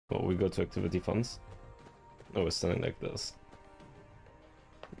Oh, we go to activity funds. Oh, we're standing like this.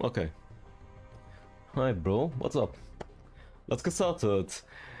 Okay. Hi, bro. What's up? Let's get started.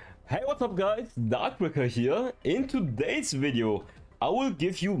 Hey, what's up, guys? Darkbreaker here. In today's video, I will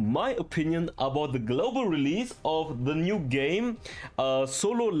give you my opinion about the global release of the new game,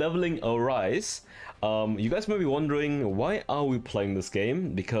 Solo Leveling Arise. You guys may be wondering, why are we playing this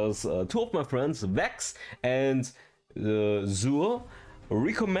game? Because two of my friends, Vex and Zur,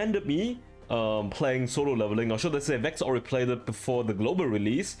 recommended me playing solo leveling, or should I say Vex already played it before the global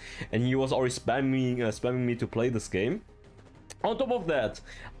release, and he was already spamming me to play this game. On top of that,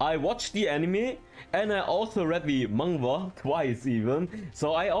 I watched the anime and I also read the manga twice even,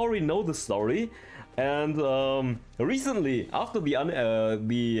 so I already know the story. And recently, after the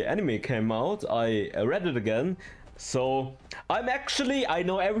anime came out, I read it again. So I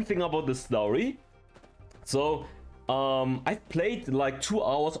know everything about the story. So I played like 2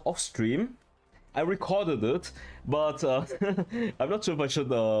 hours off stream. I recorded it, but I'm not sure if I should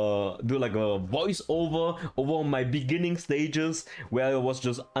do like a voiceover over my beginning stages where I was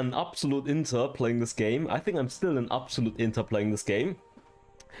just an absolute inter playing this game. I think I'm still an absolute inter playing this game.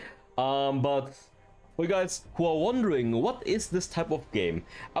 But for you guys who are wondering, what is this type of game?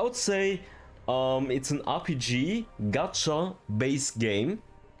 I would say it's an RPG gacha based game.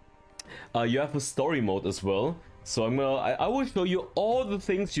 You have a story mode as well. So I will show you all the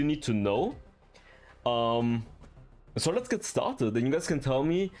things you need to know. So let's get started, and you guys can tell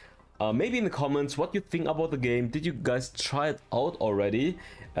me maybe in the comments what you think about the game. Did you guys try it out already?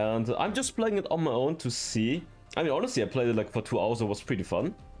 And I'm just playing it on my own to see. I mean, honestly, I played it like for 2 hours. It was pretty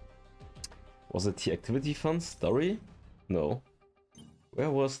fun. Was it the activity fun story? No. Where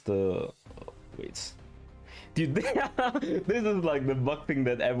was the... wait. Dude, this is like the bug thing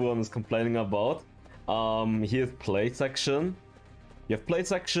that everyone is complaining about. Here's play section. You have play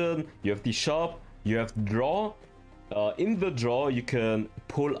section, you have the shop, you have draw. In the draw, you can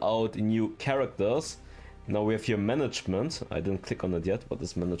pull out new characters. Now we have here management. I didn't click on it yet. What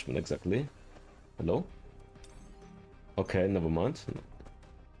is management exactly? Hello? Okay, never mind.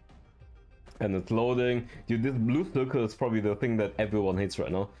 And it's loading. Dude, this blue circle is probably the thing that everyone hates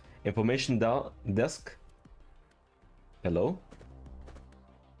right now. Information desk. Hello?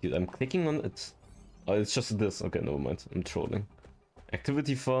 Dude, I'm clicking on it. Oh, it's just this. Okay, never mind. I'm trolling.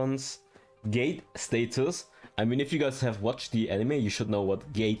 Activity funds. Gate status. I mean, if you guys have watched the anime, you should know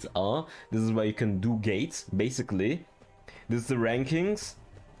what gates are. This is where you can do gates, basically. This is the rankings.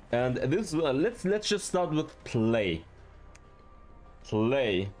 And this let's just start with play.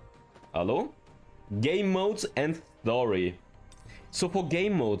 Play. Hello? Game modes and story. So for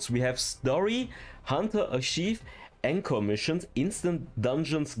game modes, we have story, hunter achieve, anchor missions, instant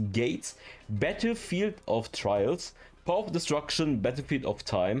dungeons, gates, battlefield of trials, power of destruction, battlefield of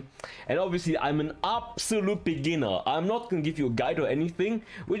time. And obviously I'm an absolute beginner. I'm not gonna give you a guide or anything.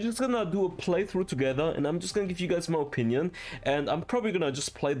 We're just gonna do a playthrough together, and I'm just gonna give you guys my opinion, and I'm probably gonna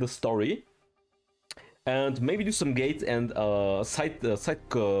just play the story and maybe do some gates and side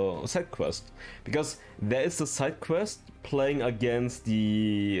quest, because there is a side quest playing against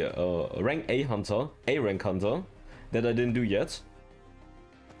the rank A rank hunter that I didn't do yet.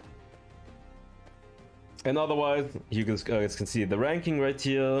 And otherwise, you guys can see the ranking right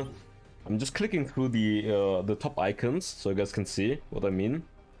here. I'm just clicking through the top icons so you guys can see what I mean.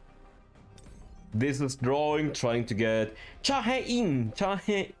 This is drawing, trying to get Chahe-in.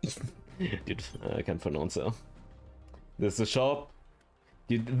 Dude, I can't pronounce it. This is the shop.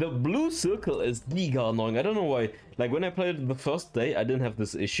 Dude, the blue circle is giga annoying. I don't know why. Like when I played it the first day, I didn't have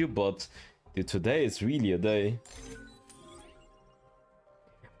this issue, but dude, today is really a day.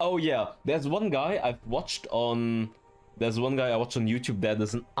 Oh yeah, there's one guy I watched on YouTube that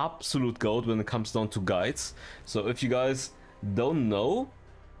is an absolute goat when it comes down to guides. So if you guys don't know,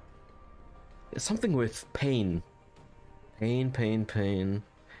 it's something with pain.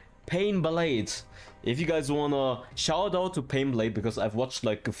 Pain Blade. If you guys wanna shout out to Pain Blade, because I've watched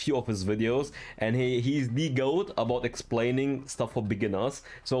like a few of his videos and he's the goat about explaining stuff for beginners.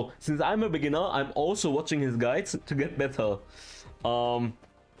 So since I'm a beginner, I'm also watching his guides to get better.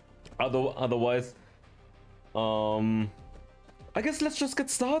 Otherwise, I guess let's just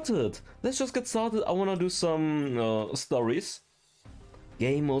get started. I want to do some stories.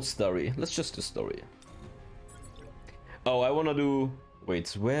 Game mode story. Let's just do story. Oh, I want to do...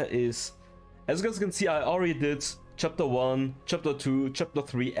 wait, where is... as you guys can see, I already did chapter 1, chapter 2, chapter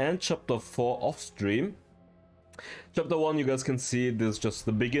 3, and chapter 4 off stream. Chapter 1, you guys can see this is just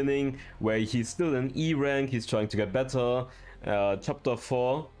the beginning, where he's still in E rank, he's trying to get better. Chapter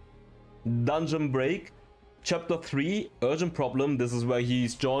 4, dungeon break. Chapter 3, urgent problem. This is where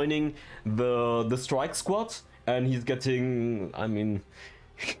he's joining the strike squad, and he's getting, I mean,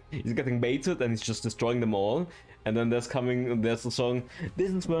 he's getting baited, and he's just destroying them all. And then there's the song, "This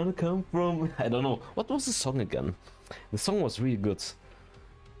is where I come from." I don't know, what was the song again? The song was really good.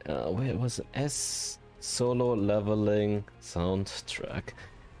 Where was it? S solo leveling soundtrack.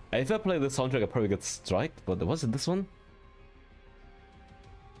 If I play the soundtrack, I probably get striked, but was it this one?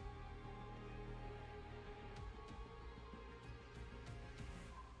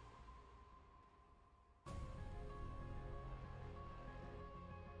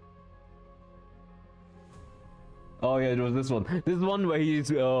 Oh yeah, it was this one. This is one where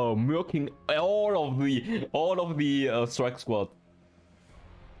he's murking all of the strike squad.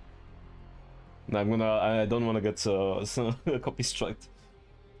 I don't want to get copy striked.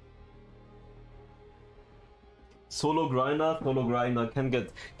 Solo grinder can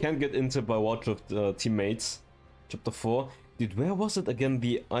get into by watch of teammates. Chapter 4. Dude, where was it again?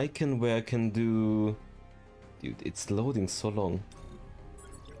 The icon where I can do. Dude, it's loading so long.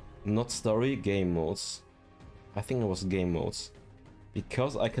 Not story, game modes. I think it was game modes.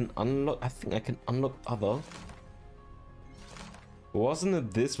 Because I can unlock, I think I can unlock other. Wasn't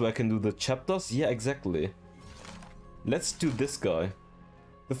it this where I can do the chapters? Yeah, exactly. Let's do this guy.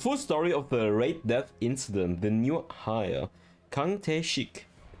 The full story of the raid death incident, the new hire, Kang Tae-shik.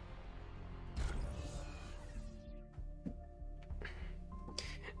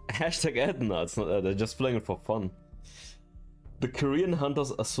 Hashtag Edna, it's not, they're just playing it for fun. The Korean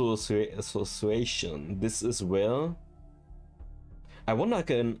Hunters Association. This is where I wonder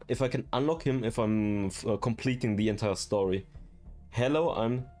if I can unlock him if I'm completing the entire story. Hello,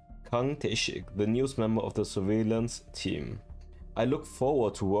 I'm Kang Tae-shik, the newest member of the surveillance team. I look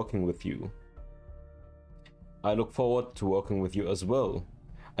forward to working with you. I look forward to working with you as well.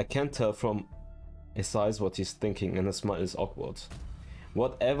 I can't tell from his eyes what he's thinking, and his smile is awkward.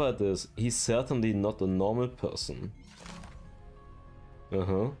 Whatever it is, he's certainly not a normal person.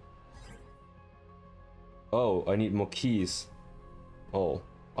 Oh, I need more keys. Oh,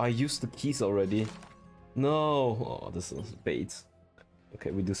 I used the keys already. No. Oh, this is bait.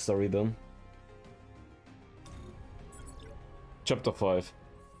 Okay, we do story then. Chapter 5.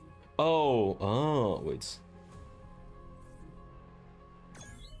 Oh, wait.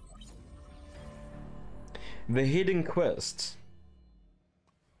 The hidden quest.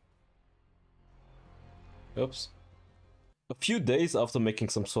 Oops. A few days after making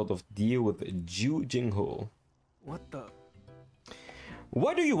some sort of deal with Ju Jingho. What the?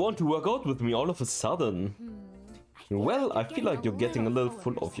 Why do you want to work out with me all of a sudden? Well, I feel like you're getting a little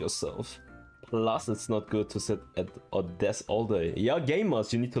full of yourself. Plus, it's not good to sit at a desk all day. Yeah,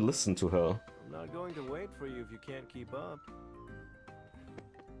 gamers, you need to listen to her. I'm not going to wait for you if you can't keep up.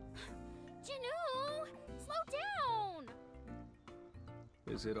 Jinu, slow down!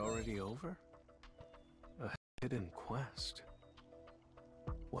 Is it already over? A hidden quest.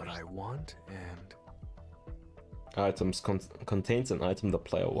 What I want and... Items contains an item the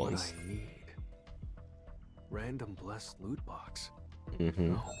player wants. What I need. Random blessed loot box.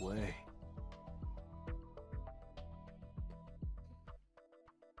 Mm-hmm. No way.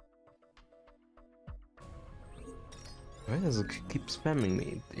 Why does it keep spamming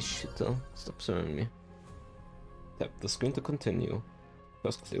me? This shit, huh? Stop spamming me. Tap the screen to continue.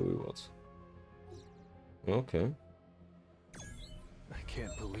 First clear rewards. Okay. I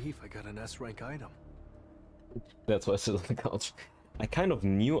can't believe I got an S-rank item. That's why I sit on the couch. I kind of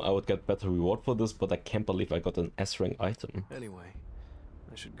knew I would get better reward for this, but I can't believe I got an S-rank item. Anyway,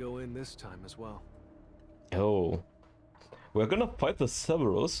 I should go in this time as well. Oh. We're gonna fight the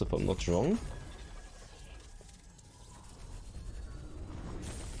Cerberus, if I'm not wrong.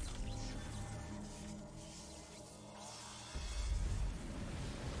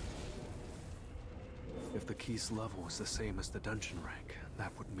 If the key's level is the same as the dungeon rank,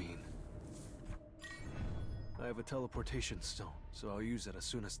 that would mean... I have a teleportation stone, so I'll use it as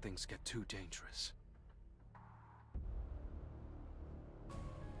soon as things get too dangerous.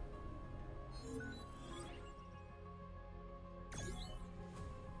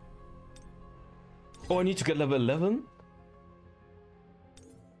 Oh, I need to get level 11?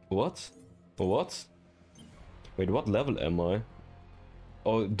 What? What? Wait, what level am I?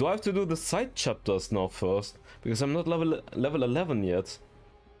 Oh, do I have to do the side chapters now first? Because I'm not level 11 yet.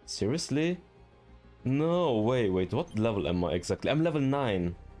 Seriously? No, wait, what level am I exactly? I'm level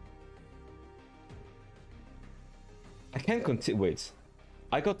 9. I can't continue. Wait,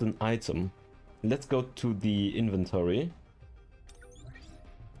 I got an item. Let's go to the inventory.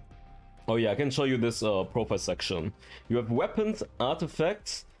 Oh yeah, I can show you this profile section. You have weapons,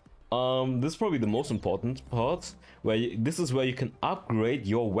 artifacts, This is probably the most important part, where this is where you can upgrade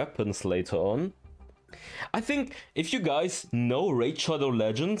your weapons later on. I think if you guys know Raid Shadow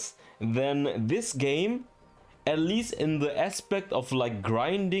Legends, then this game, at least in the aspect of like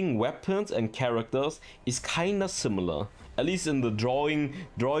grinding weapons and characters, is kinda similar. At least in the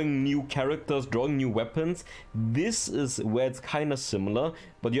drawing new characters, drawing new weapons, this is where it's kinda similar.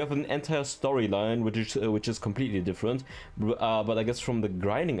 But you have an entire storyline which is completely different. But I guess from the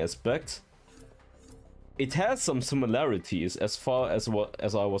grinding aspect, it has some similarities as far as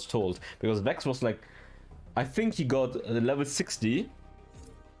I was told. Because Vex was like, I think he got level 60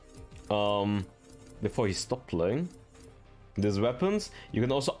 before he stopped playing. There's weapons. You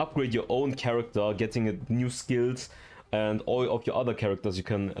can also upgrade your own character, getting new skills, and all of your other characters you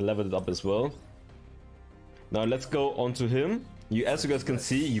can level it up as well. Now let's go on to him. As you guys can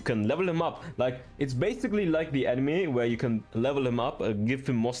see, you can level him up. Like, it's basically like the anime where you can level him up, give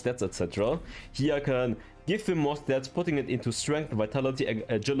him more stats, etc. Here I can give him more stats, putting it into strength, vitality,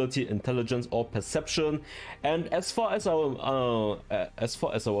 agility, intelligence, or perception. And as far as I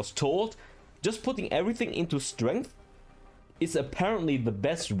was told, just putting everything into strength is apparently the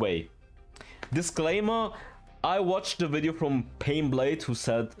best way. Disclaimer, I watched the video from Painblade who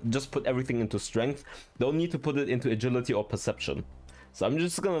said just put everything into strength, don't need to put it into agility or perception. So I'm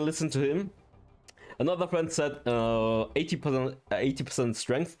just gonna listen to him. Another friend said 80%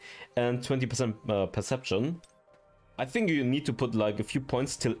 strength and 20% perception. I think you need to put like a few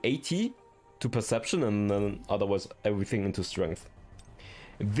points till 80 to perception, and then otherwise everything into strength.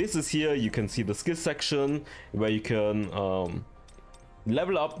 This is here, you can see the skill section where you can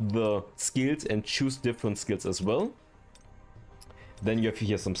level up the skills and choose different skills as well. Then you have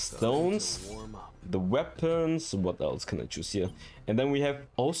here some stones, the weapons, what else can I choose here? And then we have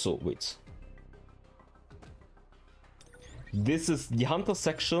also, wait. This is the hunter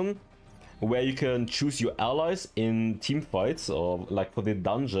section where you can choose your allies in team fights or like for the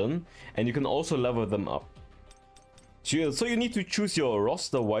dungeon, and you can also level them up. So you need to choose your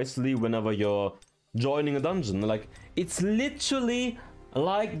roster wisely whenever you're joining a dungeon. Like, it's literally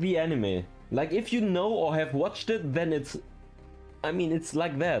like the anime. Like, if you know or have watched it, then it's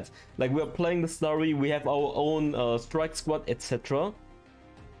like that. Like, we're playing the story, we have our own strike squad, etc.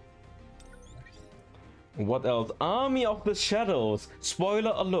 What else? Army of the Shadows.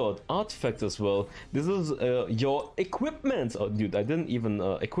 Spoiler alert. Artifact as well. This is your equipment. Oh, dude, I didn't even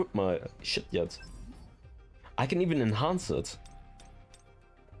equip my shit yet. I can even enhance it.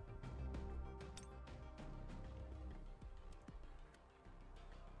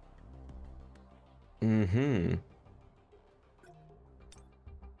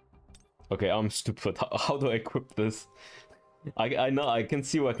 Okay, I'm stupid. How do I equip this? I know, I can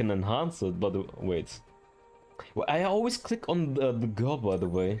see where I can enhance it, but wait. Well, I always click on the girl, by the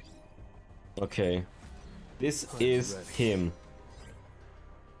way. Okay. This is him.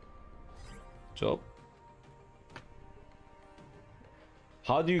 Job.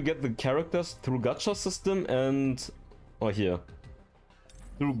 How do you get the characters? Through gacha system and... oh, here.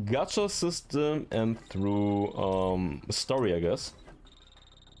 Through gacha system and through story, I guess.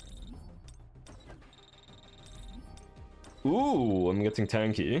 Ooh, I'm getting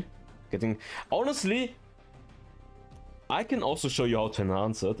tanky. Honestly, I can also show you how to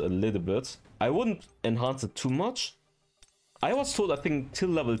enhance it a little bit. I wouldn't enhance it too much. I was told, I think, till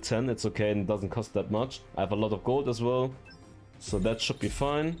level 10 it's okay and it doesn't cost that much. I have a lot of gold as well, so that should be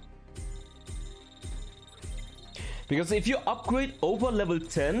fine. Because if you upgrade over level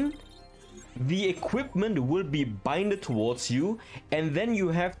 10, the equipment will be binded towards you, and then you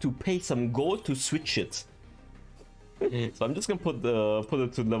have to pay some gold to switch it. So I'm just gonna put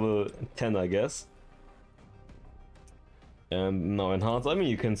it to level 10, I guess. And now enhance. I mean,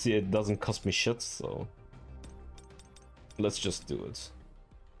 you can see it doesn't cost me shit, so let's just do it.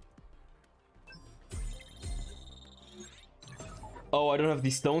 Oh, I don't have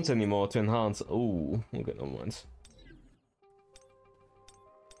these stones anymore to enhance. Oh, okay, never mind.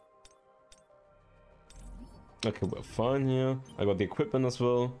 Okay, we're fine here. I got the equipment as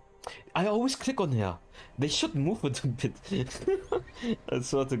well. I always click on here. They should move it a bit. I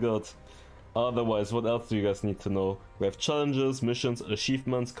swear to God. Otherwise, what else do you guys need to know? We have challenges, missions,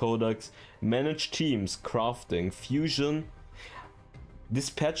 achievements, codex, manage teams, crafting, fusion,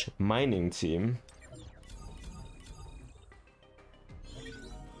 dispatch, mining team.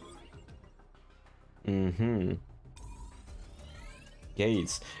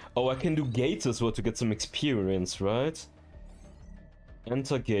 Gates. Oh, I can do gates as well to get some experience, right?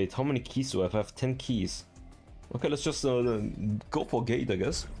 Enter gate. How many keys do I have? I have 10 keys. Okay, let's just go for gate, I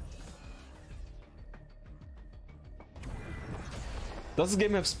guess. Does the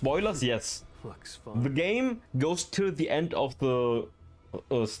game have spoilers? Yes. Looks fun. The game goes to the end of the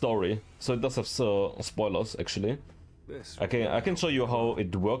story, so it does have spoilers actually. This I can show you how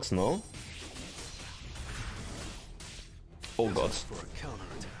it works now. Oh god. for a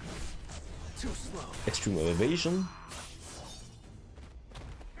counterattack. Too slow. Extreme evasion.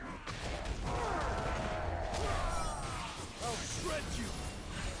 I'll shred you.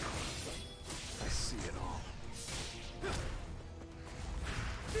 I see it all.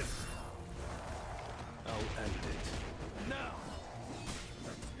 I'll end it. Now.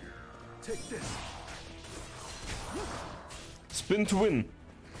 Take this. Spin to win.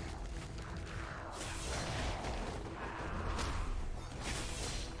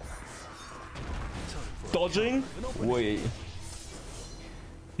 Dodging? Wait.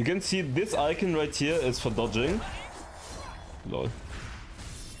 You can see this icon right here is for dodging. Lol.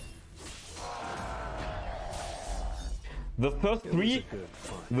 The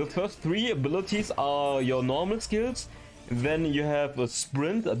first three abilities are your normal skills. Then you have a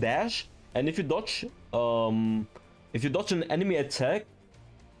sprint, a dash, and if you dodge an enemy attack,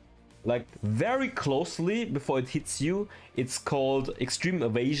 like very closely before it hits you, it's called extreme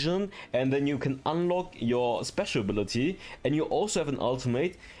evasion, and then you can unlock your special ability, and you also have an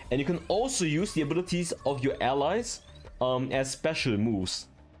ultimate, and you can also use the abilities of your allies as special moves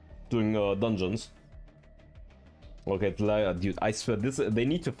during dungeons. Okay, dude, I swear they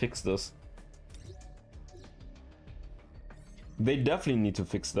need to fix this. They definitely need to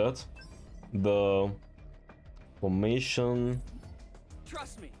fix that. The formation.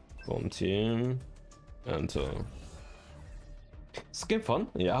 Trust me. From team. Enter. Is this game fun?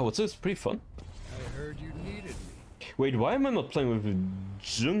 Yeah, I would say it's pretty fun. I heard you needed me. Wait, why am I not playing with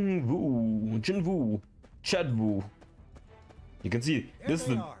Jinwoo, Chadwoo? You can see this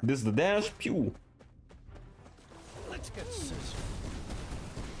is the dash. Pew. Let's get scissored.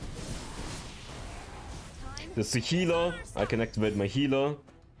 This is the healer. I can activate my healer.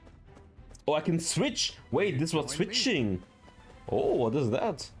 Oh, I can switch. Wait, this was switching. Oh, what is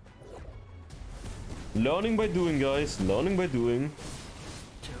that? Learning by doing, guys. Learning by doing.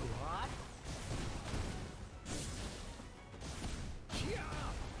 Too hot?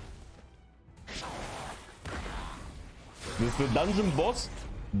 This is the dungeon boss.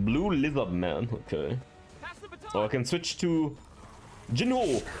 Blue Lizard Man. Okay. Pass the baton. Oh, I can switch to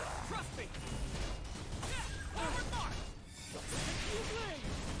Jinho. Trust me. Forward march.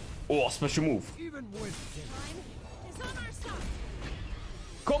 Oh, special move. Even with Time is on our side.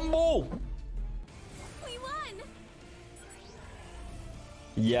 Combo. We won.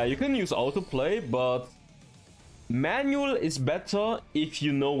 Yeah, you can use autoplay, but manual is better if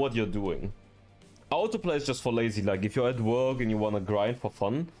you know what you're doing. Autoplay is just for lazy, like if you're at work and you wanna grind for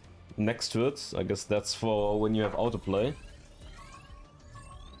fun next to it, I guess that's for when you have autoplay.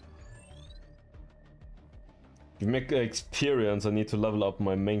 To make experience, I need to level up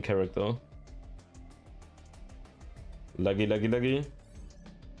my main character. Laggy, laggy, laggy.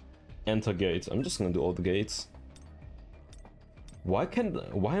 Enter gate. I'm just gonna do all the gates. Why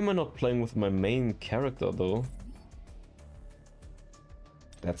am I not playing with my main character though?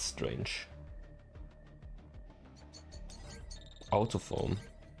 That's strange. Autophone.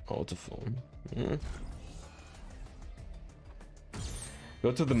 Autophone.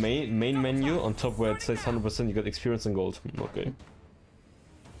 Go to the main menu on top where it says 100% you got experience and gold. Okay.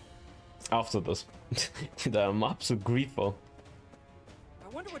 After this. Dude, I'm absolute griefer. I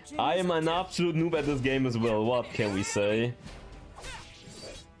wonder what I am Jamie's an up absolute noob at this game as well. What can we say?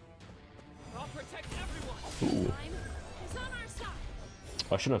 to. I'll protect everyone. Ooh. Time is on our side.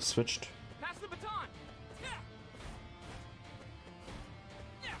 I shouldn't have switched. Pass the baton. Yeah.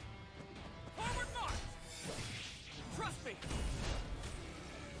 Yeah. Forward march. Trust me.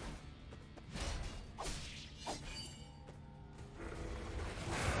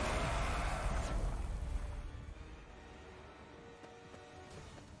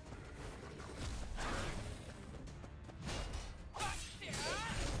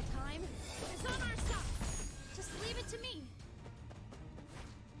 Time is on our side. Just leave it to me.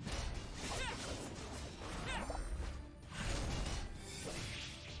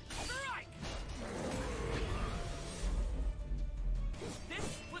 Strike. This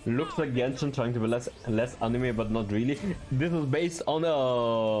was Looks like Genshin trying to be less anime, but not really. This is based on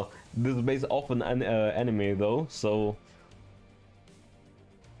this is based off an anime though, so.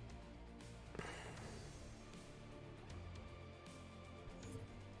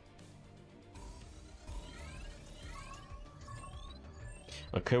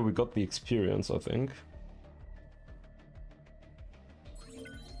 Okay, we got the experience, I think.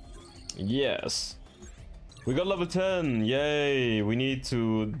 Yes. We got level 10, yay! We need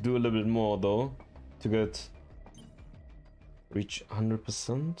to do a little bit more though to get reach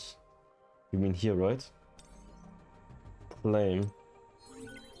 100%. You mean here, right? Claim.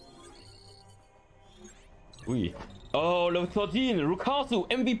 We. Oh, level 13, Rukasu,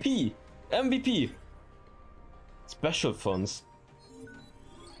 MVP, MVP. Special funds.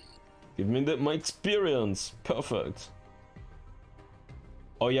 Give me my experience. Perfect.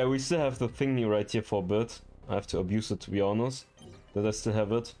 Oh yeah, we still have the thingy right here for a bit. I have to abuse it, to be honest, that I still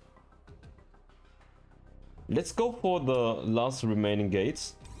have it. Let's go for the last remaining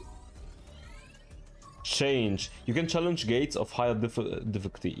gates. Change. You can challenge gates of higher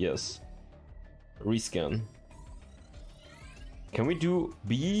difficulty. Yes. Rescan. Can we do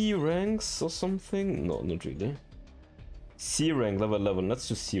B ranks or something? No, not really. C rank, level 11. Let's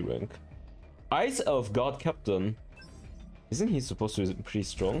do C rank. Ice Elf Guard Captain. Isn't he supposed to be pretty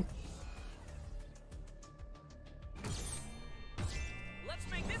strong? Let's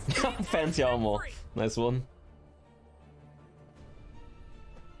make this Fancy armor. Nice one.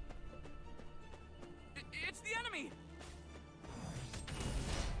 It's the enemy.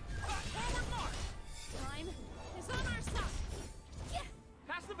 Forward march. Time is on our side. Yeah.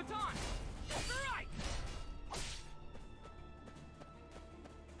 Pass the baton. Strike.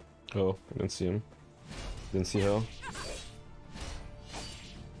 Oh, I didn't see him. Didn't see her.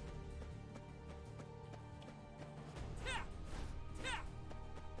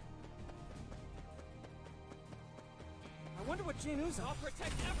 I wonder what Janu's. I'll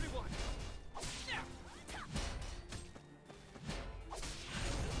protect everyone.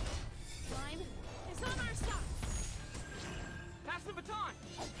 Time is on our side. Pass the baton.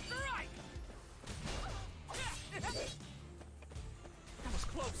 Strike. That was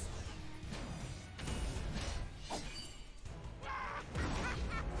close.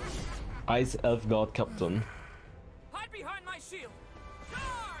 Ice Elf Guard Captain. Hide behind my shield.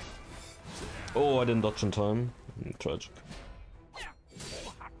 Charge. Oh, I didn't dodge in time. Tragic.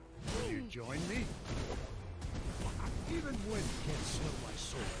 Will you join me? Even wind can't slow my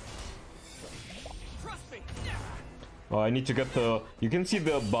sword. Trust me. Oh, I need to get the... You can see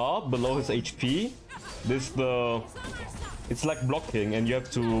the bar below his HP. This the... It's like blocking and you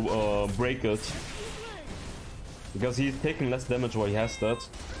have to break it. Because he's taking less damage while he has that.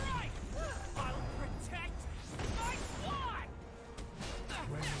 Strike. I'll protect my squad.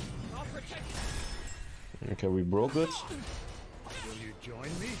 I'll protect. Okay, we broke it. Will you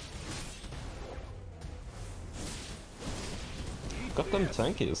join me? Goddamn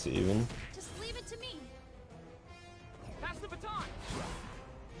tanky is he even. Just leave it to me. Pass the baton.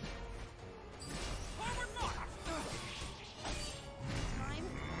 Forward march. Time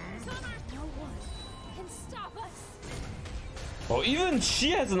is on our. No one can stop us. Oh, even she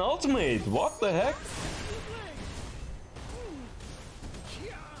has an ultimate. What the heck?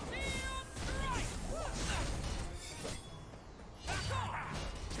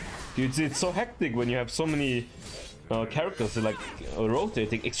 Dude, it's so hectic when you have so many characters like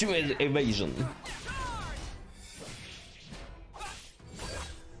rotating. Extreme evasion.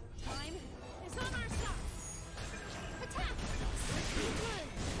 Time is on our side. Attack.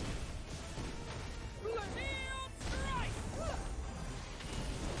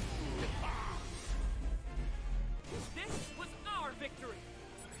 This was our victory.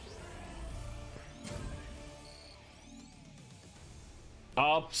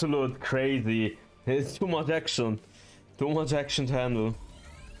 Absolute crazy. It's too much action. Too much action to handle.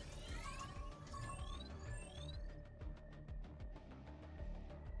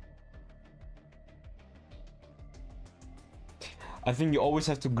 I think you always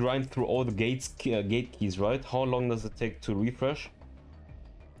have to grind through all the gate keys, right? How long does it take to refresh?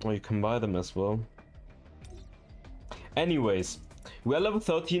 Or you can buy them as well. Anyways, we are level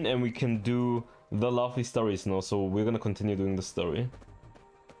 13 and we can do the lovely stories now, so we're gonna continue doing the story.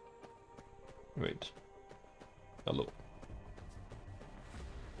 Wait. Hello.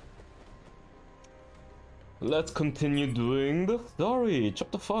 Let's continue doing the story.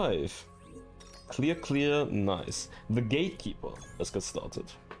 Chapter 5. Clear, clear, nice. The Gatekeeper. Let's get started.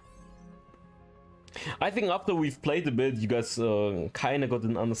 I think after we've played a bit, you guys kind of got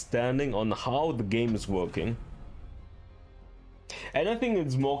an understanding on how the game is working. And I think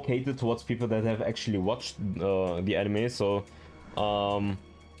it's more catered towards people that have actually watched the anime, so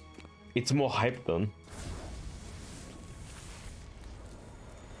it's more hyped then.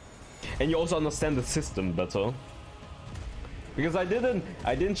 And you also understand the system better. Because I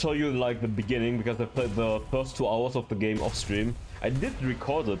didn't show you like the beginning because I played the first 2 hours of the game off stream. I did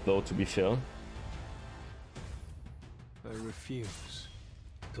record it though, to be fair. I refuse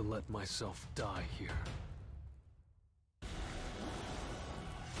to let myself die here.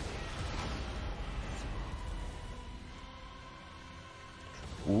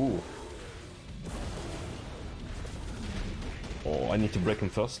 Ooh. Oh, I need to break him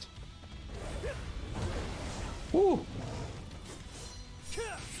first. Ooh.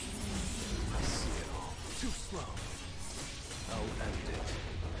 I see it all. Too slow. I'll end it.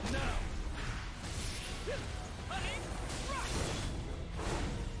 Now!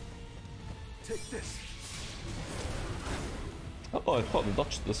 Take this. Oh, I thought I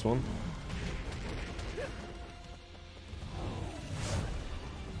dodged this one.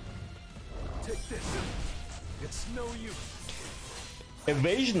 Take this. It's no use.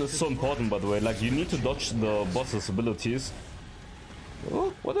 Evasion is so important, by the way. Like, you need to dodge the boss's abilities.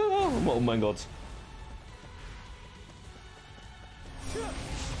 Oh, what the hell? Oh my god. Time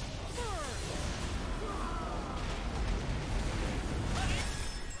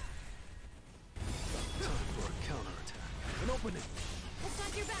for a counterattack. An opening. It's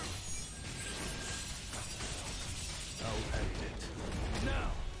got your back. I'll end it. Now!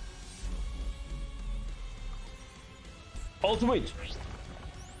 Ultimate!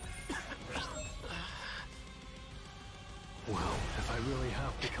 Well, if I really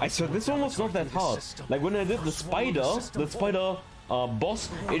have become I swear, this one was not that hard. Like, when I did the spider boss,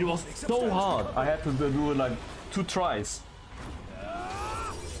 it was so hard. I had to do like 2 tries.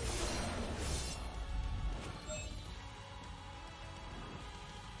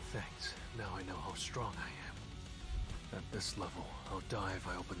 Thanks. Now I know how strong I am. At this level, I'll die if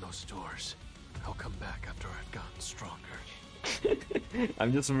I open those doors. I'll come back after I've gotten stronger.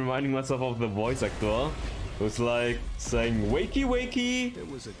 I'm just reminding myself of the voice actor who's like saying wakey wakey, It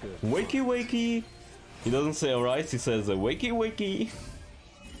was a good wakey wakey. He doesn't say alright, he says a wakey wakey.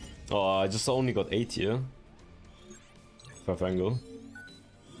 Oh, I just only got 8 here. 5 angle.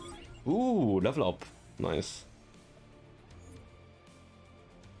 Ooh, level up. Nice.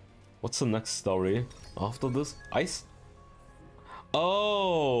 What's the next story after this? Ice?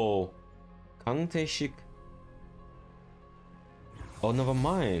 Oh! Kangtae-shik. Oh, never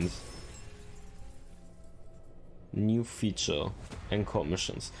mind. New feature. Encore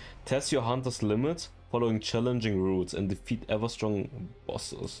missions. Test your hunter's limit following challenging routes and defeat ever strong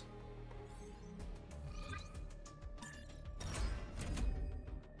bosses.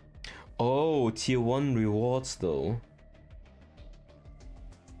 Oh, tier 1 rewards though.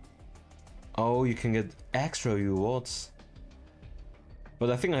 Oh, you can get extra rewards.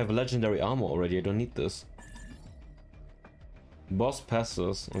 But I think I have legendary armor already, I don't need this. Boss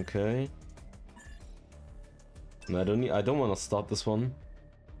passes, okay. No, I don't want to start this one.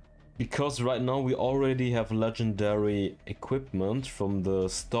 Because right now we already have legendary equipment from the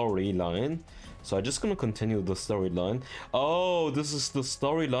storyline. So I'm just gonna continue the storyline. Oh, this is the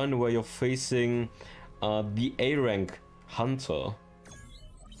storyline where you're facing the A rank hunter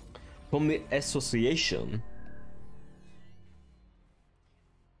from the association.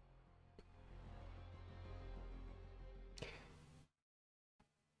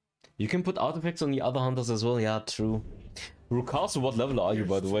 You can put artifacts on the other hunters as well, yeah, true. Rukasu, what level are you,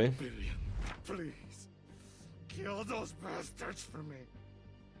 by the way? Please, kill those bastards for me.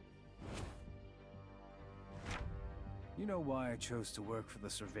 You know why I chose to work for the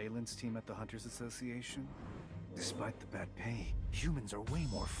surveillance team at the Hunters Association? Despite the bad pay, humans are way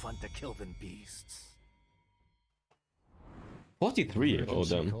more fun to kill than beasts. 43, oh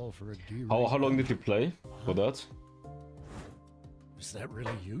damn. How long did you play for that? Is that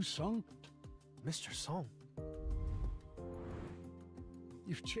really you, Sung? Mr. Song.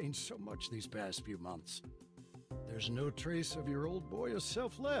 You've changed so much these past few months. There's no trace of your old boy of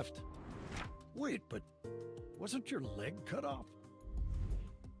self left. Wait, but wasn't your leg cut off?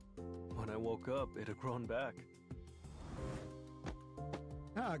 When I woke up, it had grown back.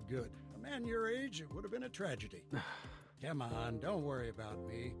 Ah, good. A man your age, it would have been a tragedy. Come on, don't worry about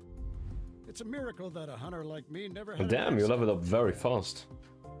me. It's a miracle that a hunter like me never had. Damn, you leveled up very fast.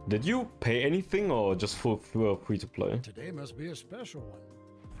 Did you pay anything or just free to play? Today must be a special one.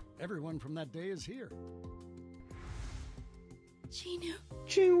 Everyone from that day is here. Chinu.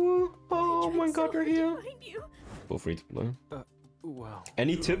 Jinwoo, oh my god, you're here. Find you. For free to play. Wow.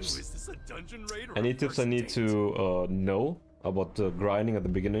 Any tips? Is this a dungeon raid or Any a tips I first need date? to know about grinding at the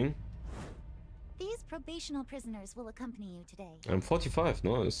beginning? These probational prisoners will accompany you today. I'm 45,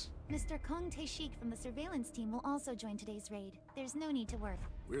 nice. Mr. Kong Tae-shik from the surveillance team will also join today's raid. There's no need to worry.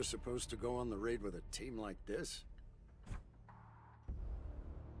 We're supposed to go on the raid with a team like this?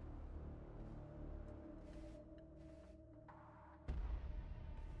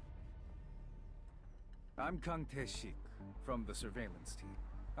 I'm Kang Tae-shik from the surveillance team.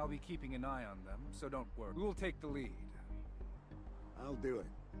 I'll be keeping an eye on them, so don't worry. We'll take the lead. I'll do it.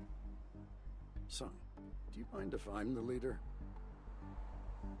 Son, do you mind if I'm the leader?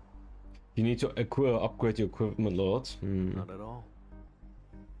 You need to upgrade your equipment a lot. Not at all.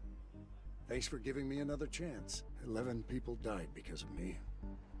 Thanks for giving me another chance. 11 people died because of me.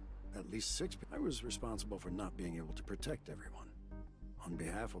 At least 6. I was responsible for not being able to protect everyone. On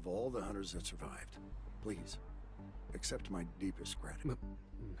behalf of all the hunters that survived, please, accept my deepest gratitude.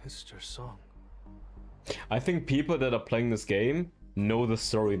 Mr. Song. I think people that are playing this game know the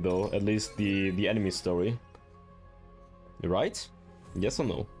story though, at least the enemy story. Right? Yes or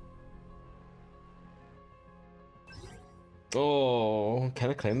no? Oh, can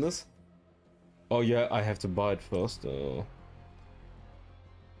I claim this? Oh yeah, I have to buy it first.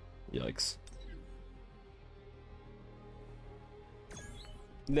 Yikes.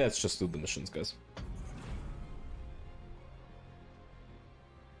 Let's just do the missions, guys.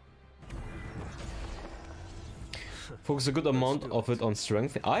 Focus a good amount of it on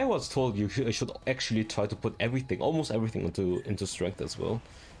strength. I was told you should actually try to put everything, almost everything, into strength as well.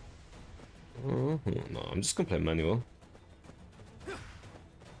 No, I'm just gonna play manual.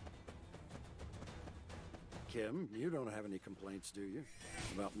 Kim, you don't have any complaints, do you?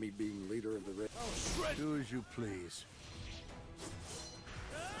 About me being leader of the raid? Do as you please.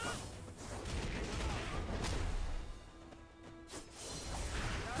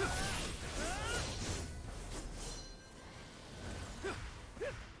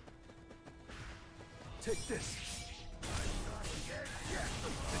 Take this.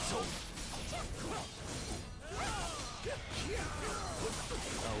 It's over.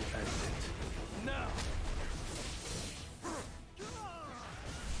 I'll end it. Now.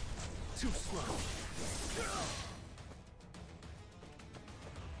 Too slow.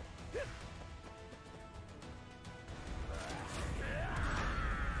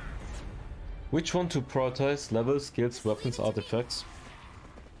 Which one to prioritize? Levels, skills, weapons, artifacts?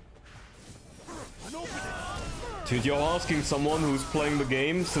 Dude, you're asking someone who's playing the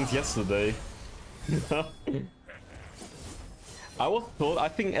game since yesterday. I was told, I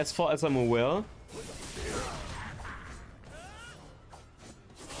think as far as I'm aware,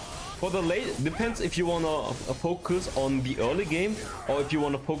 for the late, depends if you wanna focus on the early game or if you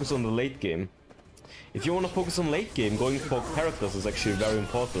wanna focus on the late game. If you wanna focus on late game, going for characters is actually very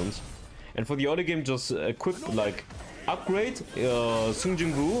important. And for the early game, just equip, like, upgrade Sung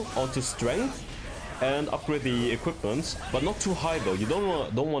Jin-woo onto strength and upgrade the equipment, but not too high though. You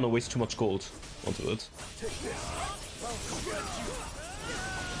don't want to waste too much gold onto it.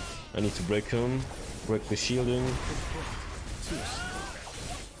 I need to break him, break the shielding.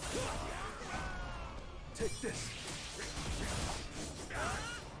 Take this.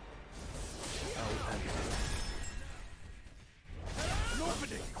 An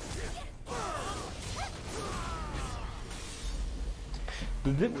opening.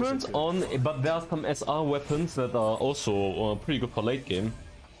 The difference on, but there are some SR weapons that are also pretty good for late game.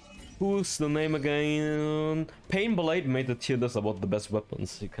 Who's the name again? Pain Blade made a tier list about the best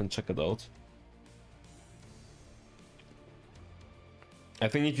weapons. You can check it out. I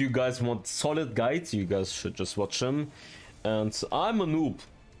think if you guys want solid guides, you guys should just watch them. And I'm a noob.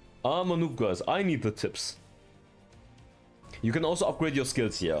 Guys. I need the tips. You can also upgrade your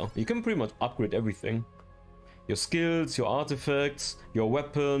skills here. You can pretty much upgrade everything. Your skills, your artifacts, your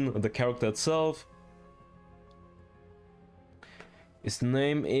weapon, the character itself. His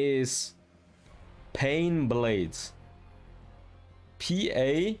name is Pain Blade.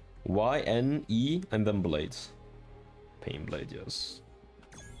 P-A-Y-N-E and then Blade. Pain Blade, yes.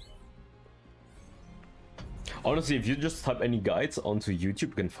 Honestly, if you just type any guides onto YouTube, you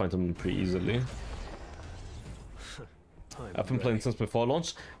can find them pretty easily. I've been playing since before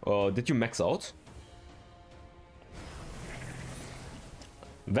launch. Did you max out?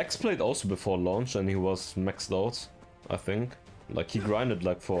 Vex played also before launch and he was maxed out, I think. Like he grinded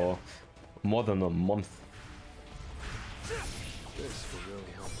like for more than a month. This will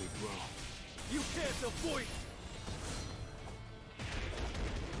really help me grow. You can't avoid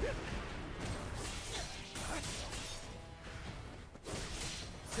it!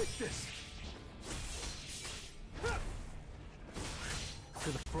 Take this. To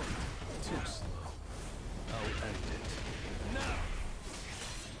the front. Too slow. I'll end it. Now!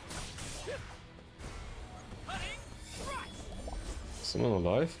 Someone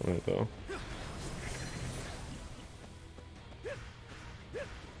alive? There we go.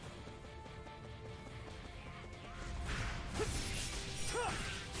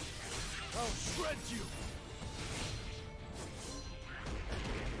 I'll shred you!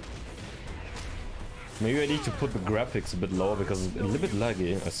 Maybe I need to put the graphics a bit lower because it's a little bit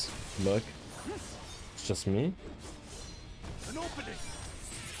laggy, as like. It's just me. An opening.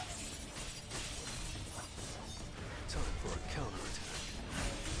 Time for a counterattack.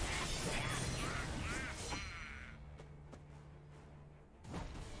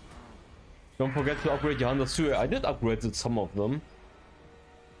 Don't forget to upgrade your hunters too. I did upgrade some of them.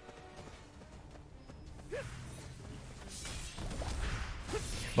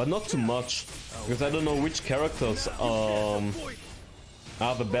 But not too much, because I don't know which characters are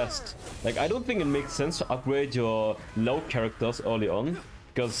the best. Like, I don't think it makes sense to upgrade your low characters early on,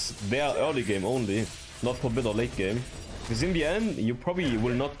 because they are early game only, not for mid or late game. Because in the end, you probably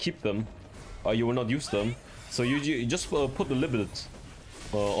will not keep them, or you will not use them. So you just put a limit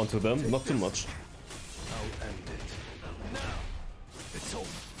onto them, not too much. I'll end it. Now. It's over.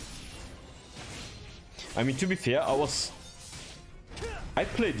 I mean, to be fair, I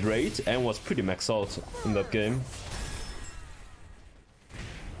played Raid and was pretty maxed out in that game.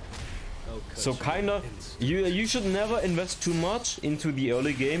 So kinda, you should never invest too much into the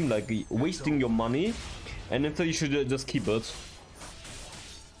early game, like wasting your money, and instead you should just keep it.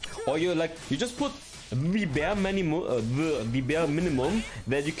 Or you just put the bare minimum,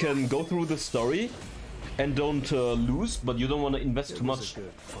 that you can go through the story and don't lose, but you don't want to invest too much.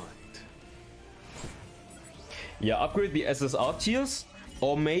 Yeah, upgrade the SSR tiers,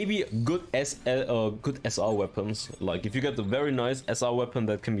 or maybe good SR weapons. Like if you get a very nice SR weapon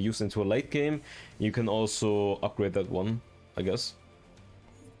that can be used into a late game, you can also upgrade that one, I guess.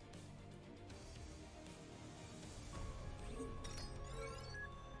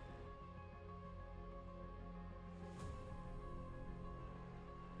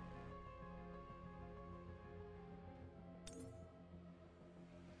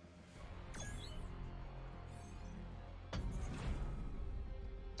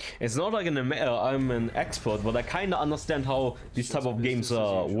 It's not like I'm an expert, but I kind of understand how these type of games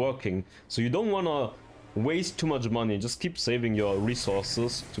are working. So you don't want to waste too much money. Just keep saving your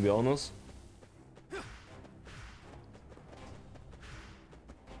resources, to be honest.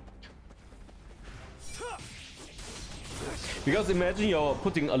 Because imagine you're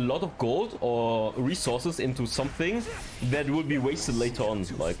putting a lot of gold or resources into something that will be wasted later on.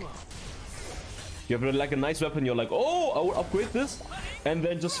 Like, you have like a nice weapon, you're like, oh, I will upgrade this, and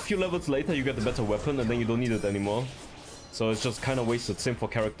then just a few levels later you get a better weapon, and then you don't need it anymore. So it's just kind of wasted. Same for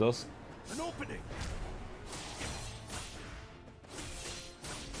characters. An opening.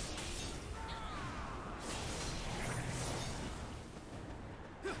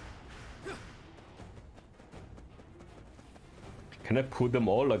 Can I put them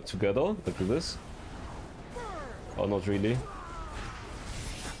all like together, like this? Oh, not really.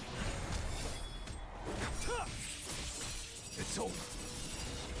 It's over.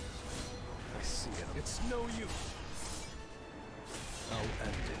 I see it. It's no use. I'll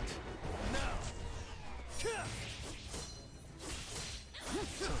end it. Now.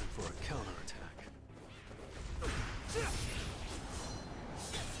 Time for a counterattack.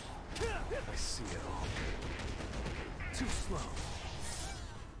 I see it all. Too slow.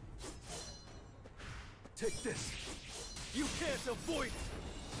 Take this. You can't avoid it.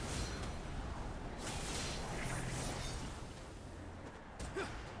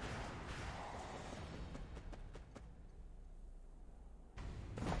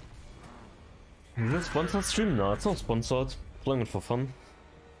 Is it sponsored stream? No, it's not sponsored. Playing it for fun.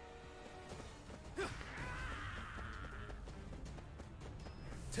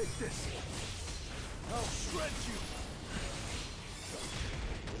 Take this. I'll shred you.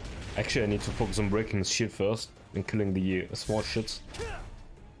 Actually, I need to focus on breaking his shield first and killing the small shits.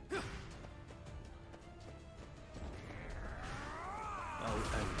 I'll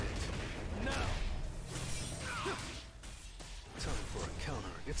end it. Now. Time for a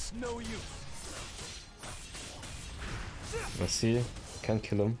counter. It's no use. Let's see. Can't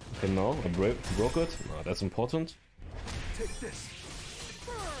kill him. Okay, now I broke it. No, that's important. Take this.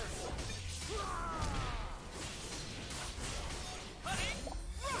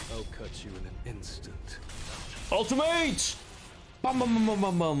 I'll cut you in an instant. Ultimate! Bum bum bum bum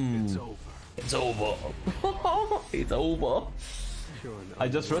bum bum. It's over. It's over. It's over. I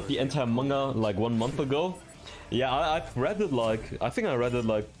just read the entire manga like 1 month ago. Yeah, I've read it like, I think I read it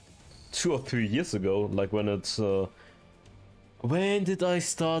like 2 or 3 years ago. Like when it's when did I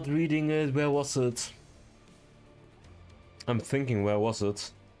start reading it? Where was it? I'm thinking, where was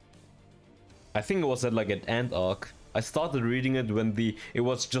it? I think it was at like an End arc. I started reading it when it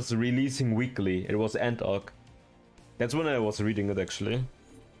was just releasing weekly. It was End arc. That's when I was reading it actually.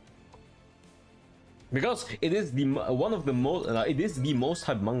 Because it is the one of the most it is the most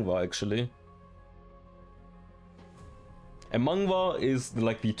hyped manga actually. A manga is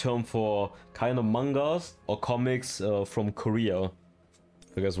like the term for kind of mangas or comics from Korea,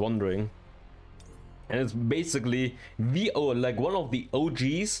 if you guys wondering. And it's basically the like one of the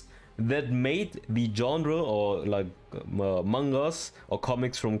OGs that made the genre or like mangas or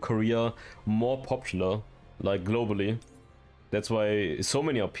comics from Korea more popular, like globally. That's why so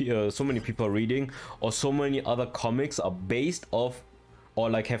many people are reading, or so many other comics are based off or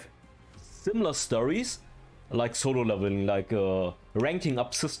like have similar stories, like solo leveling, like ranking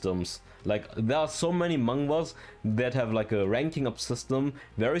up systems. Like there are so many mangas that have like a ranking up system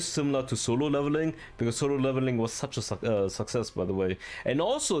very similar to solo leveling, because solo leveling was such a success, by the way. And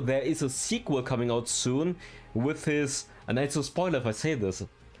also there is a sequel coming out soon with his, and it's a spoiler if I say this,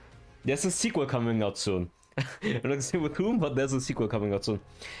 there's a sequel coming out soon. I'm not gonna say with whom, but there's a sequel coming out soon.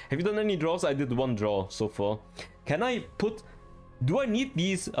 Have you done any draws? I did one draw so far. Can I put, do I need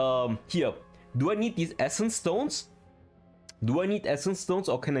these here, do I need these essence stones? Do I need essence stones,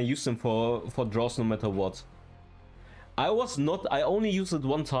 or can I use them for draws no matter what? I only used it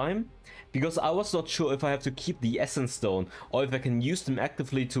one time because I was not sure if I have to keep the essence stone or if I can use them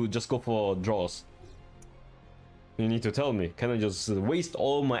actively to just go for draws. You need to tell me. Can I just waste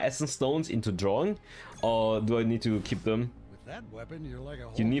all my essence stones into drawing, or do I need to keep them? With that weapon, you're like a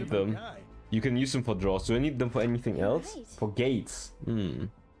whole You need different them. guy. You can use them for draws. Do I need them for anything else? Right. For gates.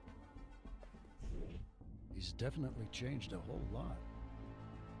 He's definitely changed a whole lot.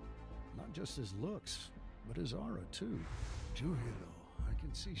 Not just his looks, but his aura too. Julia, though, I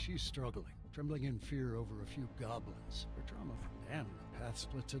can see she's struggling, trembling in fear over a few goblins. Her trauma from them, the path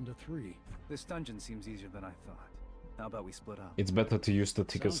splits into 3. This dungeon seems easier than I thought. How about we split up? It's better to use the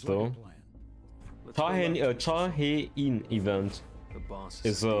tickets Sounds like a though. plan. Let's go left. Chahe-in event The boss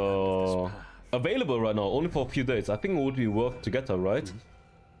is at the end of this path. available right now, only for a few days. I think it would be worth to get her, right?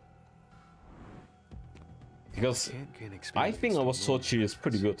 Because Can't gain I think I experience was through told she is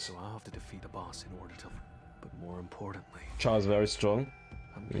pretty good. So I'll have to defeat a boss in order to. But more importantly, Cha is very strong.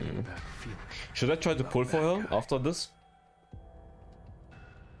 I'm getting a bad feeling. Should I try to pull for her after this?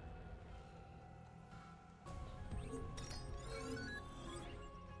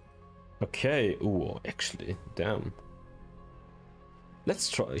 Okay, ooh, actually, damn. Let's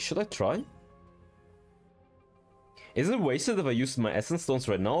try. Should I try? Is it wasted if I use my essence stones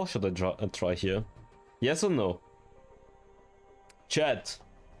right now, or should I try here? Yes or no? Chat,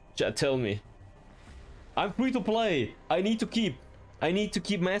 tell me. I'm free to play. I need to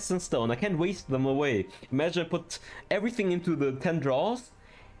keep my essence stone. I can't waste them away. Imagine I put everything into the 10 draws,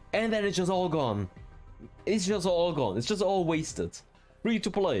 and then it's just all gone. It's just all gone. It's just all wasted. Free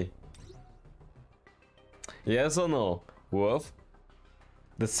to play. Yes or no? Worth?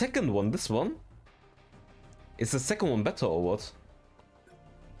 The second one, this one? Is the second one better or what?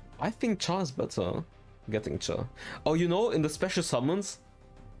 I think Cha is better. Getting Cha. Oh, you know, in the special summons,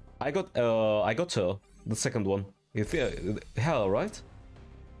 I got her. The second one. Hell, right?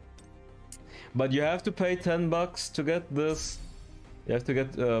 But you have to pay $10 to get this. You have to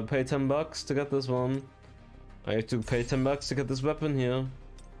pay $10 to get this one. I have to pay $10 to get this weapon here.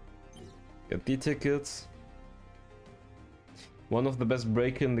 Get the tickets. One of the best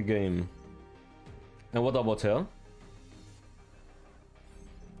break in the game. And what about her?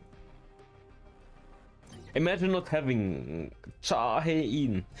 Imagine not having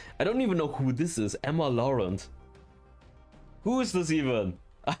Chahe-in. I don't even know who this is. Emma Laurent. Who is this even?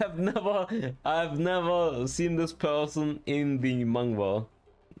 I have never seen this person in the manga.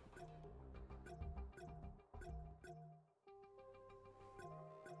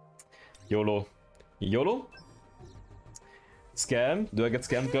 YOLO. YOLO? Scam? Do I get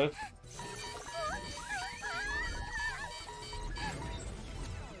scammed, girl?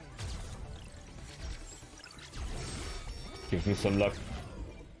 Give me some luck.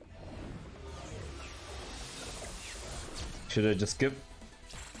 Should I just skip?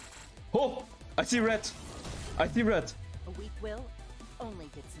 Oh! I see red! I see red! A weak will only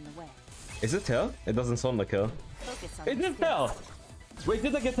gets in the way. Is it her? It doesn't sound like her. Focus on It is her! Wait,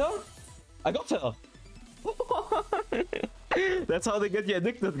 did I get her? I got her! That's how they get you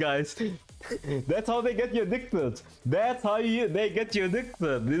addicted, guys. That's how they get you addicted. That's how they get you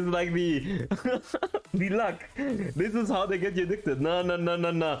addicted. This is like the the luck. This is how they get you addicted.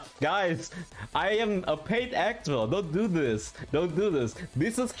 No. Guys, I am a paid actor. Don't do this. Don't do this.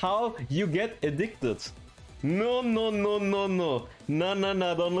 This is how you get addicted. No. No.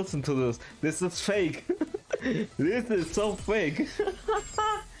 Don't listen to this. This is fake. This is so fake.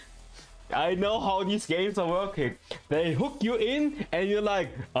 I know how these games are working. They hook you in and you're like,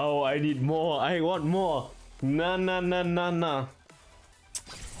 oh, I need more, I want more. Nah.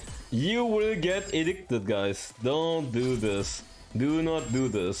 You will get addicted, guys. Don't do this. Do not do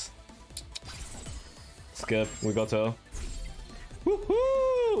this. Skip, we got her.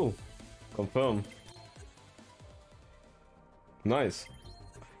 Woohoo! Confirm. Nice.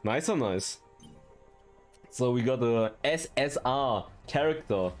 Nice or nice. So we got a SSR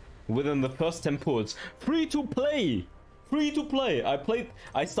character within the first 10 pulls. Free to play! Free to play!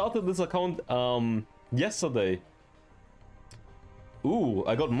 I started this account yesterday. Ooh,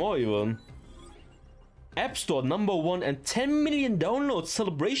 I got more even. App Store #1 and 10 million downloads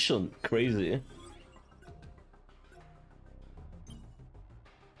celebration. Crazy.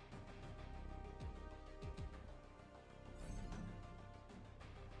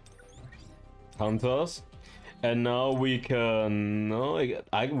 Hunters. And now we can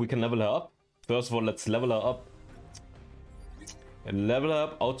we can level her up. First of all, let's level her up. And level her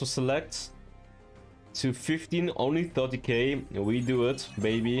up, auto select to 15, only 30k. We do it,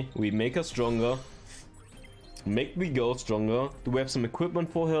 baby. We make her stronger. Make me go stronger. Do we have some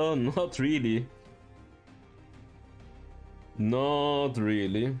equipment for her? Not really. Not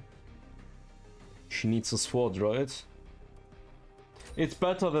really. She needs a sword, right? It's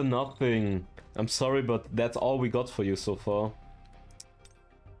better than nothing. I'm sorry, but that's all we got for you so far.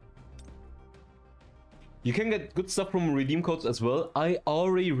 You can get good stuff from redeem codes as well. I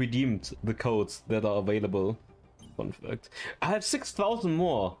already redeemed the codes that are available. Fun fact. I have 6,000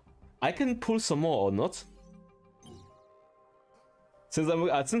 more. I can pull some more or not. Since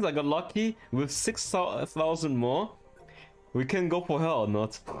I got lucky with 6,000 more, we can go for her or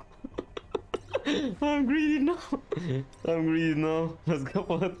not. I'm greedy now. I'm greedy now. Let's go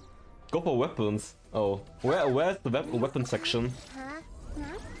for it. Go for weapons. Oh, where's the weapon section? I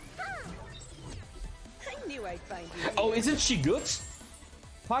knew I'd find you. Oh, isn't she good?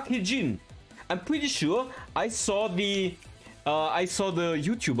 Park Hee-jin. I'm pretty sure I saw the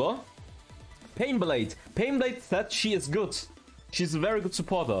YouTuber Painblade. Painblade said she is good. She's a very good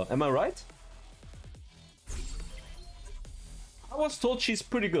supporter. Am I right? I was told she's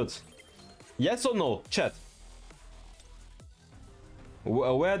pretty good. Yes or no, chat?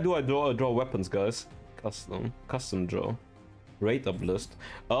 Where do I draw weapons, guys? Custom draw. Rate up list.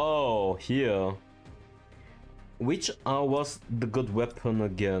 Oh, here. Which was the good weapon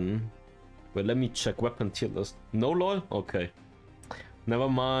again? Well, let me check weapon tier list. No lol? Okay. Never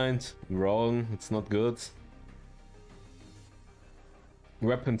mind. Wrong. It's not good.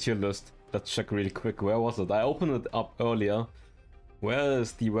 Weapon tier list. Let's check really quick. Where was it? I opened it up earlier. Where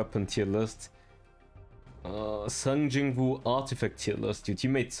is the weapon tier list? Sung Jingwu artifact tier list. Dude, he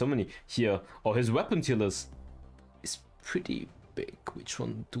made so many here. Oh, his weapon tier list is pretty big. Which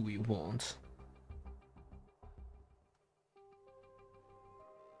one do we want?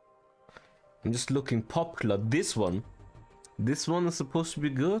 I'm just looking popular. This one. This one is supposed to be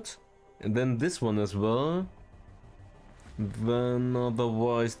good. And then this one as well. Then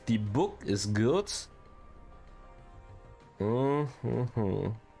otherwise the book is good.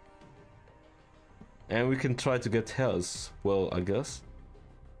 And we can try to get hers. Well, I guess.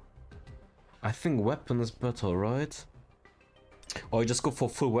 I think weapon is better, right? Or just go for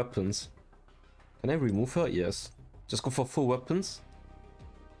full weapons. Can I remove her? Yes. Just go for full weapons.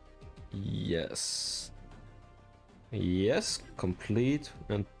 Yes. Yes. Complete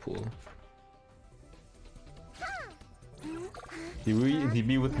and pull. Did we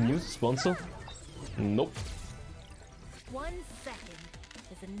be with news sponsor? Nope. 1 second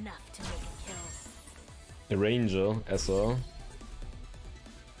is enough to make a kill. A ranger, SR.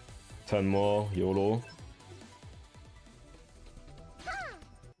 10 more, YOLO.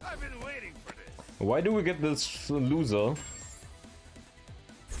 I've been waiting for this. Why do we get this loser?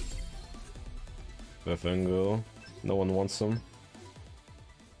 Left angle. No one wants him.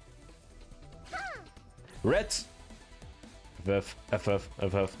 Red! FF.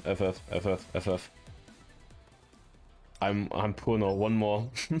 I'm poor now, one more.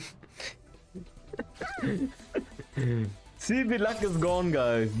 See, the luck is gone,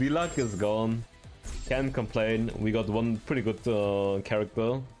 guys. The luck is gone. Can't complain. We got one pretty good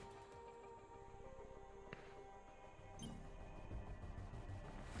character.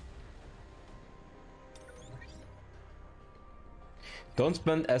 Don't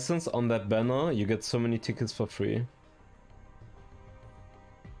spend essence on that banner. You get so many tickets for free.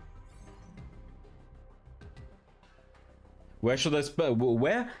 Where should I spend?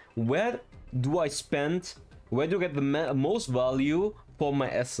 Where do I spend? Where do I get the most value for my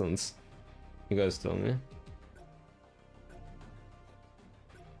essence? You guys tell me.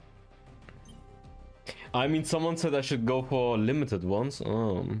 I mean, someone said I should go for limited ones.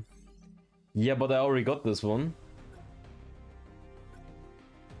 Yeah, but I already got this one.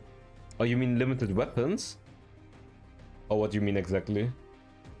 Oh, you mean limited weapons? Or what do you mean exactly?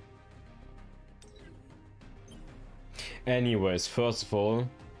 Anyways, first of all,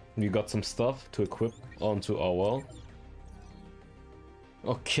 we got some stuff to equip onto our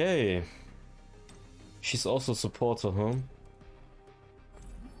Okay. She's also a supporter, huh?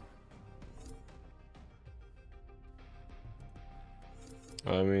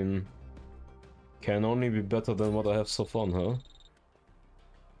 I mean, can only be better than what I have so far, huh?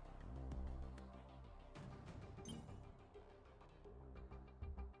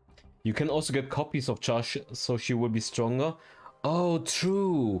 You can also get copies of Josh, so she will be stronger. Oh,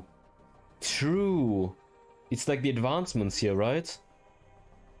 true. True. It's like the advancements here, right?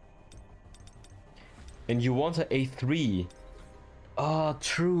 And you want her A3. Ah,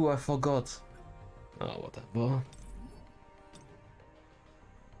 true, I forgot. Ah, whatever.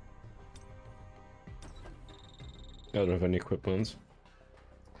 I don't have any equipment.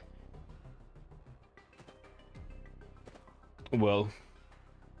 Well,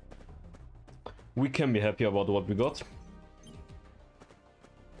 we can be happy about what we got.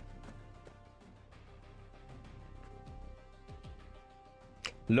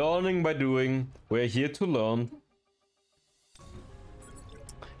 Learning by doing. We're here to learn.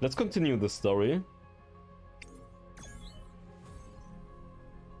 Let's continue the story.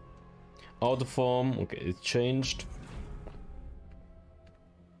 Out of form. Okay, it changed.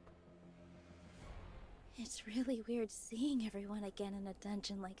 It's really weird seeing everyone again in a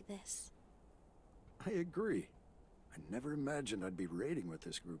dungeon like this. I agree. I never imagined I'd be raiding with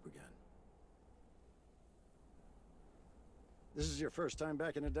this group again. This is your first time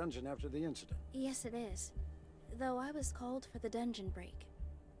back in a dungeon after the incident? Yes, it is. Though I was called for the dungeon break.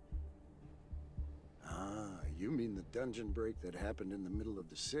 Ah, you mean the dungeon break that happened in the middle of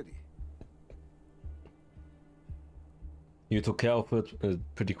the city. You took care of it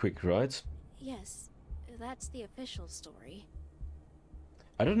pretty quick, right? Yes, that's the official story.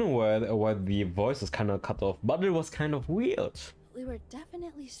 I don't know why the voice is kind of cut off, but it was kind of weird. We were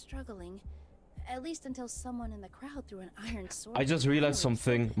definitely struggling. At least until someone in the crowd threw an iron sword. I just realized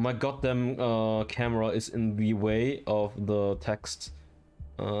something. My goddamn camera is in the way of the text.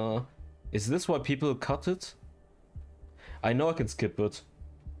 Is this why people cut it? I know I can skip it.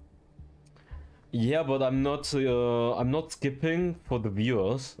 Yeah, but I'm not skipping for the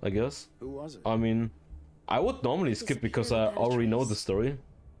viewers, I guess. Who was it? I mean, I would normally skip because I already know the story.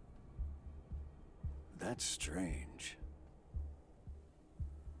 That's strange.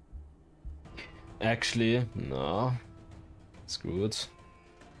 Actually, no. Screw it.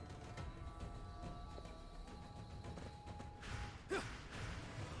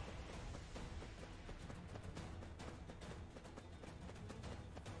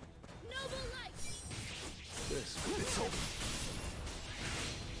 This it's over.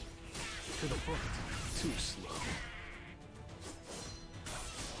 To the foot. Too slow.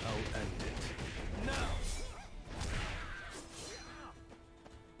 I'll end it. Now!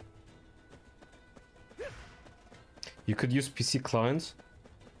 You could use PC clients.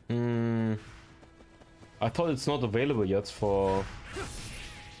 I thought it's not available yet for...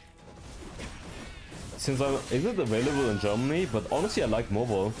 Since is it available in Germany? But honestly, I like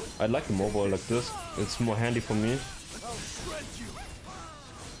mobile. I like the mobile like this. It's more handy for me.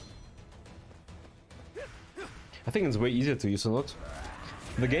 I think it's way easier to use or not.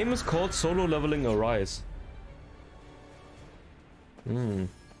 The game is called Solo Leveling Arise.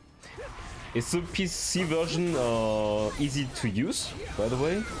 Is the PC version easy to use, by the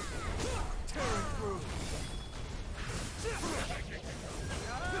way?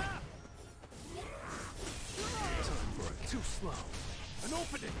 Too slow. An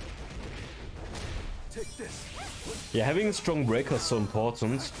opening. Take this. Yeah, having a strong breaker is so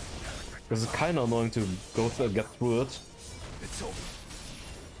important. Because it's kind of annoying to get through it. It's over.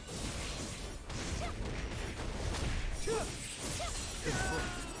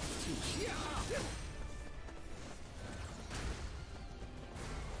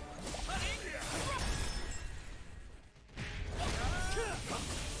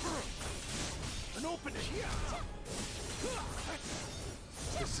 An opening.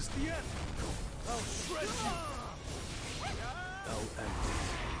 This is the end. I'll shred you. I'll end it.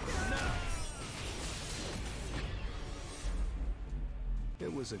 Now.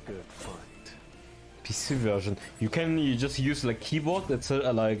 It was a good fight. PC version. You just use like keyboard. That's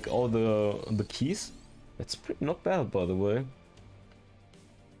like all the keys. That's not bad, by the way.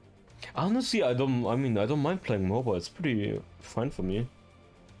 Honestly, I don't mind playing mobile. It's pretty fine for me.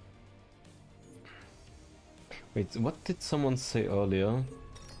 Wait, what did someone say earlier?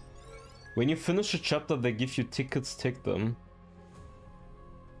 When you finish a chapter, they give you tickets. Take them.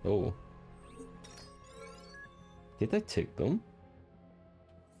 Oh. Did I take them?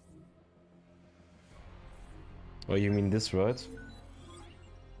 Oh, you mean this, right?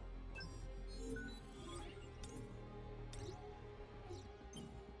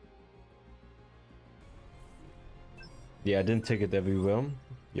 Yeah, I didn't take it everywhere.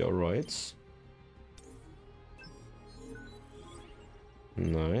 You're right.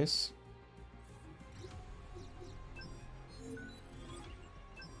 Nice.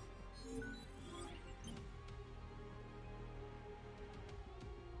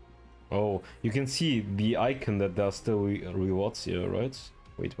 Oh, you can see the icon that there are still rewards here, right?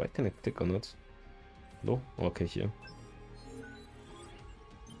 Wait, why can I click on it? No? Okay, here.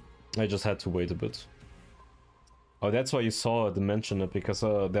 I just had to wait a bit. Oh, that's why you saw it, mention it, because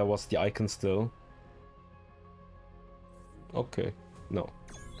there was the icon still. Okay, no.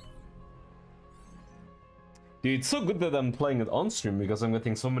 Dude, it's so good that I'm playing it on stream because I'm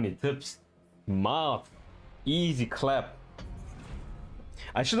getting so many tips. Math. Easy clap.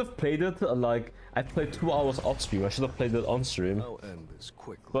 I should have played it like I played 2 hours off stream. I should have played it on stream. I'll end this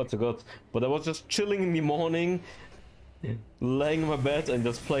quickly. God to God. But I was just chilling in the morning, laying in my bed and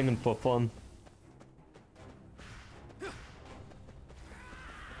just playing it for fun.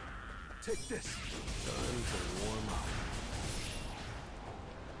 Take this. Time to warm up.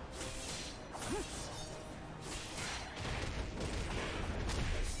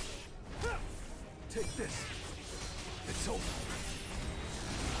 Take this. It's over.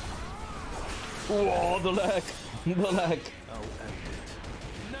 Whoa, the lag! The lag! I'll end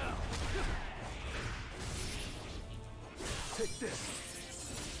it. Now. Take this.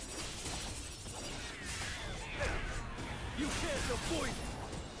 You can't avoid it.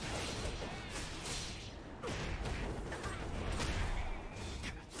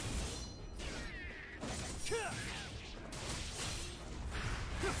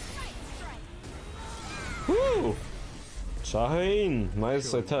 Woo! Shaheen!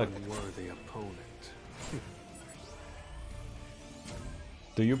 Nice attack. Unworthy opponent.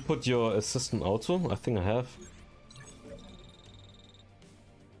 Do you put your assistant auto? I think I have.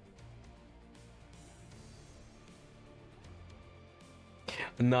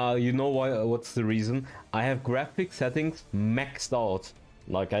 Nah, you know why? What's the reason? I have graphic settings maxed out.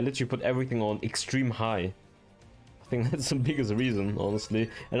 Like, I literally put everything on extreme high. I think that's the biggest reason, honestly.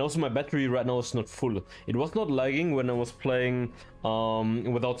 And also my battery right now is not full. It was not lagging when I was playing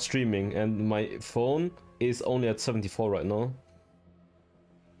without streaming, and my phone is only at 74 right now.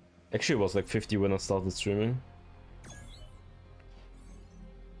 Actually, it was like 50 when I started streaming.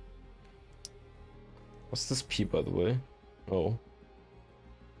 What's this P, by the way? Oh.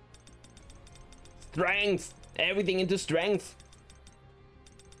 Strength! Everything into strength!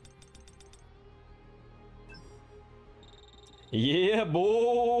 Yeah,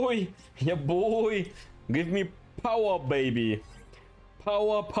 boy! Yeah, boy! Give me power, baby!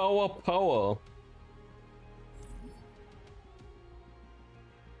 Power, power, power!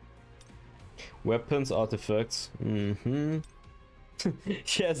 Weapons, artifacts. Mm-hmm.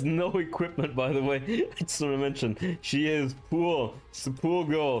 She has no equipment, by the way. I just want to mention. She is poor. She's a poor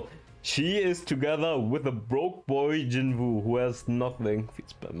girl. She is together with a broke boy Jinwoo who has nothing.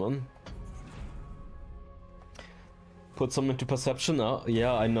 Feels bad, man. Put some into perception.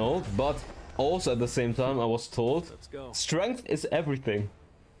 Yeah, I know. But also at the same time, I was told strength is everything.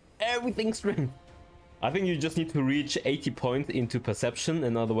 Everything strength. I think you just need to reach 80 points into perception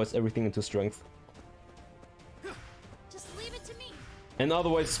and otherwise everything into strength. Just leave it to me. And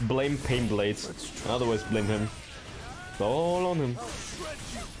otherwise blame Painblade. Otherwise blame him. It's all on him.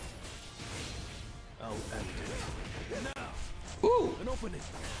 I'll end it. Now. Ooh! An opening.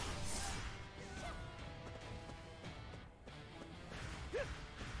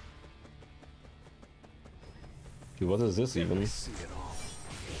 Dude, what is this even? See it all.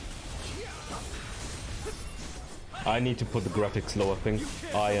 I need to put the graphics low, I think.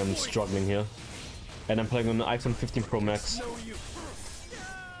 I am struggling here. And I'm playing on the iPhone 15 Pro Max.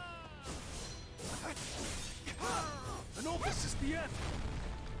 This is the end.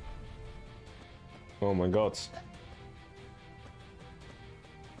 Oh my god.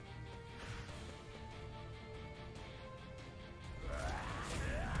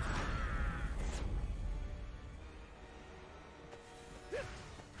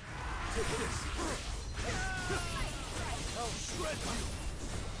 Take this. I'll shred you.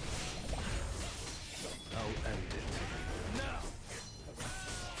 I'll end it. Now.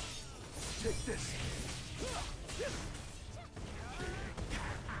 Take this.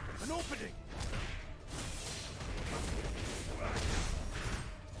 An opening.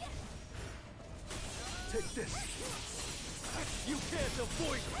 Take this. You can't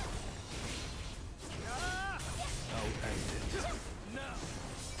avoid it. I'll end it. Now.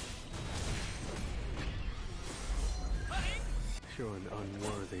 You're an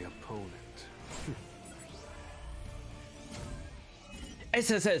unworthy opponent.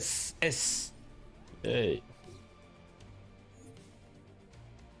 SSS! Hey.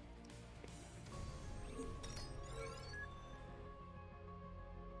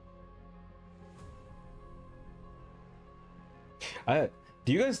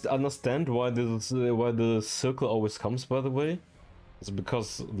 Do you guys understand why why the circle always comes, by the way? Is it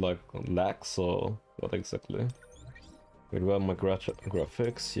because like lags or what exactly? Wait, where are my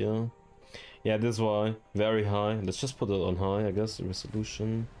graphics? Yeah. Yeah, this is why. Very high. Let's just put it on high, I guess.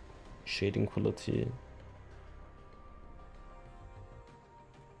 Resolution, shading quality.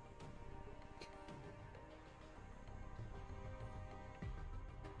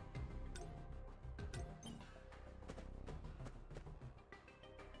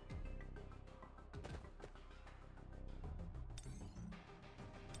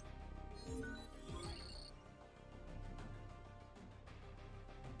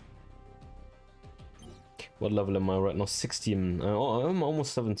 What level am I right now? 16. I'm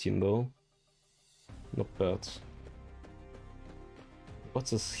almost 17 though. Not bad.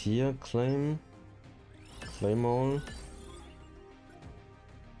 What's this here? Claim all.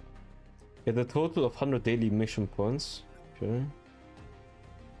 Get a total of 100 daily mission points. Okay.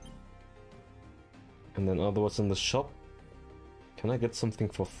 And then what's in the shop? Can I get something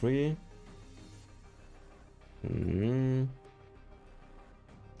for free?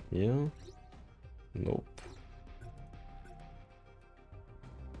 Yeah. Nope.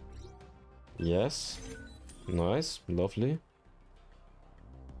 Yes. Nice. Lovely.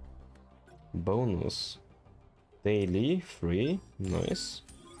 Bonus. Daily. Free. Nice.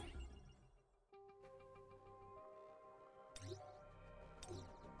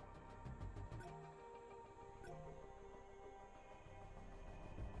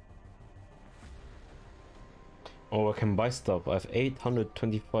 Oh, I can buy stuff. I have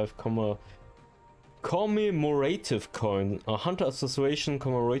 825 commemorative coin. A Hunter Association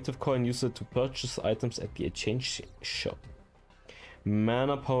commemorative coin. Use it to purchase items at the exchange shop.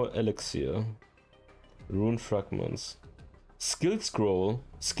 Mana power elixir. Rune fragments. Skill scroll.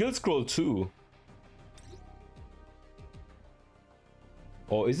 Skill scroll 2.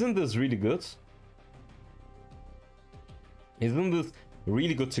 Oh, isn't this really good? Isn't this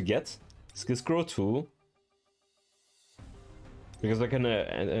really good to get? Skill scroll 2. Because I can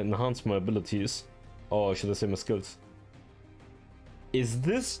enhance my abilities. Or should I say my skills? Is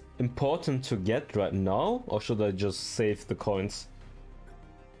this important to get right now? Or should I just save the coins?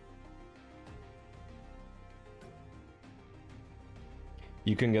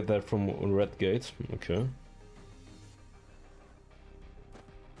 You can get that from Red Gate. Okay.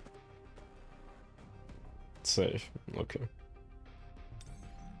 Save. Okay.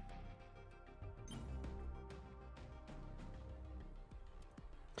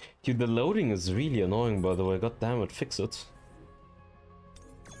 Dude, the loading is really annoying, by the way. God damn it, fix it.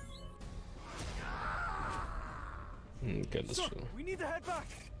 Okay, let's go. We need to head back.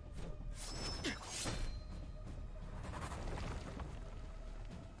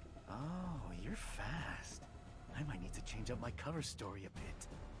 Oh, you're fast. I might need to change up my cover story a bit.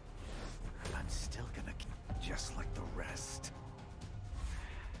 I'm still gonna just like the rest.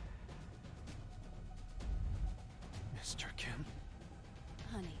 Mr. Kim?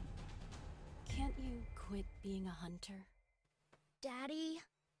 Honey, can't you quit being a hunter? Daddy?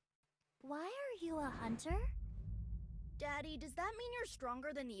 Why are you a hunter? Daddy, does that mean you're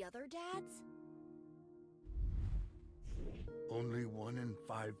stronger than the other dads? Only 1 in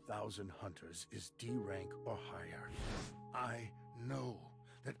 5,000 hunters is D rank or higher. I know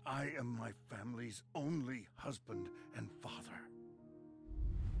that I am my family's only husband and father.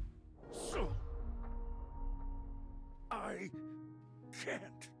 So, I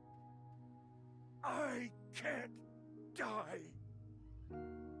can't die.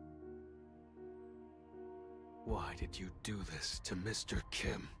 Why did you do this to Mr.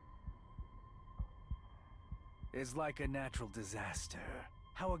 Kim? It's like a natural disaster.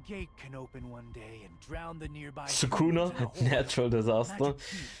 How a gate can open one day and drown the nearby Sukuna, natural disaster.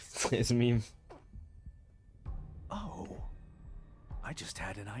 It's meme. Oh, I just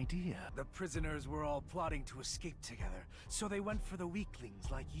had an idea. The prisoners were all plotting to escape together, so they went for the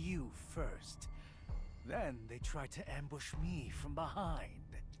weaklings like you first. Then they tried to ambush me from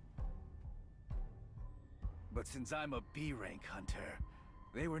behind. But since I'm a B-rank hunter,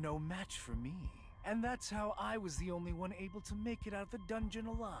 they were no match for me. And that's how I was the only one able to make it out of the dungeon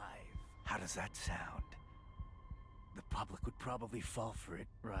alive. How does that sound? The public would probably fall for it,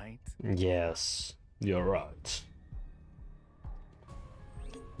 right? Yes, you're right.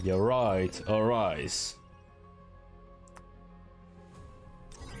 You're right, arise.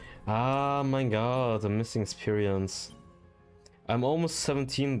 Ah, my god, I'm missing experience. I'm almost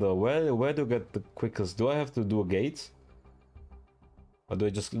 17 though. Where do I get the quickest? Do I have to do a gate? Or do I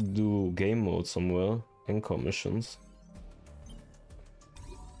just do game mode somewhere? Encore missions.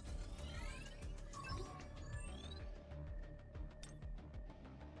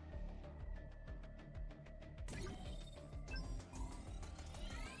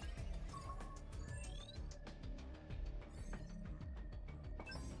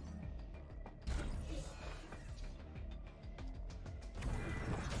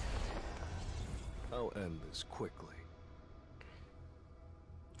 I'll end this quickly.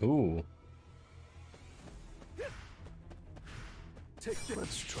 Ooh. Take this.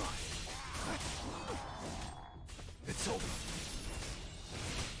 Let's try. It's over.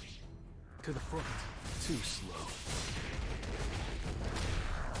 To the front. Too slow.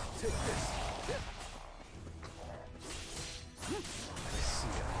 Take this. I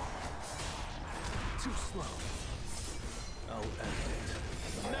see it. Too slow. I'll end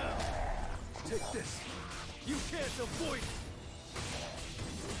it. Now! Take this. You can't avoid it.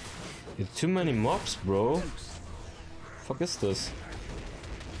 It's too many mobs, bro. Fuck is this?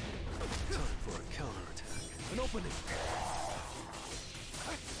 Time for a counterattack. An opening.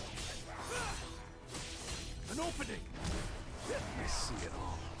 An opening. I see it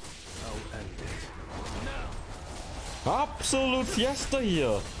all. I'll end it. Now. Absolut Fiesta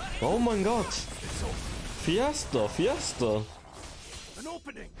hier. Oh mein Gott. Fiesta, Fiesta. An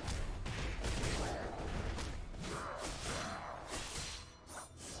opening.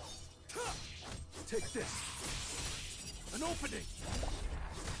 Take this. An opening.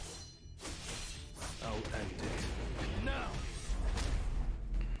 I'll end it. Now.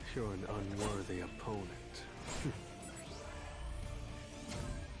 You're an unworthy opponent.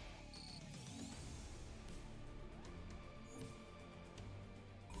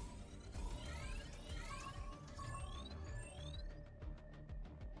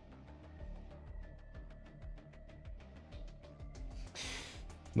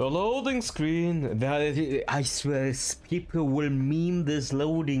 The loading screen. I swear, people will meme this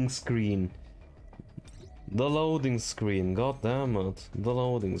loading screen. The loading screen. God damn it. The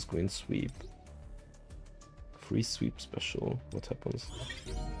loading screen sweep. Free sweep special. What happens?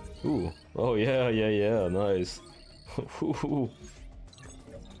 Ooh. Oh yeah, yeah, yeah. Nice.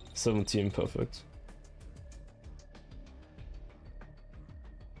 17, perfect.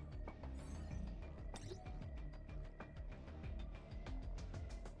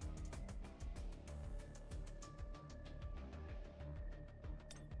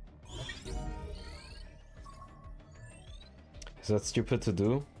 Is that stupid to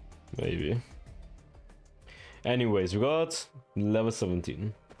do? Maybe. Anyways, we got level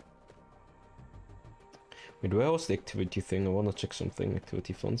 17. Wait, where was the activity thing? I wanna check something.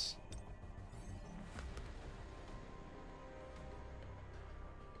 Activity funds.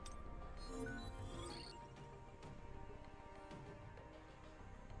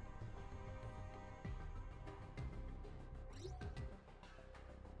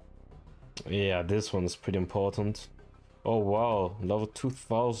 Yeah, this one is pretty important. Oh wow, level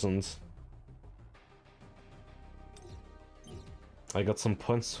 2000. I got some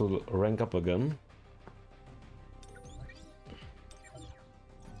points to rank up again.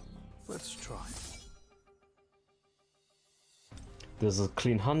 Let's try. There's a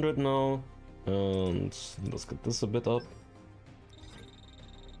clean 100 now, and let's get this a bit up.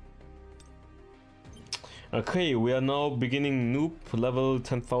 Okay, we are now beginning noob level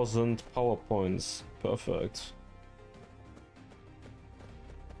 10,000 power points. Perfect.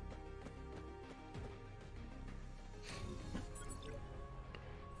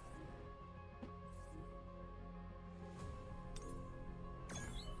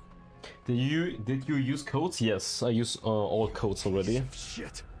 Did you use codes? Yes, I use all codes already.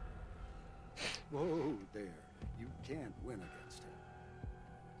 Shit. Whoa there. You can't win against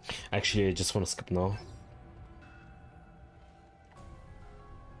him. Actually, I just want to skip now.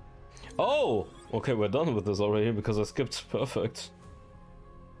 Oh! Okay, we're done with this already because I skipped. Perfect.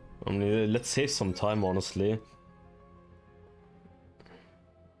 I mean, let's save some time, honestly.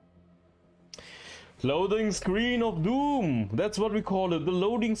 Loading screen of doom! That's what we call it, the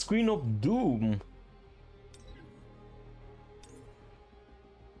loading screen of doom.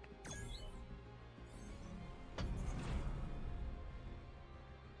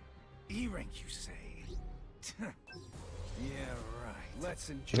 E-rank, you say? Yeah, right. Let's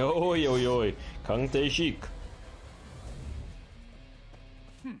enjoy. Oi, oi, oi. Kangte Chic.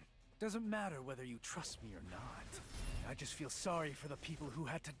 Doesn't matter whether you trust me or not. I just feel sorry for the people who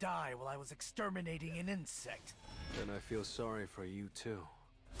had to die while I was exterminating an insect. And I feel sorry for you too.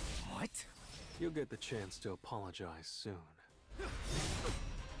 What? You'll get the chance to apologize soon.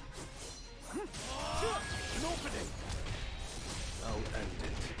 An opening! I'll end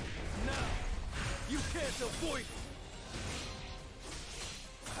it. Now! You can't avoid it!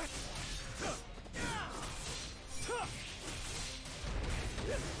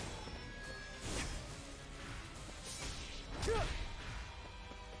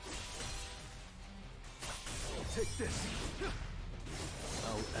 Take this.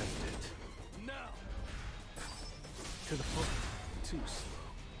 I'll end it. Now! To the front. Too slow.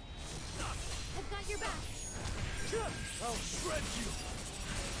 I've got your back. I'll shred you.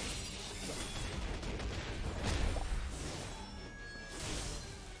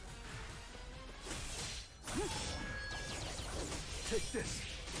 Take this.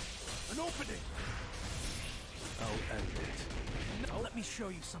 An opening. I'll end it. Now let me show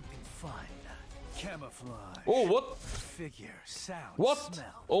you something fun. Camouflage. Oh, what? Figure, sound, What?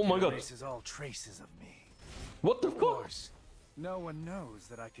 smell. Oh my god. Erases all traces of me. What the Of fuck? course, no one knows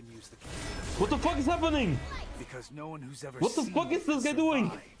that I can use the What the fuck is happening? because no one who's ever What the seen fuck is this guy it doing?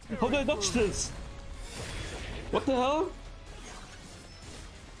 survived. How do I dodge this? What the hell?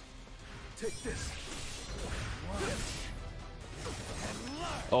 Take this.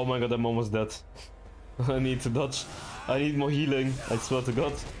 Oh my god, I'm almost dead. I need to dodge. I need more healing, I swear to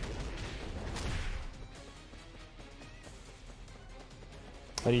god.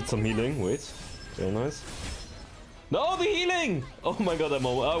 I need some healing, wait. Very nice. No, the healing! Oh my god, I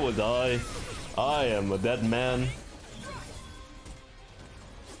will die. I am a dead man.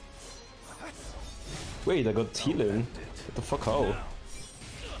 Wait, I got healing. What the fuck, how?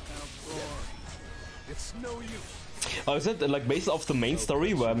 It's no use. Oh, is that like based off the main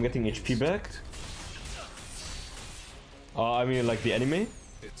story where I'm getting HP back? I mean like the anime?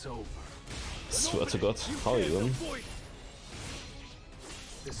 It's over. Swear to god, how are you doing?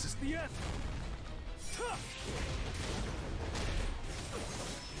 This is the end.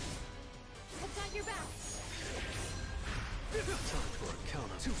 I've got your back. Time for a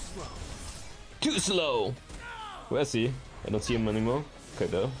counter. Too slow. Too slow! Where's he? I don't see him anymore. Okay,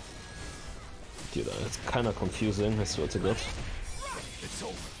 there. Dude, it's kinda confusing, I swear to god. It's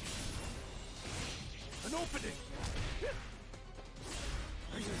over. An opening.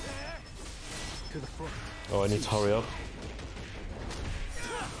 Are you there? To the front. Oh, I need to hurry up.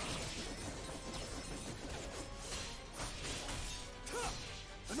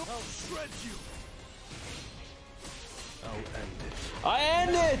 I'll shred you. I'll end it. I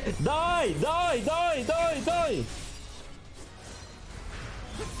end it! Die! Die! Die! Die! Die!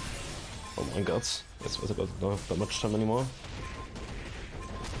 Oh my god. I swear to god, I don't have that much time anymore.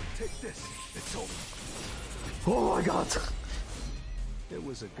 Take this. It's over. Oh my god! It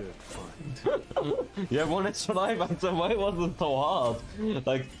was a good fight. Yeah, one extra life, so why was it so hard?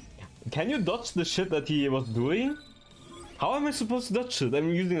 Like, can you dodge the shit that he was doing? How am I supposed to dodge it? I'm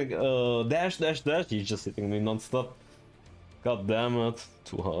using like dash, dash, dash. He's just hitting me non-stop. God damn it.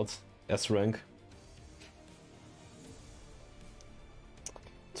 Too hard. S rank.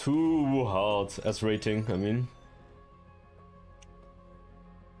 Too hard. S rating, I mean.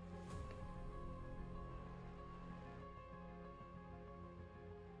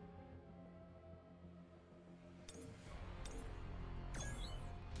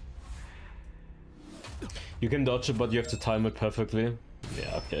 You can dodge it, but you have to time it perfectly.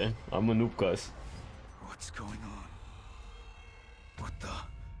 Yeah, okay. I'm a noob, guys. What's going on? What the?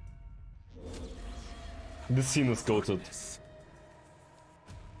 This scene is goated.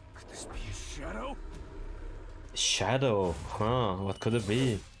 Could this be a shadow? Shadow, huh? What could it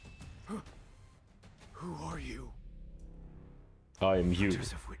be? Who are you? I am you.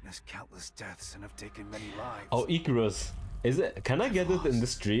 Hunters have witnessed countless deaths and have taken many lives. Oh, Icarus. Is it? Can I get it in the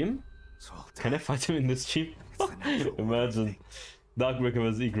stream? So I'll Can I die. fight him in this stream? It's the natural Imagine. thing. Darkbreaker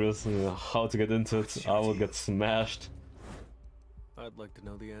vs Icarus. How to get into it? I will get smashed. I'd like to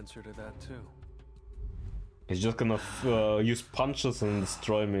know the answer to that too. He's just gonna use punches and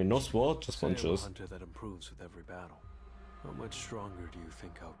destroy me. No sword, just Say I'm a punches. hunter that improves with every battle. How much stronger do you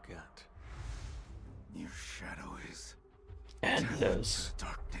think I'll get? Your shadow is Endless. the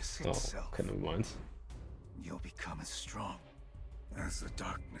darkness Oh, itself. okay, never mind. You'll become as strong as the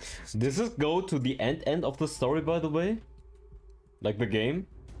darkness is. Does this go to the end of the story, by the way? Like the game?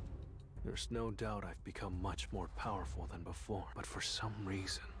 There's no doubt I've become much more powerful than before, but for some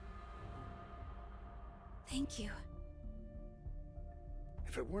reason... Thank you.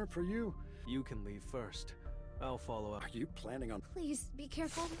 If it weren't for you, You can leave first. I'll follow up. are you planning on... Please be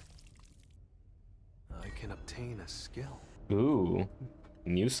careful. I can obtain a skill. Ooh,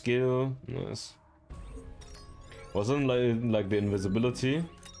 new skill, nice. Wasn't like the invisibility.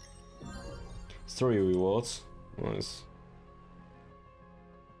 Story rewards, nice.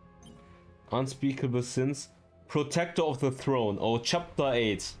 Unspeakable sins, protector of the throne. Oh, chapter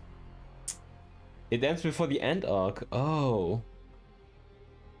 8. It ends before the end arc. Oh.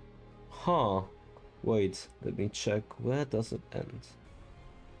 Huh. Wait, let me check. Where does it end?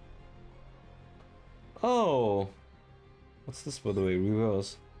 Oh. What's this, by the way?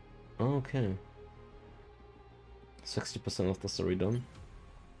 Reverse. Okay. 60% of the story done.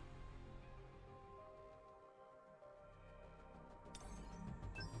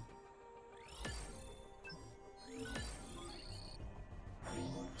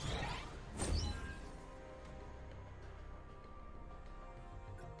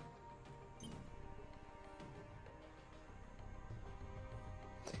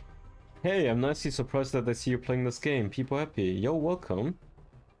 Hey, I'm nicely surprised that I see you playing this game. People happy. Yo, welcome.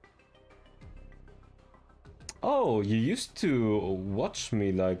 Oh, you used to watch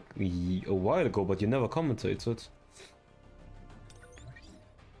me like a while ago, but you never commentated.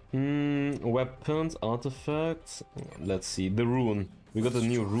 Weapons, artifacts. Let's see, the rune. We got a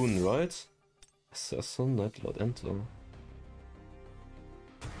new rune, right? Assassin, Nightlord, enter.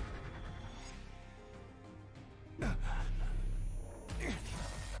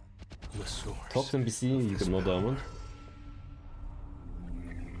 The source. Talk to NPC, you get no diamond.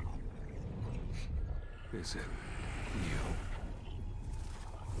 Is it you?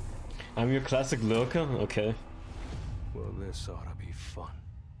 I'm your classic lurker? Okay. Well, this ought to be fun.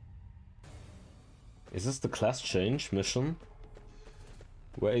 Is this the class change mission?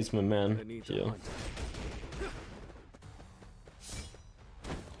 Where is my man? I need to Here. hunt.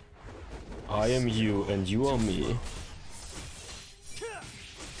 I am you and you are me.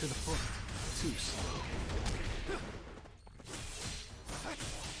 To the front. Too slow.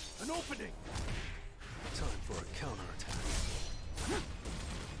 An opening! Time for a counterattack.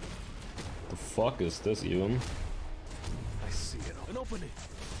 The fuck is this even? I see it. An opening!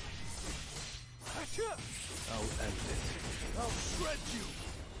 I'll end it. I'll shred you!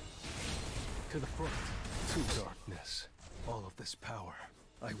 To the front. To darkness. All of this power.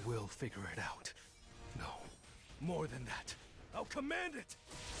 I will figure it out. No. More than that. I'll command it!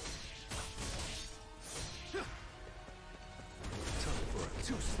 Time for a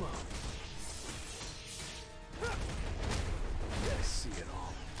too slow. I see it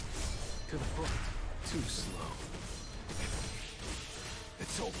all. To the front. Too slow.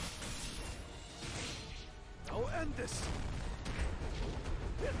 It's over. I'll end this.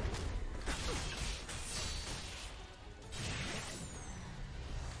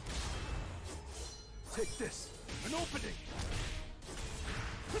 Take this. An opening.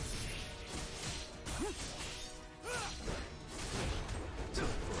 Time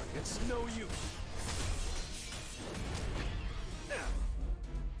for it. It's no use.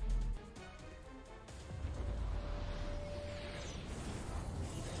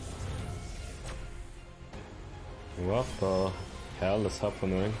 What the hell is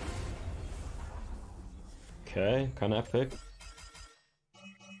happening? Okay, kinda epic.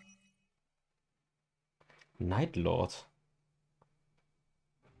 Nightlord.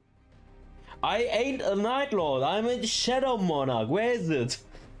 I ain't a Nightlord, I'm a Shadow Monarch. Where is it?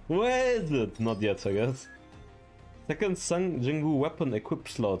 Where is it? Not yet, I guess. Second Sun Jingu weapon equip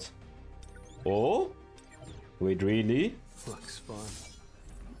slot. Oh? Wait, really? Looks fun.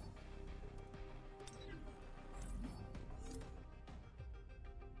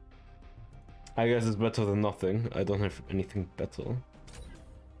 I guess it's better than nothing. I don't have anything better.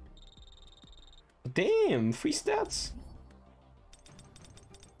 Damn, 3 stats.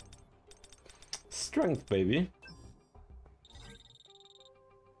 Strength, baby.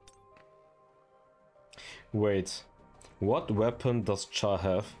 Wait, what weapon does Char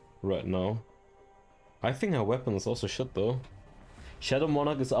have right now? I think her weapon is also shit though. Shadow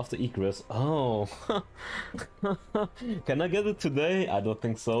Monarch is after Egress. Oh. Can I get it today? I don't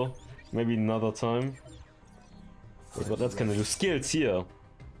think so. Maybe another time. Wait, what else can I do? Skills here.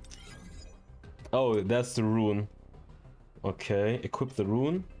 Oh, that's the rune. Okay, equip the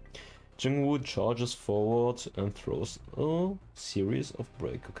rune. Jingwu charges forward and throws a series of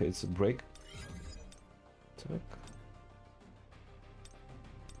break. Okay, it's a break. Attack.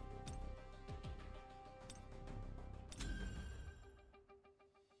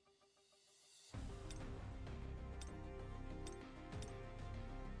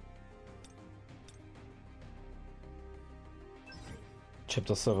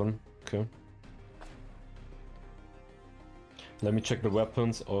 Chapter 7, okay. Let me check the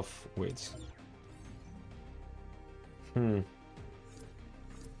weapons of... wait.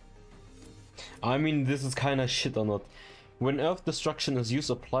 I mean, this is kinda shit or not. When Earth Destruction is used,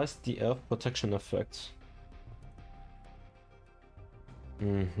 applies the Earth Protection effect.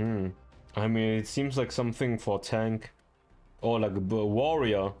 I mean, it seems like something for tank. Or like a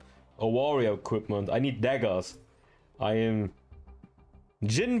warrior. Or warrior equipment. I need daggers. I am...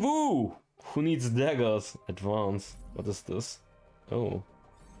 Jinwu! Who needs daggers? Advance. What is this? Oh.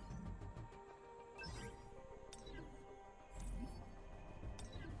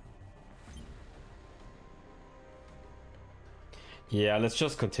 Yeah, let's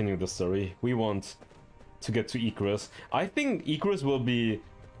just continue the story. We want to get to Egress. I think Egress will be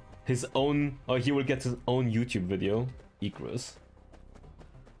his own, or he will get his own YouTube video. Egress.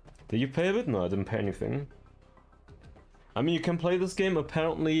 Did you pay a bit? No, I didn't pay anything. I mean, you can play this game,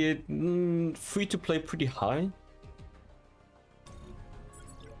 apparently free to play pretty high.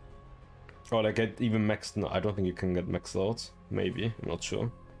 Or like get even maxed. No, I don't think you can get maxed out. Maybe, I'm not sure.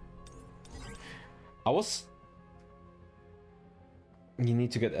 You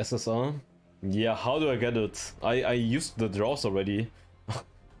need to get SSR. Yeah, how do I get it? I used the draws already.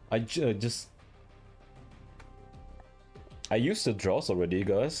 I used the draws already,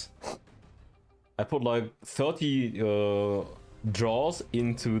 guys. I put like 30 draws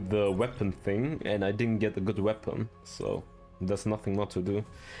into the weapon thing, and I didn't get a good weapon, so there's nothing more to do.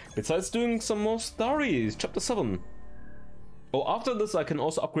 Besides doing some more stories, chapter 7. Oh, after this I can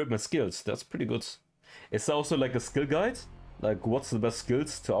also upgrade my skills. That's pretty good. Is there also like a skill guide? Like what's the best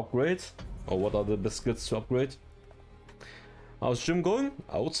skills to upgrade? Or what are the best skills to upgrade? How's gym going?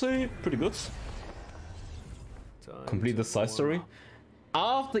 I would say pretty good. Complete the side story.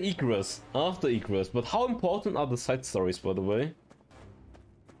 After Icarus, but how important are the side stories, by the way?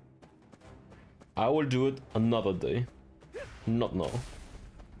 I will do it another day. Not now.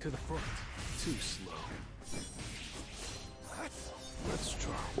 To the front. Too slow. Let's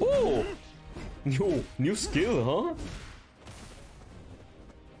try. Oh! Yo, new skill, huh?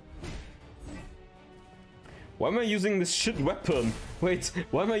 Why am I using this shit weapon? Wait,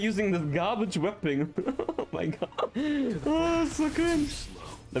 why am I using this garbage weapon? Oh my god. Oh, so cringe.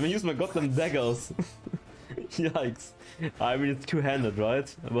 Let me use my goddamn daggers. Yikes. I mean, it's two-handed,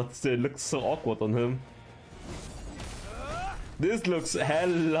 right? But still, it looks so awkward on him. This looks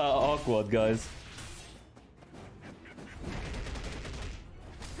hella awkward, guys.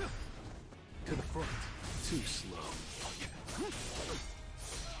 To the front. Too slow.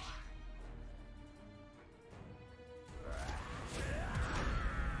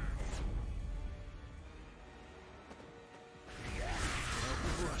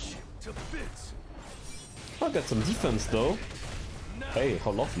 To bits. I'll get some defense though. Hey,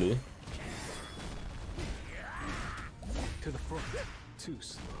 how lovely. To the front. Too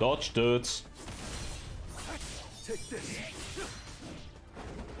slow. Dodged it. Take this.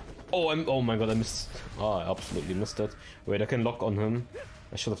 Oh my god, I missed. Oh, I absolutely missed it. Wait, I can lock on him.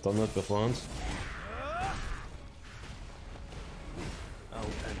 I should have done that beforehand. I'll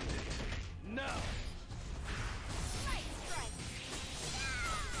end it. Now.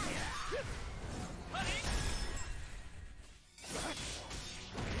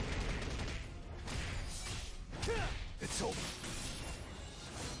 It's over.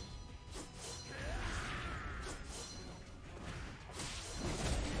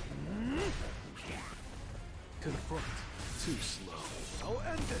 To the front. Too slow. I'll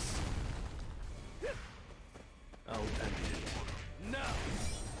end this. I'll end it. Now.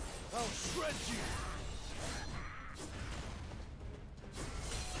 I'll shred you.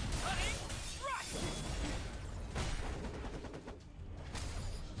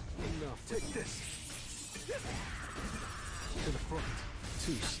 Enough. Take this. To the front.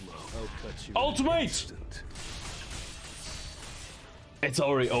 Too slow. I'll cut you. Ultimate! It's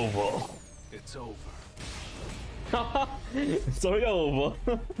already over. It's over. It's already over.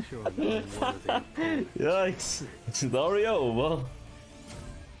 You're not worthy. Yikes. It's already over.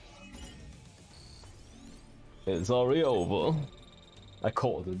 It's already over. I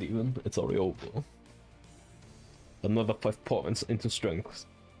called it even. It's already over. Another 5 points into strength.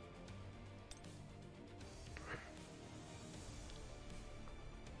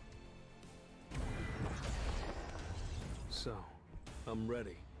 So, I'm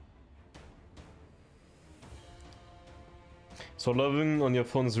ready. So loving on your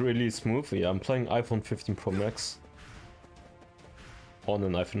phone is really smooth. Yeah, I'm playing iPhone 15 Pro Max. On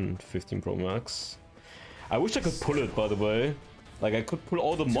an iPhone 15 Pro Max. I wish I could pull it, by the way. Like I could pull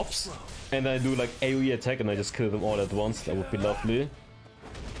all the mobs and I do like AoE attack and I just kill them all at once. That would be lovely.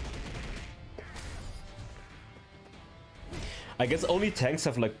 I guess only tanks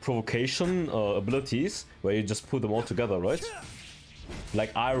have like provocation abilities where you just put them all together, right?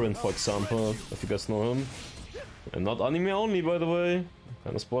 Like Iron, for example, if you guys know him. And not anime only, by the way.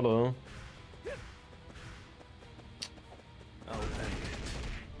 Kind of spoiler. I'll end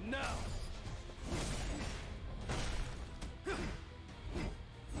it. Now.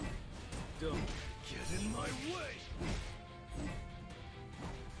 Don't get in my way.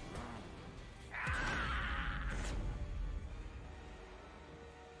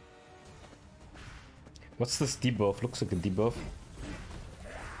 What's this debuff? Looks like a debuff.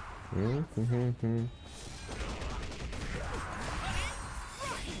 Time for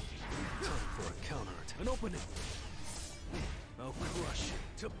a counter attack. An opening. I'll crush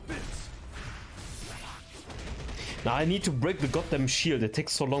it to bits. Now I need to break the goddamn shield. It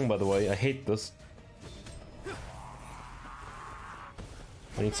takes so long, by the way. I hate this.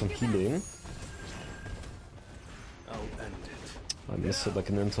 I need some healing. I'll end it. I miss it like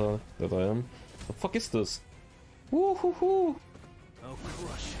an inter that I am. The fuck is this? Woo hoo hoo! I'll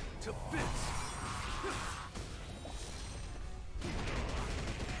crush it to bits.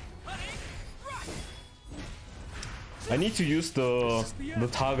 I need to use the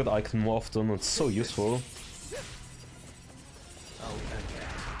target icon more often. It's so useful. I'll end it.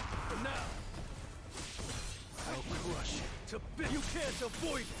 For now. I'll crush it to bits. You can't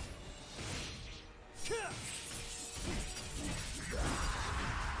avoid it.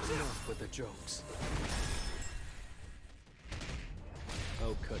 Enough with the jokes.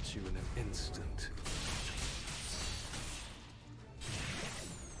 I'll cut you in an instant.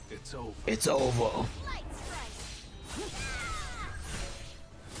 It's over. It's over.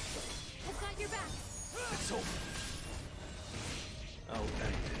 I've got your back. It's over. I'll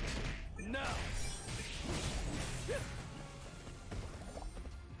end it. Now!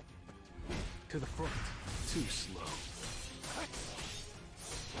 To the front. Too slow.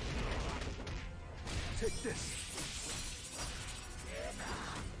 Take this.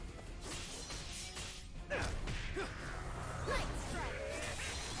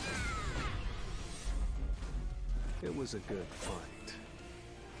 It was a good fight.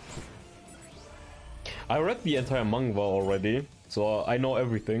 I read the entire manga already, so I know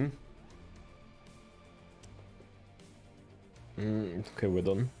everything. Okay, we're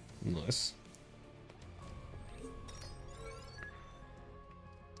done. Nice.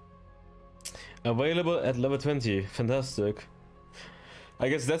 Available at level 20. Fantastic. I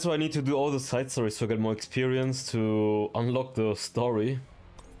guess that's why I need to do all the side stories to get more experience to unlock the story.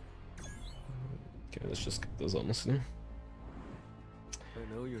 Okay, let's just skip this, honestly.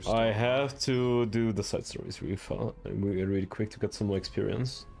 I have to do the side stories really far, really quick to get some more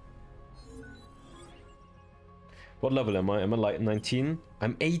experience. What level am I? Am I like 19?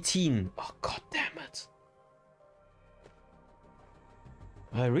 I'm 18! Oh, god damn it.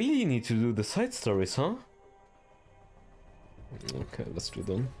 I really need to do the side stories, huh? Okay, let's do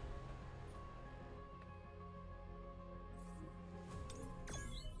them.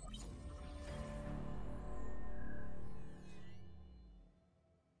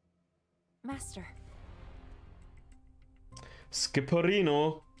 Master.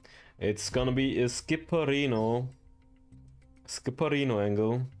 Skipperino. It's gonna be a Skipperino. Skipperino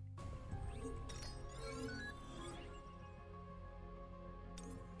angle.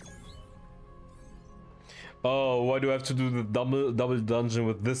 Oh, why do I have to do the double dungeon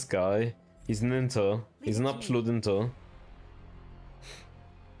with this guy? He's an inter. He's an absolute inter.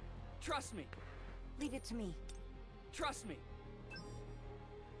 Trust me. Leave it to me. Trust me.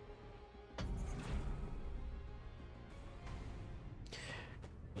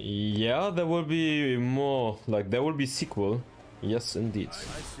 Yeah, there will be more. Like, there will be sequel. Yes, indeed. I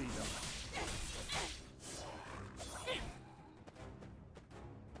see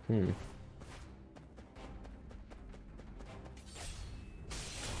them.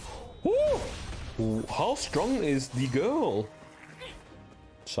 Ooh, how strong is the girl?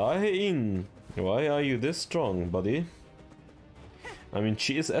 Shaheen, why are you this strong, buddy? I mean,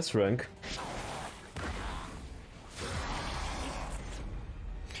 she is S rank.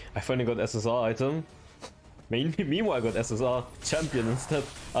 I finally got SSR item. Meanwhile, I got SSR champion instead.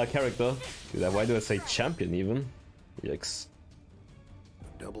 Character. Dude, why do I say champion even? Yikes.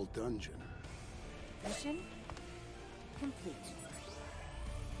 Double dungeon. Mission complete.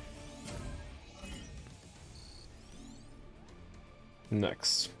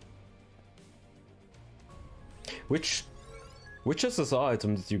 Next. Which SSR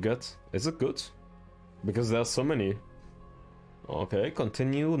item did you get? Is it good? Because there are so many. Okay,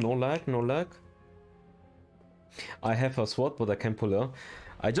 continue. No lag, no lag. I have a SWAT, but I can't pull her.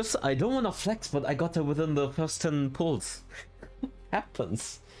 I don't want to flex, but I got her within the first 10 pulls.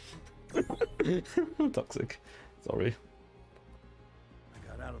 Happens. Toxic. Sorry. I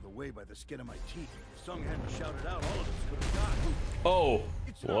got out of the way by the skin of my teeth. If Sung hadn't shouted out, all of us could have died. Oh,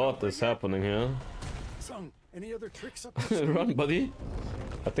 what is happening here? Sung, any other tricks up your sleeve? Run, buddy.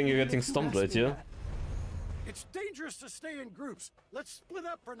 I think you're getting stumped right here. It's dangerous to stay in groups. Let's split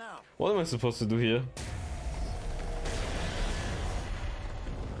up for now. What am I supposed to do here?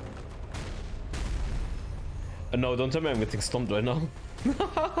 No, don't tell me I'm getting stumped right now.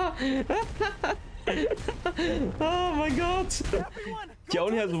 Oh my god! He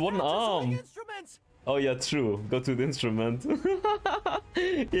only has one arm. Oh yeah, true. Go to the instrument.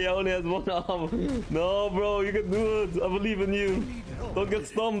 He only has one arm. No, bro, you can do it. I believe in you. Don't get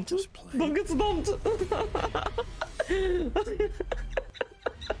stumped. Don't get stumped.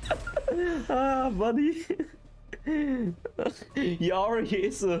 Ah, buddy. He already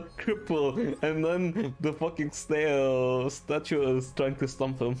is a cripple, and then the fucking statue is trying to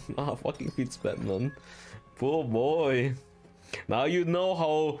stomp him. Ah, fucking feels bad, man. Poor boy. Now you know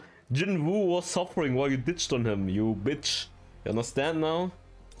how Jinwoo was suffering while you ditched on him, you bitch. You understand now?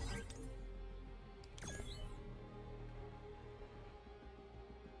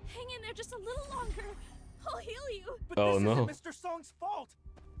 Hang in there just a little longer. I'll heal you. But Oh, this no. isn't Mr. Song's fault.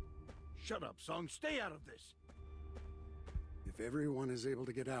 Shut up, Song. Stay out of this. If everyone is able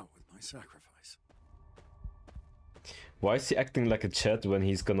to get out with my sacrifice. Why is he acting like a Chet when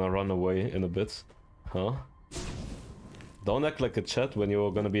he's gonna run away in a bit? Huh? Don't act like a Chet when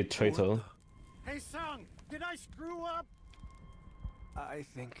you're gonna be a traitor. Hey, Song. Did I screw up? I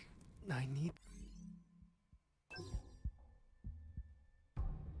think I need...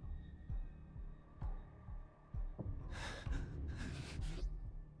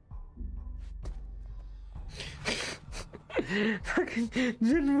 Fucking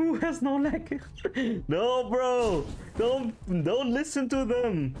Jinwoo has no leg. No, bro. Don't listen to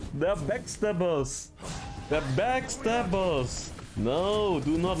them. They're backstabbers. They're backstabbers. No,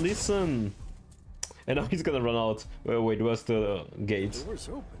 do not listen. And now he's gonna run out. Wait, where's the gate? The door's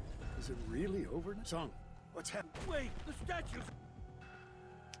open. Is it really over? Song, what's happening? Wait, the statue's...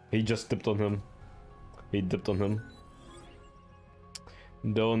 He just dipped on him. He dipped on him.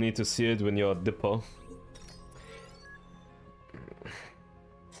 Don't need to see it when you're a dipper.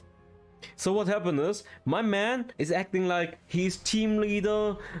 So what happened is, my man is acting like he's team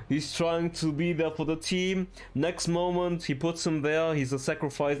leader, he's trying to be there for the team. Next moment, he puts him there, he's a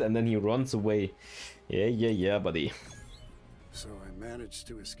sacrifice, and then he runs away. Yeah, buddy. So I managed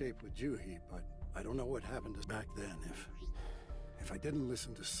to escape with Juhi, but I don't know what happened back then. If I didn't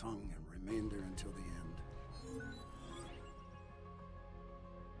listen to Sung and remain there until the end.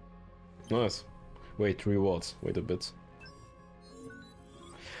 Nice. Wait, rewards. Wait a bit.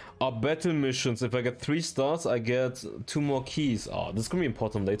 Battle missions. If I get 3 stars, I get 2 more keys. Ah, this is gonna be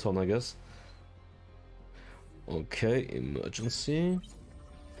important later on, I guess. Okay, emergency.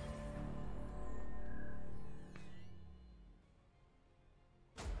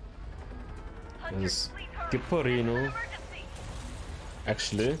 There's Gipperino.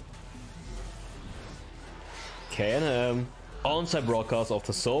 Actually. KNM. On-site broadcast of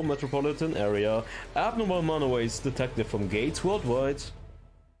the Seoul metropolitan area. Abnormal monoways detected from gates worldwide.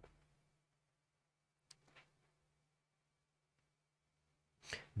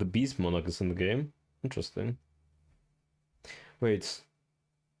 The Beast Monarch is in the game. Interesting. Wait.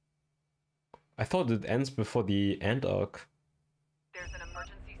 I thought it ends before the end arc. There's an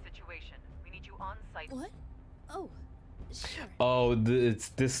emergency situation. We need you on site. What? Oh, sure. Oh, it's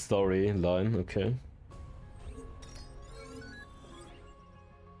this storyline. Okay.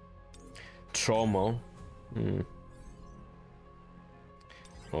 Trauma.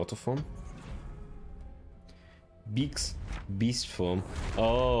 Autoform. Beaks. Beast form.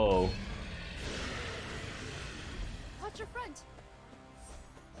 Oh. Watch your front.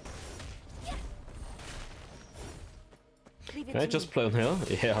 Can I just play on here?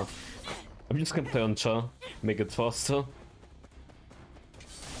 Yeah. I'm just gonna play on Cha. Make it faster.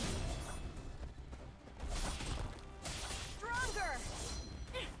 Stronger.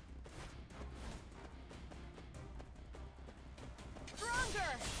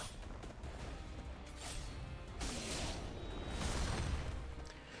 Stronger.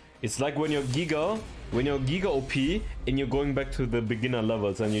 It's like when you're Giga OP and you're going back to the beginner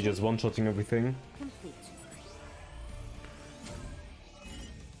levels and you're just one-shotting everything. Complete.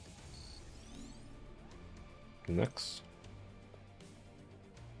 Next.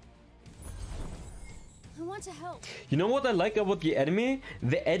 I want to help. You know what I like about the anime?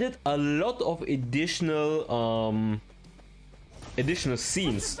 They added a lot of additional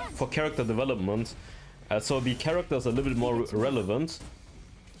scenes for character development. So the characters are a little bit more relevant.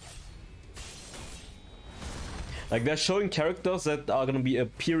 Like they're showing characters that are gonna be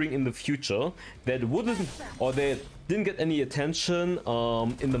appearing in the future that wouldn't, or they didn't get any attention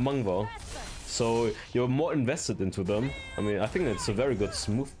in the manga. So you're more invested into them. I mean, I think it's a very good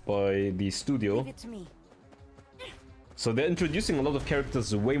move by the studio. Leave it to me. So they're introducing a lot of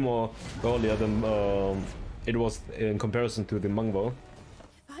characters way more earlier than it was in comparison to the manga.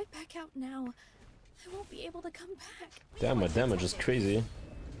 If I back out now, I won't be able to come back. Damn, my damage is crazy.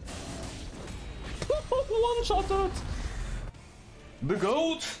 One-shotted! The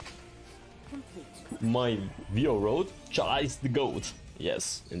GOAT! Complete. My VO road, Cha is the GOAT.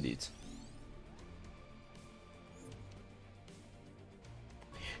 Yes, indeed.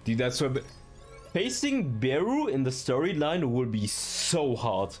 Dude, that's where facing Beru in the storyline will be so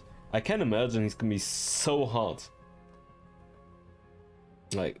hard. I can imagine he's gonna be so hard.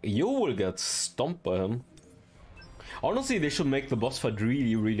 Like, you will get stomped by him. Honestly, they should make the boss fight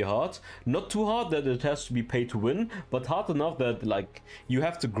really, really hard. Not too hard that it has to be pay to win, but hard enough that, like, you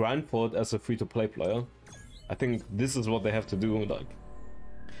have to grind for it as a free-to-play player. I think this is what they have to do. Like,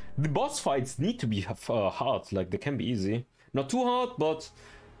 the boss fights need to be hard. Like, they can be easy. Not too hard, but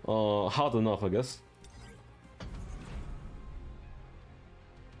hard enough, I guess.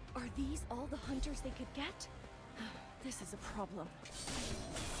 Are these all the hunters they could get? This is a problem.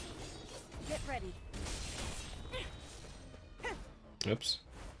 Get ready. Oops.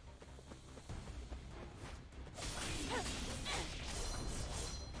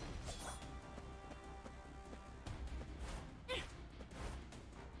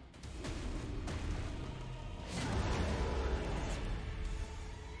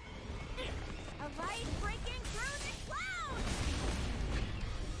 A light breaking through the clouds!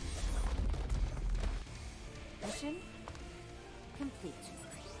 Mission complete.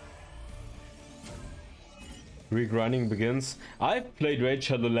 Regrinding begins. I've played Raid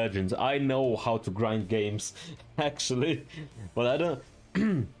Shadow Legends. I know how to grind games, actually, but I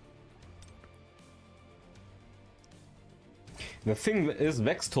don't. The thing is,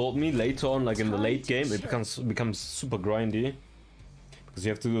 Vex told me later on, like in the late game, it becomes super grindy because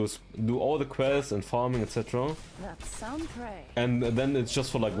you have to do all the quests and farming, etc. That's some prey. And then it's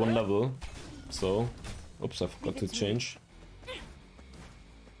just for like one level. So, oops, I forgot to change.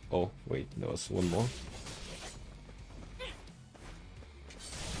 Oh wait, there was one more.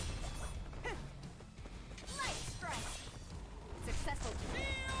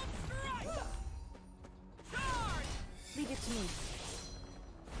 Leave it to me.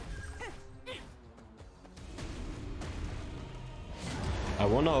 I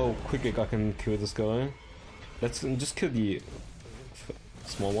wonder how quick I can kill this guy. Let's just kill the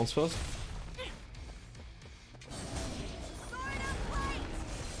small ones first.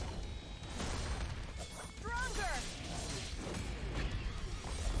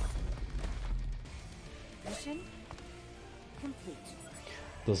 Mission complete.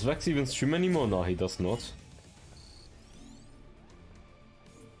 Does Vex even stream anymore? No, he does not.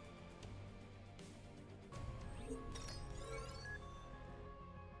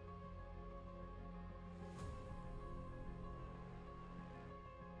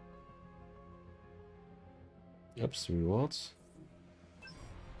 Oops, rewards.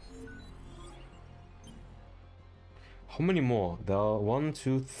 How many more? There are 1,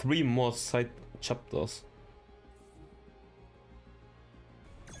 2, 3 more side chapters.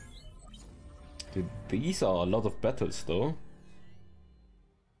 Dude, these are a lot of battles though.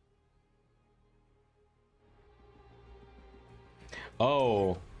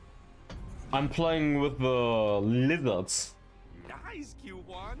 Oh, I'm playing with the lizards. Nice,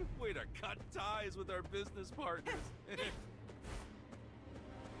 Q1. Way to cut ties with our business partners.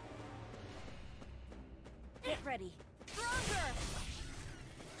 Get ready. Stronger!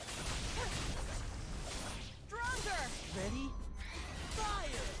 Stronger! Ready?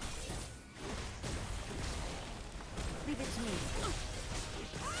 Fire! Leave it to me.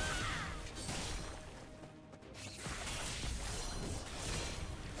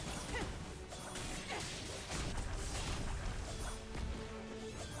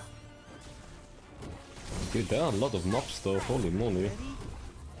 Dude, there are a lot of mobs though, holy moly.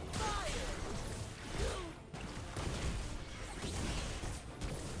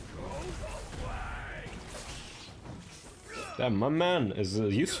 Damn, my man is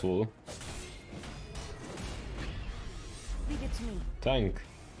useful. Leave it to me. Tank.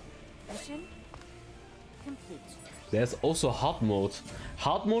 Mission complete. There's also hard mode.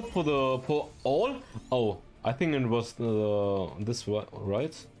 Hard mode for all? Oh, I think it was this one,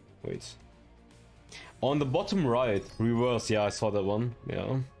 right? Wait. On the bottom right, reverse, yeah, I saw that one,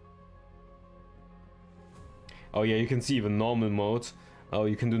 yeah. Oh yeah, you can see even normal mode. Oh,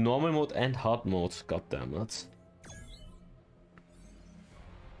 you can do normal mode and hard mode, god damn it.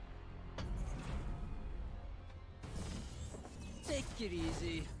 Take it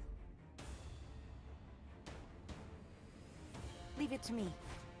easy. Leave it to me.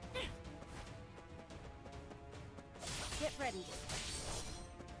 Get ready.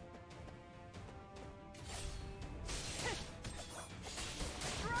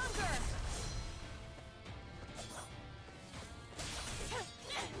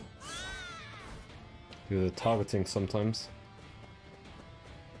 You're targeting sometimes.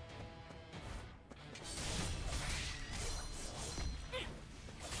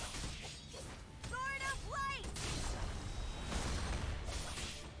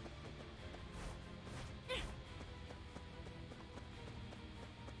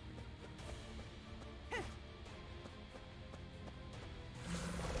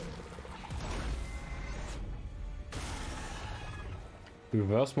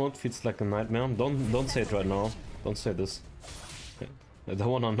 Reverse mode feels like a nightmare. Don't say it right now. Don't say this. I don't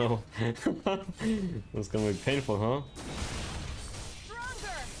wanna know. It's gonna be painful, huh?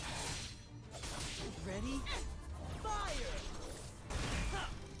 Ready?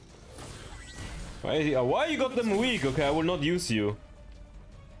 Fire! Why you got them weak? Okay, I will not use you.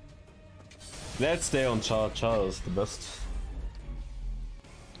 Let's stay on Charles, the best.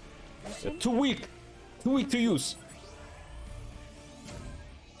 Too weak! Too weak to use!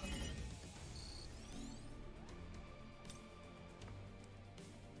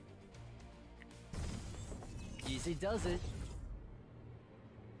 Easy does it.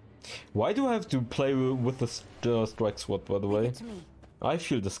 Why do I have to play with the strike sword, by the way? I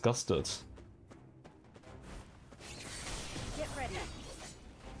feel disgusted. Get ready.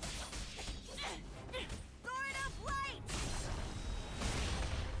 Sword of light.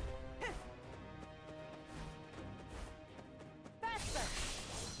 Faster.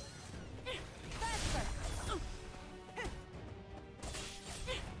 Faster.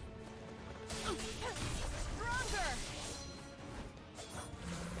 Stronger.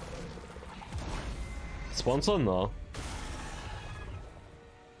 Sponsor? No.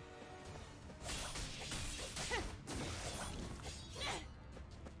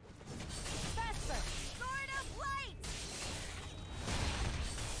 Faster. Sword of light.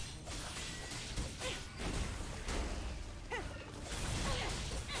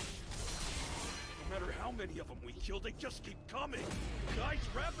 No matter how many of them we kill, they just keep coming. Guys,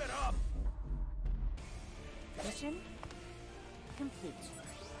 wrap it up. Mission complete.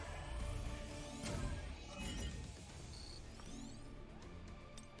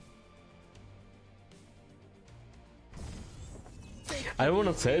 I don't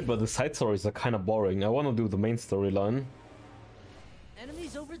wanna say it, but the side stories are kinda boring. I wanna do the main storyline.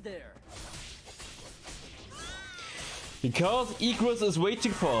 Enemies over there. Because Egress is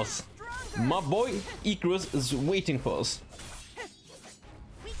waiting for us. My boy Egress is waiting for us.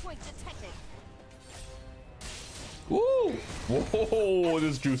 Weak point detected. Woo! Whoa,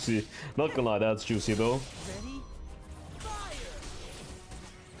 this is juicy. Not gonna lie, that's juicy though. Ready? Fire!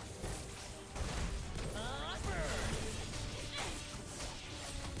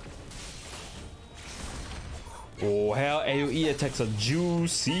 Oh, her AoE attacks are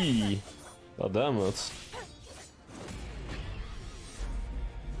juicy. God damn it.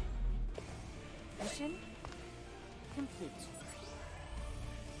 Mission complete.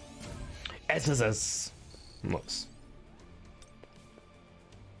 SSS. Nice.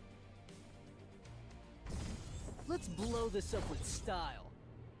 Let's blow this up with style.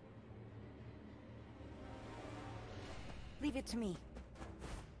 Leave it to me.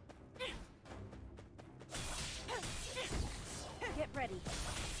 Get ready.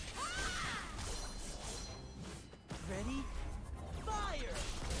 Ready? Fire!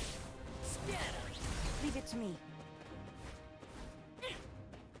 Scatter! Leave it to me.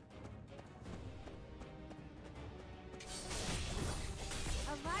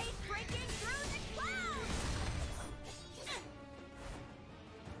 A light breaking through the clouds.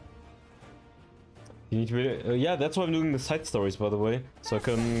 You need to be, yeah, that's why I'm doing the side stories, by the way, so I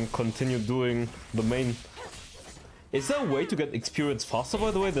can continue doing the main. Is there a way to get experience faster, by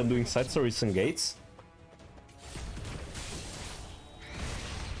the way, than doing side stories and gates?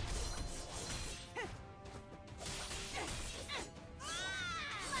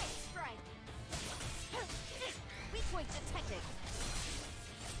 Light strike. Weak point detected.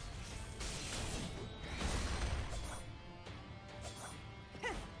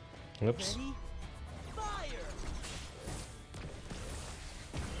 Oops. Ready? Fire!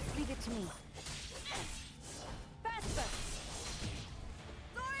 Leave it to me. Faster.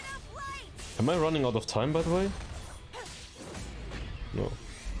 Sword of light. Am I running out of time, by the way? No.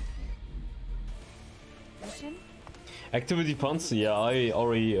 Mission Activity punts? Yeah, I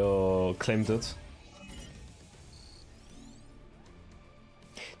already claimed it.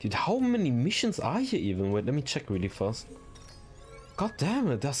 Dude, how many missions are here even? Wait, let me check really fast. God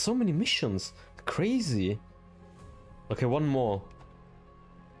damn it, there's so many missions. Crazy. Okay, one more.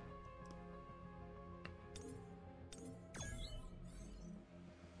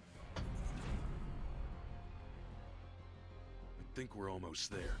 I think we're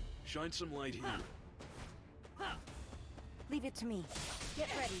almost there. Shine some light here. Leave it to me. Get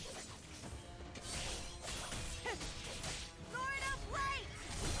ready. Sword of light.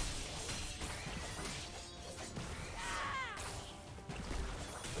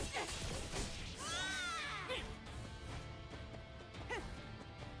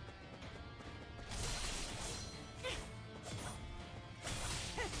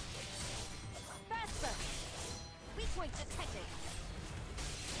 Faster. Weak point detected.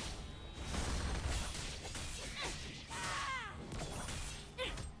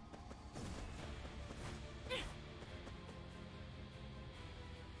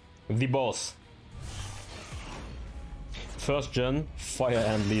 The boss. First gen fire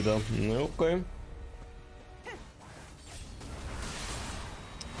ant leader. Okay.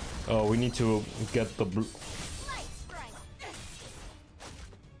 Oh, we need to get the Do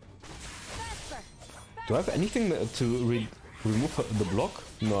I have anything to remove the block?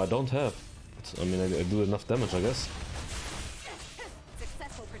 No, I don't have. But, I mean, I do enough damage, I guess.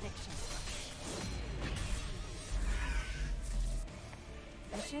 Successful prediction.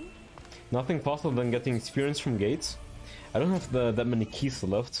 Mission? Nothing faster than getting experience from gates. I don't have that many keys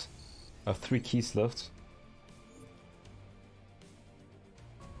left. I have 3 keys left.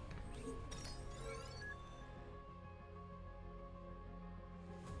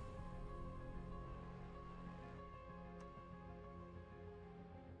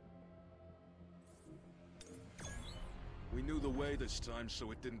 We knew the way this time,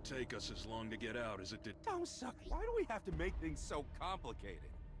 so it didn't take us as long to get out as it did. Don't suck. Why do we have to make things so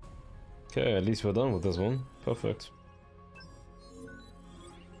complicated? Okay, at least we're done with this one. Perfect.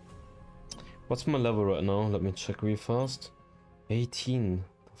 What's my level right now? Let me check real fast. 18.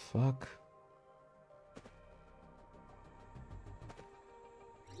 The fuck?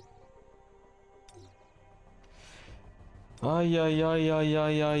 Ay.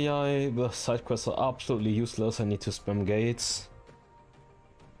 The side quests are absolutely useless. I need to spam gates.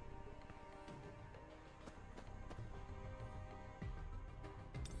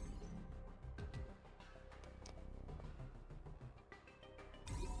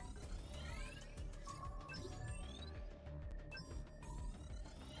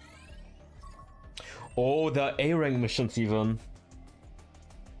 Oh, the A rank missions even.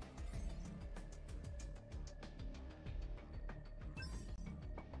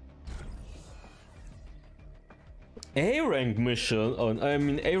 A rank mission? Oh, I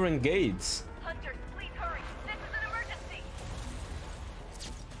mean A rank gates. Hunters, please hurry. This is an emergency.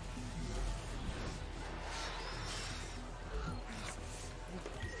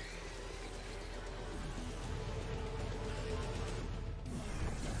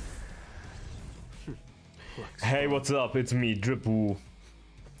 Hey, what's up? It's me, Dripwoo.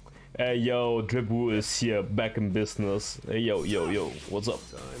 Hey, yo, Dripwoo is here, back in business. Hey, yo, what's up?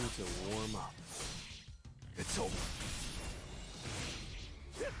 Time to warm up. It's over.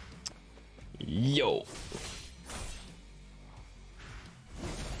 Yo.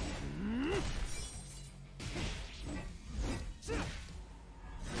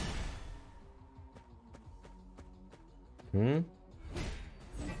 Hmm?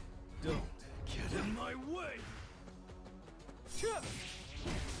 Don't get in my way.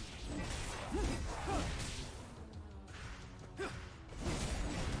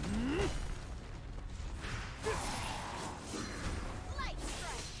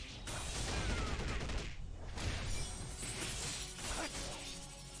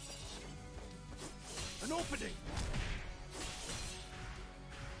 An opening.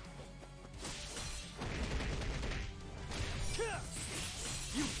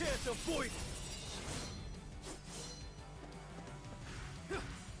 You can't avoid it.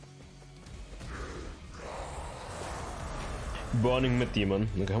 Burning Mid Demon.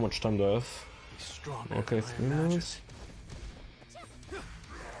 Okay, how much time do I have? Okay, 3 minutes.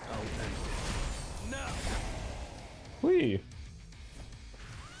 Whee!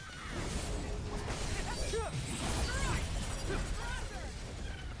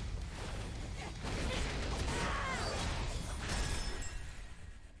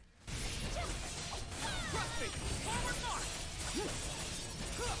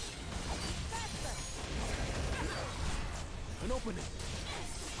 An opening.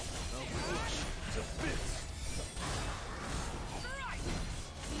 I'll push to bits.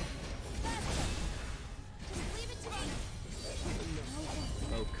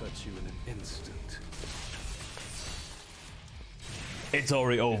 I'll cut you in an instant. It's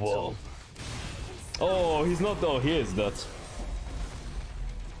already over. Oh, he's not. Oh, he is that.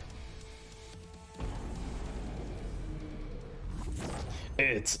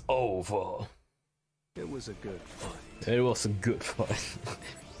 It's over. It was a good fight. It was a good fight.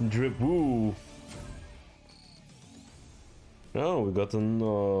 Dripwoo. Oh, we got an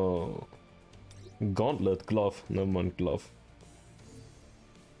gauntlet glove. Never mind, glove.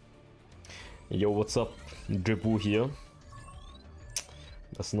 Yo, what's up? Dripwoo here.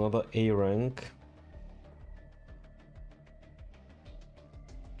 That's another A rank.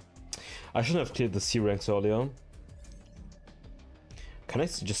 I shouldn't have cleared the C ranks earlier. Can I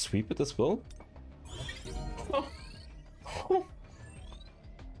just sweep it as well?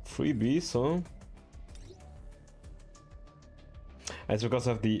 Freebies, huh? It's because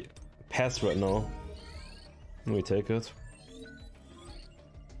I have the pass right now. Let me take it.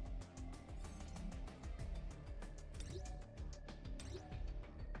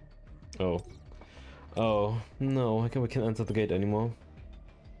 Oh. Oh, no, I can't, we can't enter the gate anymore.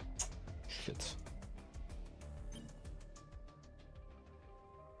 Shit.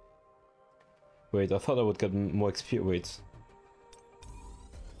 Wait, I thought I would get more XP. Wait.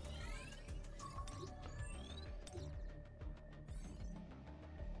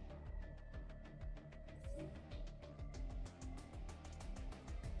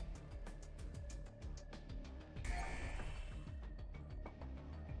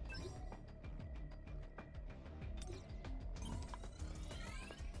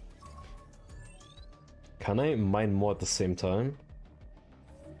 Can I mine more at the same time?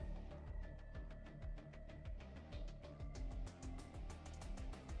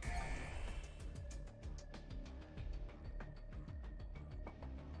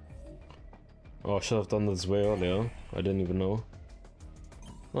 Oh, I should have done this way earlier. I didn't even know.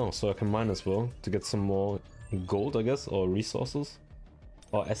 Oh, so I can mine as well to get some more gold, I guess, or resources,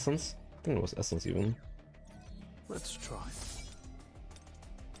 or essence. I think it was essence even. Let's try.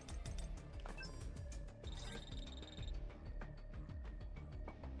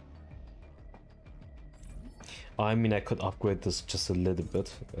 I mean, I could upgrade this just a little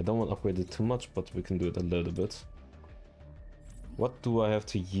bit. I don't want to upgrade it too much, but we can do it a little bit. What do I have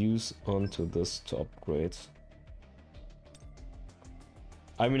to use onto this to upgrade?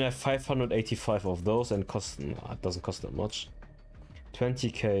 I mean, I have 585 of those and it doesn't cost that much.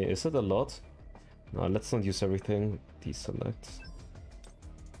 20k, is it a lot? No, let's not use everything. Deselect.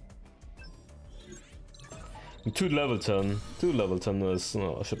 2 level 10. 2 level 10 is,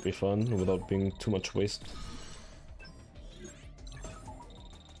 should be fun without being too much waste.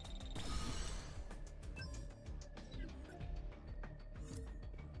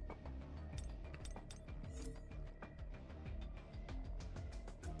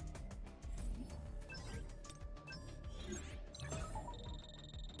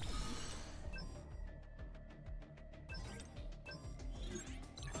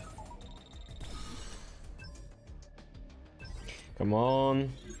 Come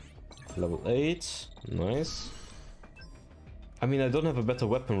on. Level 8. Nice. I mean, I don't have a better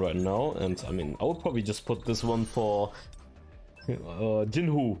weapon right now, and I mean, I would probably just put this one for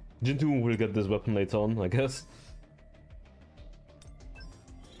Jinhu. Jinhu will get this weapon later on, I guess.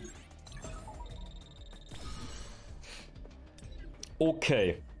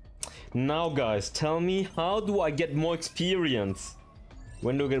 Okay. Now guys, tell me, how do I get more experience?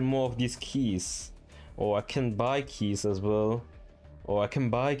 When do I get more of these keys? Or I can buy keys as well. Or I can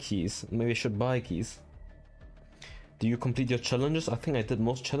buy keys. Maybe I should buy keys. Do you complete your challenges? I think I did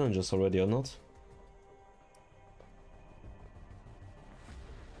most challenges already, or not?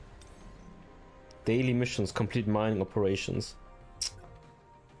 Daily missions, complete mining operations.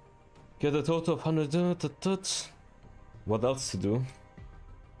 Get a total of 100. What else to do?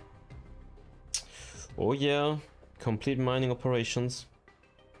 Oh yeah, complete mining operations.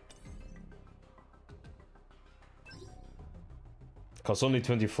 Costs only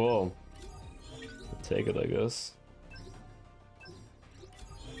 24. I'll take it, I guess.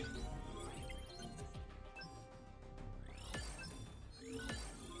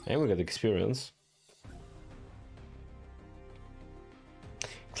 And we got experience.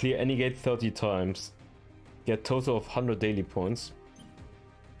 Clear any gate 30 times. Get total of 100 daily points.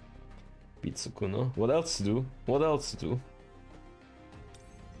 Beat Sukuna. What else to do? What else to do?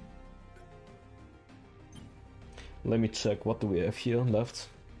 Let me check, what do we have here left?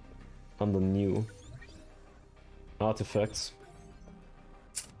 Under new. Artifacts.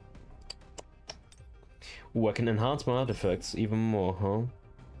 Ooh, I can enhance my artifacts even more, huh?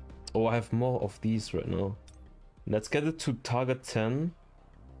 Oh, I have more of these right now. Let's get it to target 10.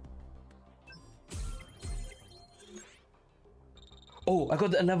 Oh, I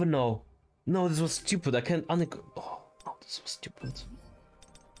got 11 now. No, this was stupid. I can't Oh, no, this was stupid.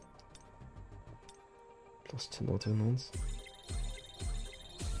 Plus 10 auto-announce.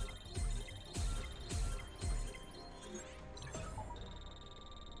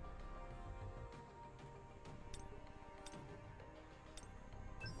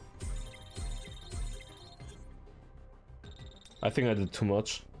 I think I did too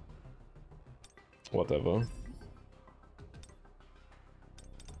much. Whatever.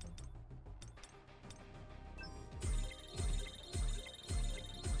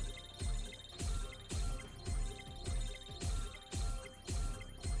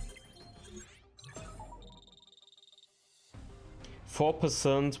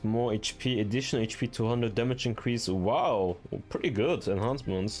 %, more HP, additional HP 200, damage increase. Wow, pretty good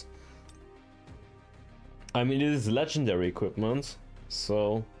enhancements. I mean, it is legendary equipment,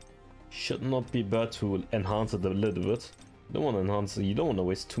 so should not be bad to enhance it a little bit. Don't want to enhance. You don't want to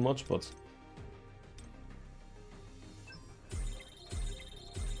waste too much, but.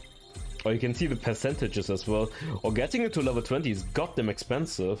 Oh, you can see the percentages as well. Or getting it to level 20 is goddamn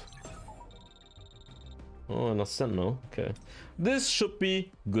expensive. Oh, an ascent now. Okay. This should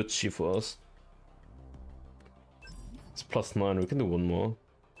be good chi for us. It's +9, we can do one more.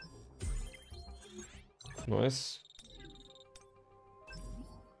 Nice.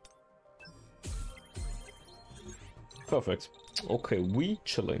 Perfect. Okay, we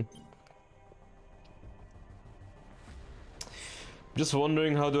chilling. Just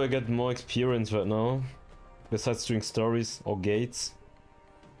wondering, how do I get more experience right now? Besides doing stories or gates.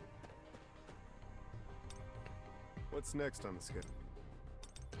 What's next on the schedule?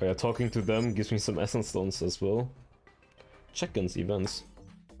 Oh yeah, talking to them gives me some essence stones as well. Check-ins, events.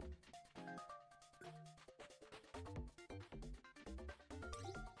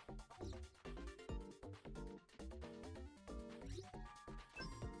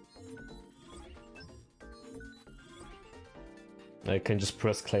 I can just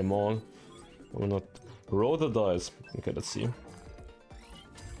press claim all. Or not. Roll the dice. Okay, let's see.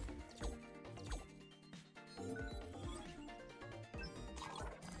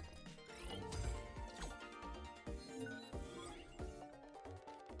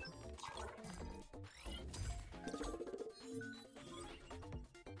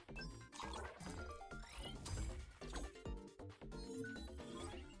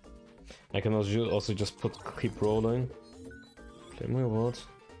 I can also just keep rolling. Claim my what?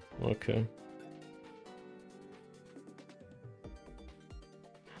 Okay.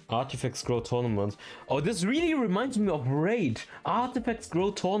 Artifacts Grow Tournament. Oh, this really reminds me of Raid. Artifacts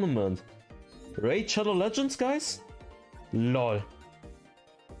Grow Tournament. Raid Shadow Legends, guys? LOL.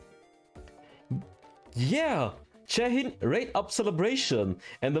 Yeah! Chahin Raid Up Celebration.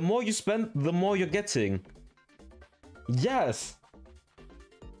 And the more you spend, the more you're getting. Yes!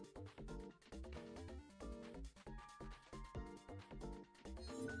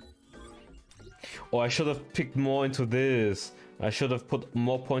 Oh, I should have picked more into this. I should have put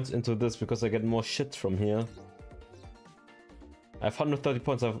more points into this because I get more shit from here. I have 130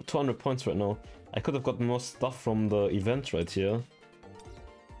 points, I have 200 points right now. I could have gotten more stuff from the event right here.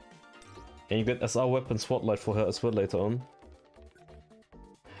 And you get SR weapon Spotlight for her as well later on.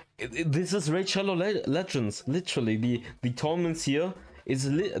 This is Raid Shadow Legends, literally. The tournaments here,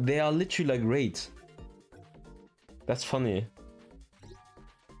 they are literally like Raid. That's funny.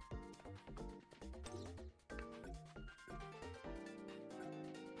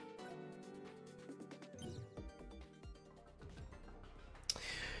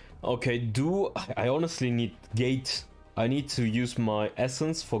 Okay, I honestly need gate. I need to use my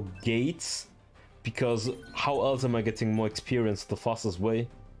essence for gates, because how else am I getting more experience the fastest way?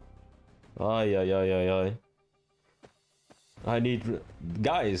 Ay. I need,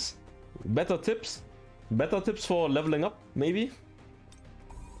 guys, better tips for leveling up, maybe.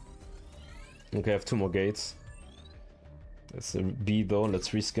 Okay, I have 2 more gates. Let's B though. Let's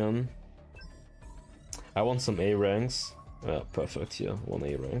rescan. I want some A ranks. Yeah, perfect here. 1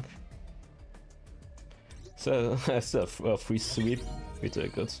 A rank. So I still have a free sweep. We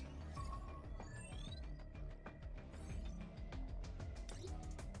take it.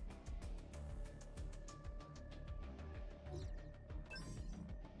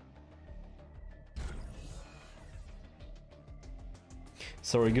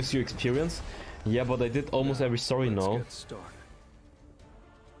 Sorry, gives you experience. Yeah, but I did almost every story now.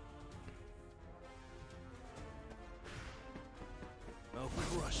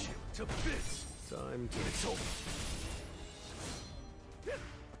 Crush you to bits. Time to it's over.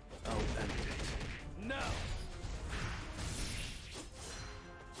 I'll end it now.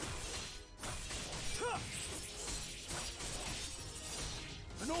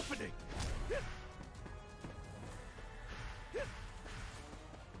 An opening.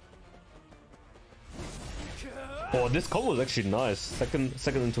 Oh, this combo is actually nice. Second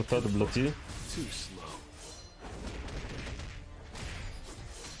into third ability. Too slow.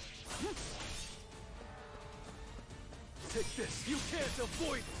 Take this. You can't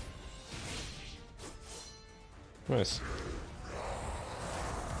avoid it. Nice.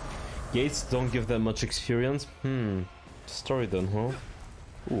 Gates don't give that much experience. Story then, huh?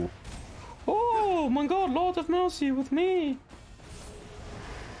 Ooh. Oh my god, Lord of Mercy with me!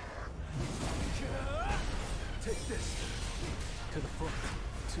 Take this. To the front.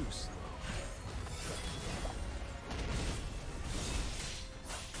 Too slow.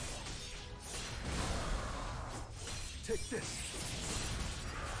 Take this.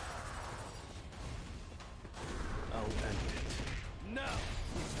 I'll end it now.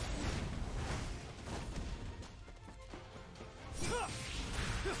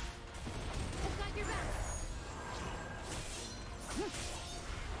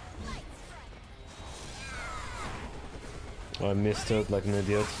 I missed it like an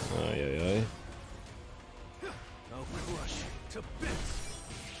idiot. Ay, ay, ay. I'll crush you to bits.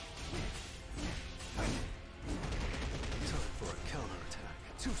 Time for a counterattack.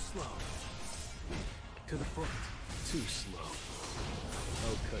 Too slow. To the front. Too slow.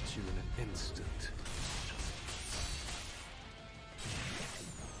 I'll cut you in an instant.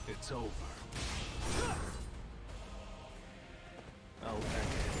 It's over. I'll end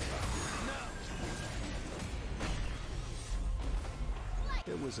it.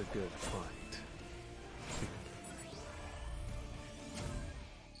 It was a good fight.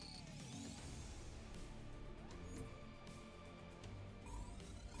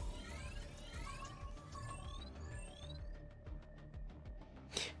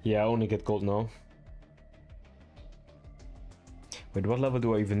 Yeah, I only get gold now. Wait, what level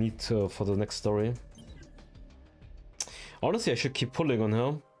do I even need for the next story? Honestly, I should keep pulling on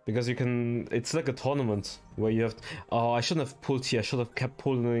her. Because you can... It's like a tournament where you have... Oh, I shouldn't have pulled here. I should have kept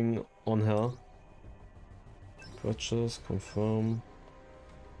pulling on her. Purchase, confirm.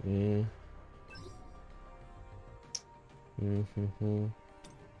 Yeah.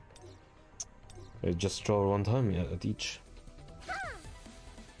 I just draw one time, yeah, at each.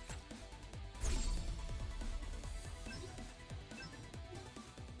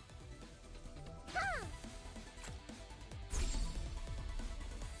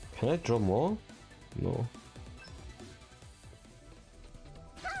 Can I draw more? No.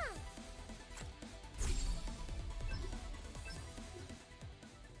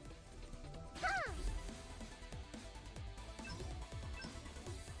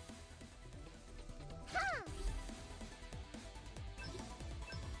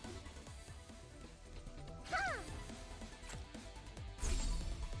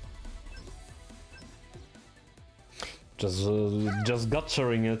 Just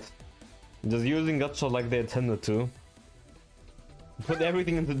gutchering it. Just using gacha like they intended to. Put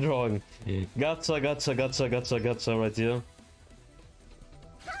everything into drawing. Gacha, gacha, gacha, gacha, gacha right here.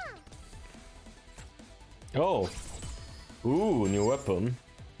 Oh! Ooh, new weapon.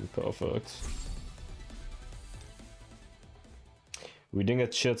 Perfect. We didn't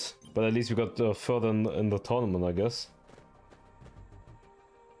get shit, but at least we got further in the tournament, I guess.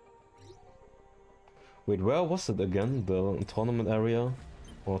 Wait, where was it again? The tournament area?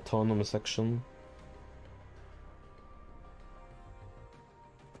 Or tournament section?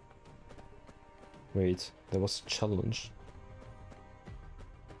 Wait, there was a challenge.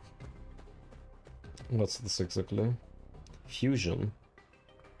 What's this exactly? Fusion.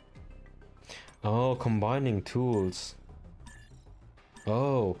 Oh, combining tools.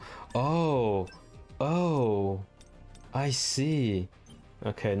 Oh, oh, oh, I see.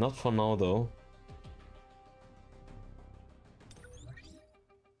 Okay, not for now though.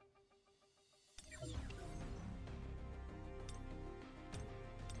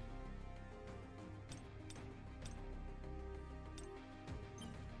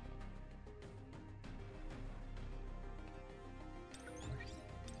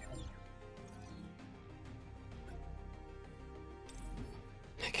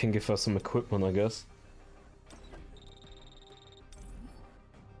 Can give us some equipment, I guess.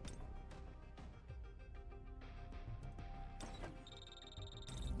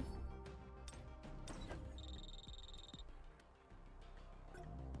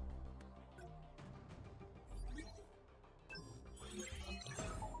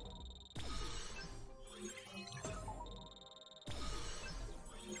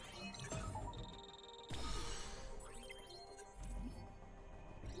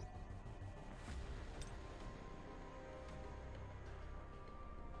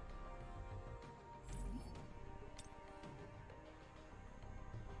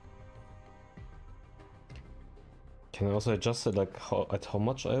 Can I also adjust it like at how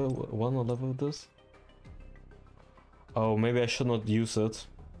much I want to level this? Oh, maybe I should not use it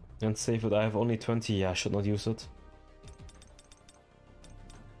and save it. I have only 20. Yeah, I should not use it.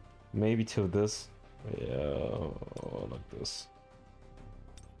 Maybe till this. Yeah, like this.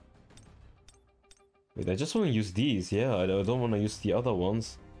 Wait, I just want to use these. Yeah, I don't want to use the other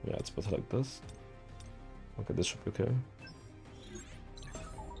ones. Yeah, it's better like this. Okay, this should be okay.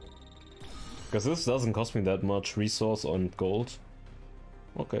 Because this doesn't cost me that much resource on gold.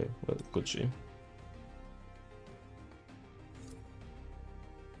 Okay, well, good G.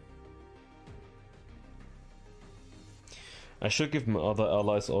 I should give my other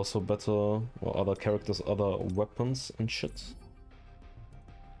allies also better, or other characters other weapons and shit.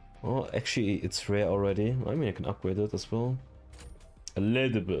 Oh, actually it's rare already. I mean, I can upgrade it as well. A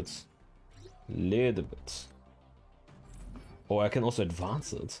little bit. Little bit. Oh, I can also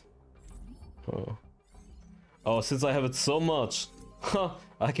advance it. Oh. Oh, since I have it so much,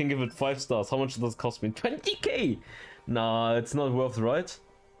 I can give it 5 stars. How much does it cost me? 20k? Nah, it's not worth, right?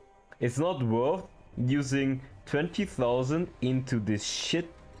 It's not worth using 20,000 into this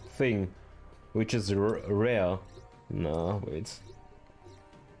shit thing, which is rare. Nah, wait.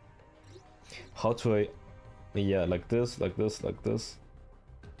 How do I... Yeah, like this, like this, like this.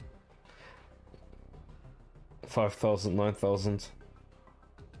 5,000, 9,000.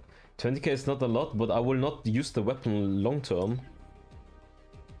 20k is not a lot, but I will not use the weapon long term.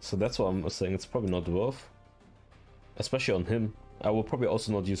 So that's why I'm saying it's probably not worth. Especially on him. I will probably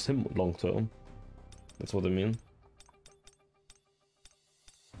also not use him long term. That's what I mean.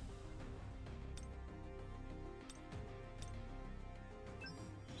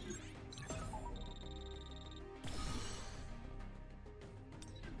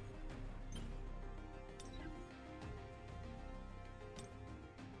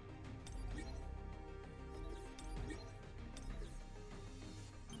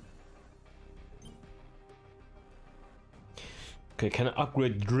 Okay, can I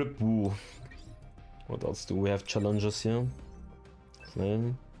upgrade Grip Woo? What else do we have? Challenges here?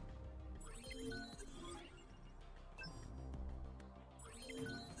 Same.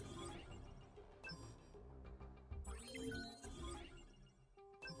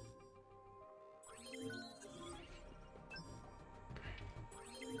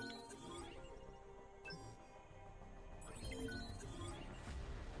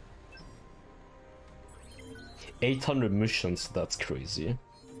 $800 missions, that's crazy.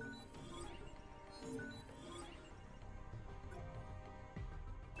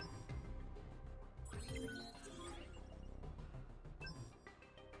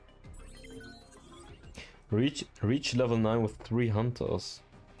 Reach level 9 with 3 hunters.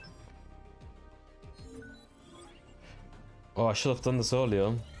 Oh, I should have done this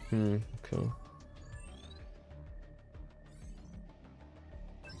earlier. Okay.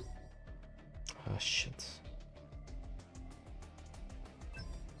 Ah, shit.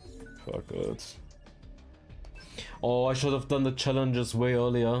 Fuck it. Oh, I should have done the challenges way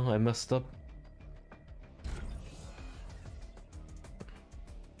earlier. I messed up.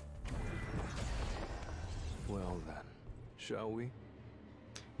 Well then, shall we?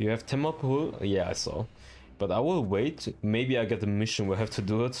 You have Temapul? Yeah, I saw. But I will wait. Maybe I get a mission where I have to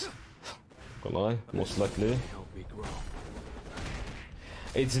do it. Gonna lie, most likely.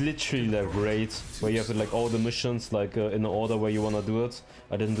 It's literally like raid, where you have to like all the missions like in the order where you wanna do it.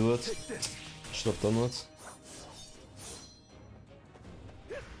 I didn't do it. Should have done it.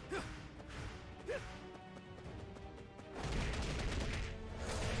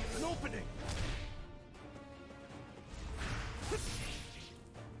 An opening.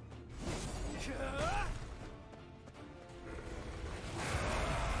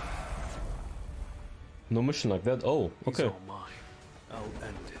 No mission like that? Oh, okay. I'll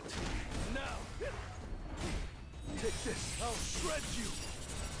end it. Now! Take this! I'll shred you!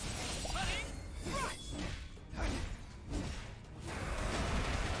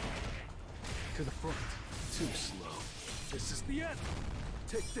 To the front. Too slow. This is the end!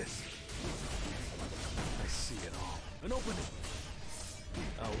 Take this! I see it all. An opening!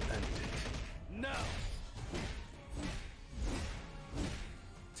 I'll end it. Now!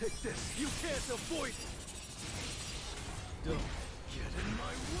 Take this! You can't avoid it! Don't get in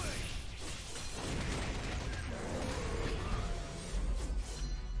my way!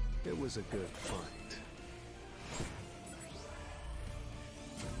 It was a good fight.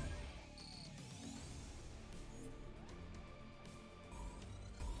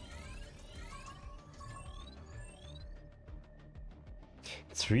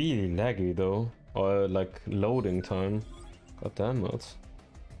 It's really laggy though. Or like loading time. God damn it.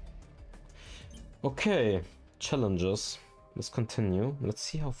 Okay, challenges. Let's continue. Let's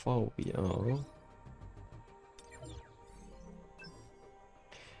see how far we are.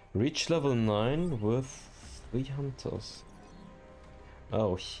 Reach level 9 with 3 hunters.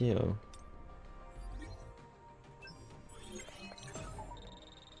 Oh, here.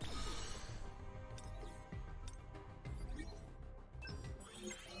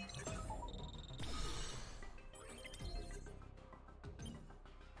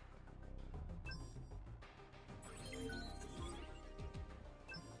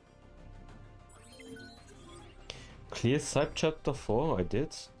 Clear side chapter 4? I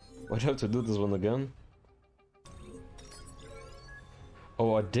did? Why'd I have to do this one again?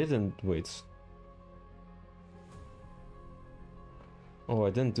 Oh, I didn't. Wait. Oh, I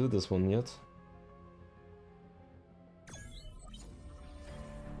didn't do this one yet.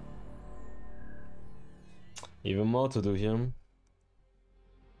 Even more to do here.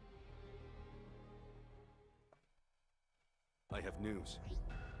 news?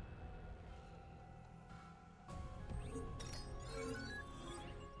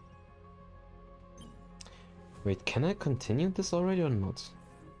 Wait, can I continue this already or not?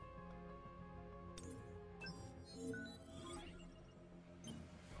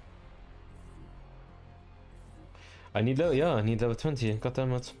 I need level, yeah, I need level 20, god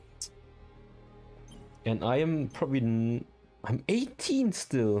damn it. And I am probably, I'm 18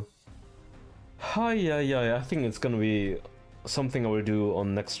 still. Hi, yeah, I think it's gonna be something I will do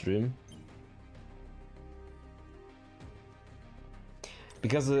on next stream.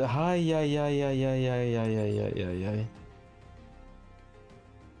 Because, hi, yeah.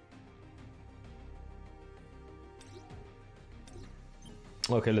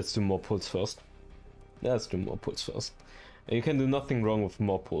 Okay, let's do more pulls first. Let's do more pulls first. You can do nothing wrong with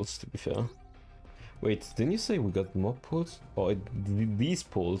more pulls, to be fair. Wait, didn't you say we got more pulls? Or these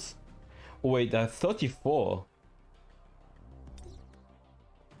pulls? Oh wait, I have 34.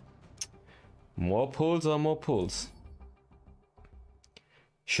 More pulls are more pulls.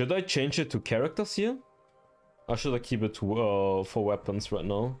 Should I change it to characters here? Or should I keep it to, for weapons right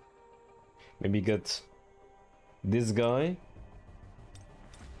now? Maybe get this guy.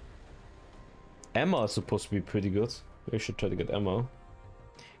 Emma is supposed to be pretty good. We should try to get Emma.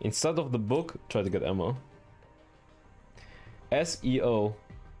 Instead of the book, try to get Emma. SEO.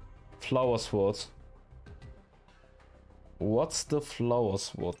 Flower Sword. What's the Flower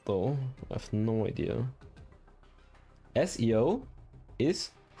Sword though? I have no idea. SEO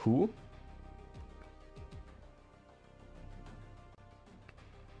is who?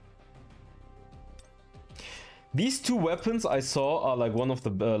 These two weapons I saw are like one of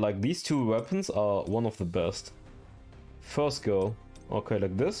the these two weapons are one of the best. First go, okay,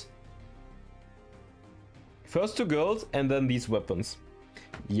 like this. First two girls and then these weapons.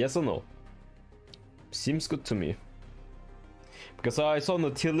 Yes or no? Seems good to me. Because I saw on the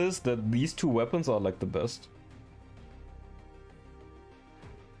tier list that these two weapons are like the best.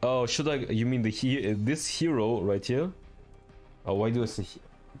 Oh, should I? You mean this hero right here? Oh, why do I say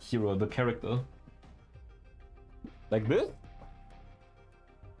hero? The character. Like this?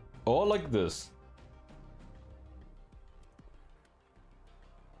 Or like this?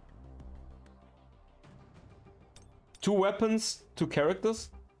 Two weapons, two characters?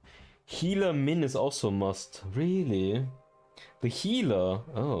 Healer min is also must. Really? The healer?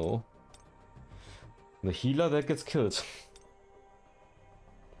 Oh. The healer that gets killed.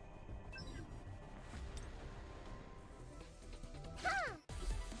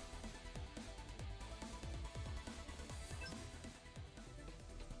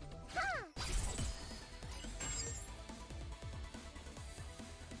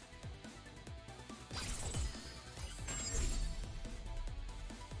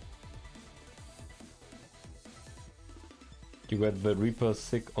 You get the Reaper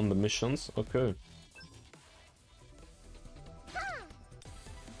sick on the missions, okay.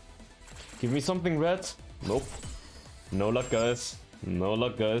 Give me something red. Nope. No luck, guys. No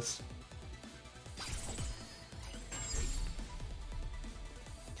luck, guys.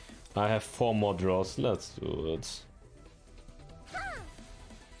 I have 4 more draws. Let's do it.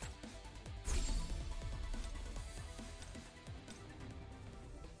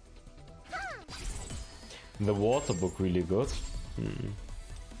 The water book really good.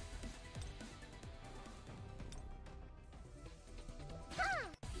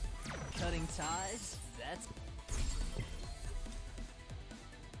 Cutting ties? That's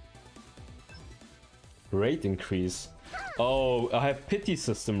Rate increase. Oh, I have pity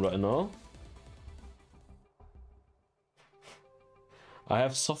system right now. I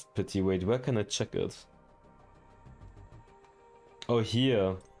have soft pity. Wait, where can I check it? Oh,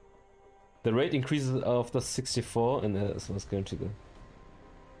 here. The rate increases after 64 and so it's going to go.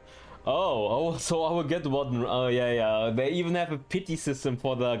 Oh, so I will get one. Oh, yeah. They even have a pity system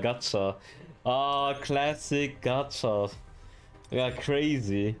for the gacha. Ah, classic gacha. Yeah,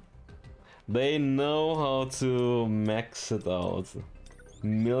 crazy. They know how to max it out.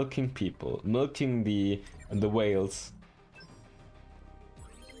 Milking people. Milking the whales.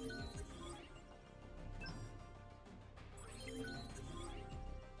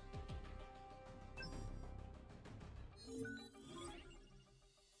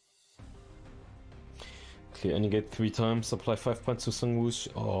 Okay, any gate 3 times, apply 5 points to Sungwoosh.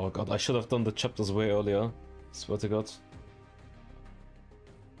 Oh god, I should have done the chapters way earlier. Swear to god.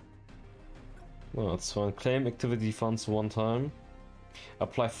 Well, that's fine. Claim activity funds 1 time.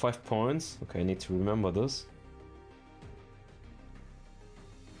 Apply 5 points. Okay, I need to remember this.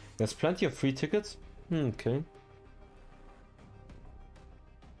 There's plenty of free tickets. Okay.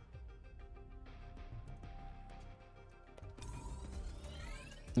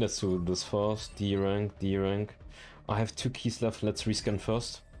 Let's do this first. D rank, D rank. I have 2 keys left. Let's rescan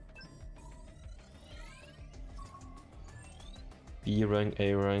first. B rank,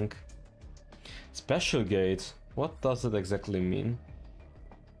 A rank. Special gate. What does it exactly mean?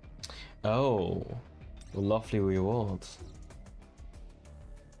 Oh, lovely reward.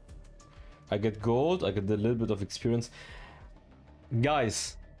 I get gold, I get a little bit of experience.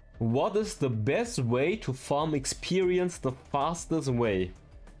 Guys, what is the best way to farm experience the fastest way?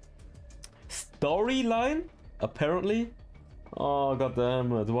 Storyline? Apparently? Oh, god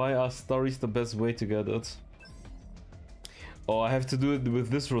damn it. Why are stories the best way to get it? Oh, I have to do it with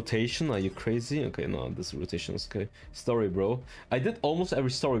this rotation? Are you crazy? Okay, no, this rotation is okay. Story, bro. I did almost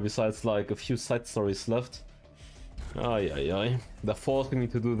every story besides like a few side stories left. Ay, ay, ay. They're forcing me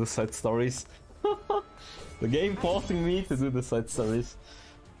to do the side stories. The game forcing me to do the side stories.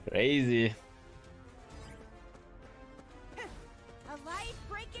 Crazy.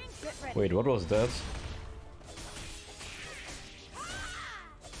 Wait, what was that?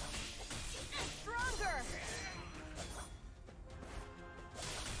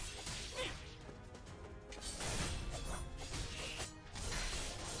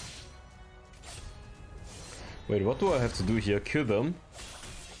 Wait, what do I have to do here? Kill them?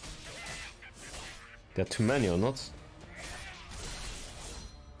 There are too many or not?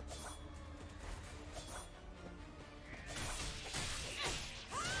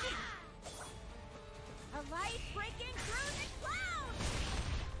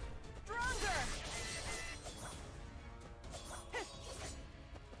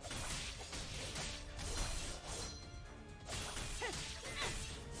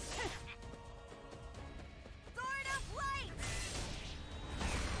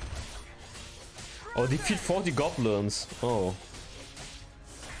 Oh, defeat 40 goblins. Oh.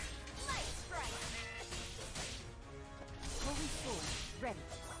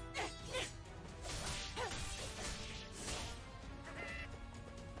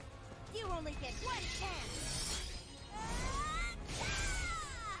 You only get one chance.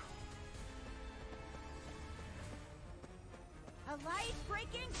 A light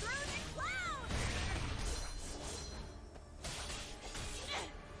breaking through the clouds.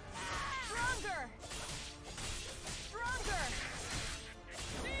 Stronger. Stronger!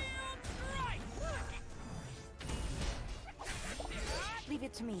 Leave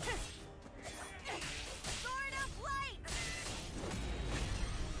it to me. Sword of light!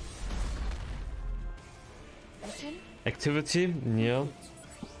 Activity? Yeah.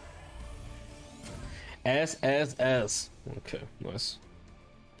 S. Okay, nice.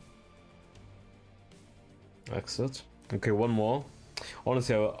 Exit. Okay, one more.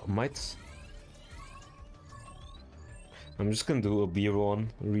 Honestly, I might... I'm just gonna do a B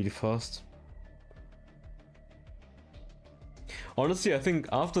one really fast. Honestly, I think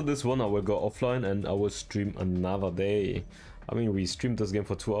after this one I will go offline and I will stream another day. I mean, we streamed this game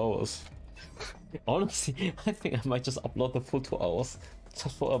for 2 hours. Honestly, I think I might just upload the full 2 hours.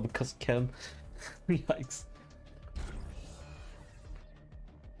 Just for because I can. Yikes.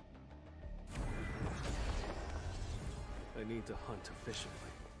 I need to hunt efficiently.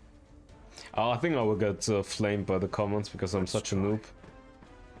 Oh, I think I will get flamed by the comments because I'm such a noob.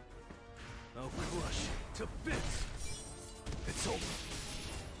 I'll crush it to bits. It's over.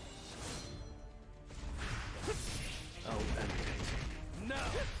 I'll end it. Now!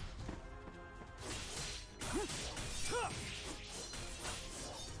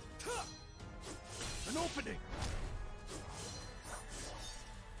 An opening!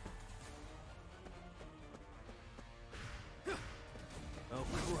 I'll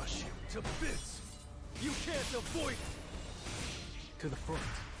crush you to bits! You can't avoid it! To the front.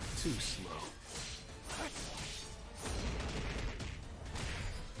 Too slow.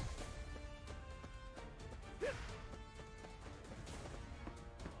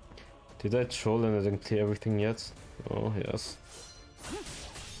 Did I troll and I didn't clear everything yet? Oh, yes.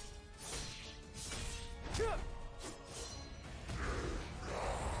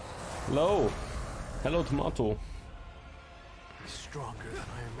 Hello! Hello, tomato. Stronger than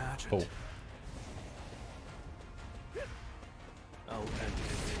I imagined. Oh. I'll end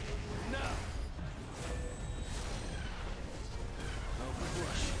it. Now! I'll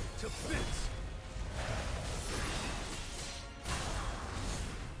crush you to bits!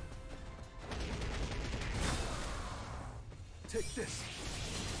 Take this!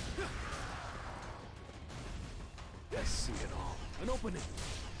 I see it all. An opening!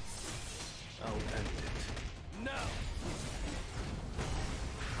 I'll end it. Now!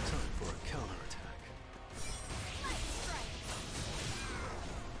 Time for a counterattack.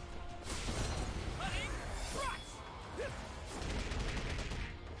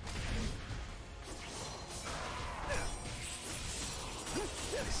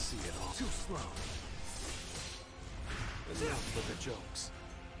 I see it all. Too slow. Enough with the jokes.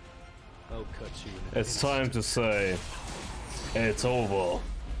 I'll cut you in an It's time to say it's over.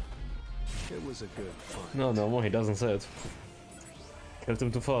 It was a good fight. No, he doesn't say it. Killed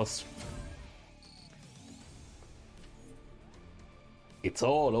him too fast. It's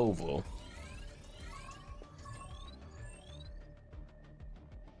all over.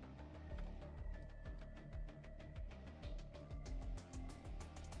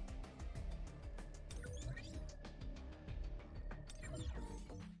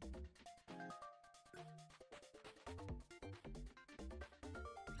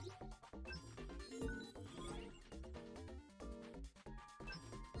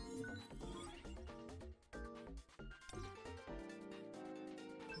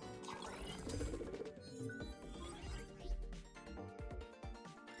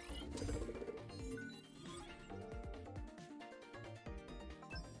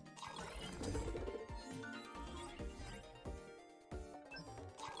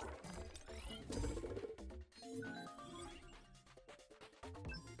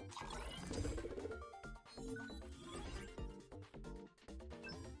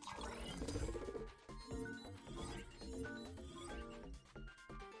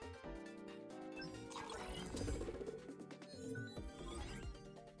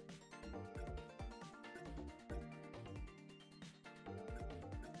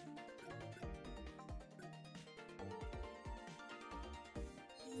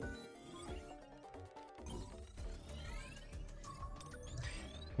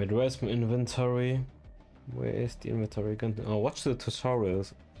 Wait, where's my inventory? Where is the inventory again? Oh, watch the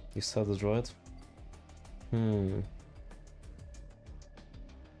tutorials. You said it right.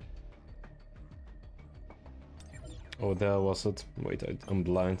 Oh, there was it. Wait, I'm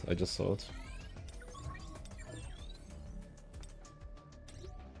blind. I just saw it.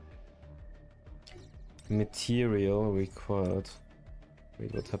 Material required.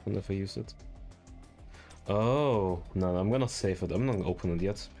 Wait, what happened if I use it? Oh, no, I'm gonna save it. I'm not gonna open it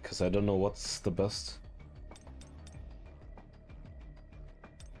yet, because I don't know what's the best.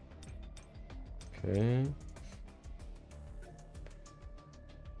 Okay.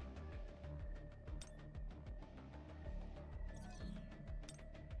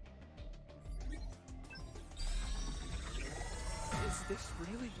 Is this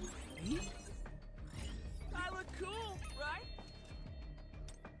really me? I look cool, right?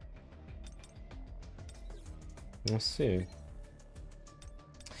 Let's see.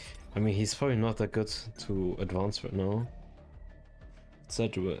 I mean, he's probably not that good to advance right now. It's a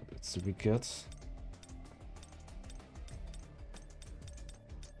regret.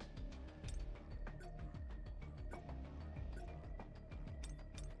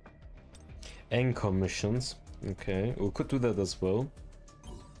 Anchor missions. Okay, we could do that as well.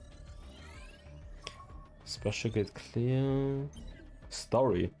 Special gate clear.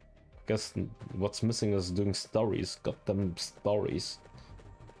 Story. I guess what's missing is doing stories. Goddamn stories.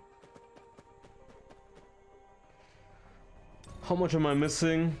 How much am I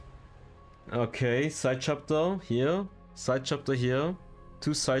missing? Okay, side chapter here. Side chapter here.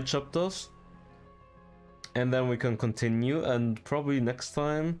 2 side chapters. And then we can continue, and probably next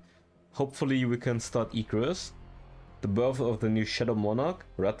time hopefully we can start Icarus, the birth of the new Shadow Monarch,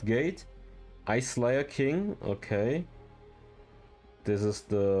 Red Gate, Ice Slayer King, okay. This is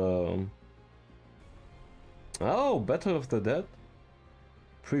the... Oh, Battle of the Dead.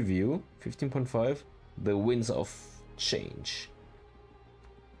 Preview, 15.5, The Winds of Change.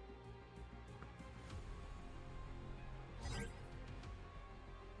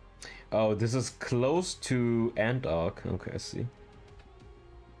 Oh, this is close to End Arc, okay, I see.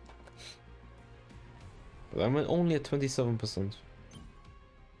 But I'm only at 27%.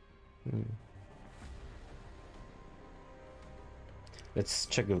 Let's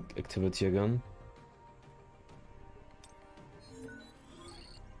check activity again.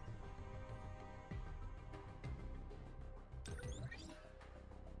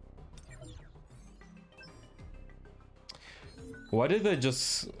 Why did I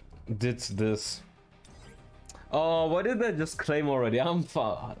just did this? Oh, why did I just claim already? I'm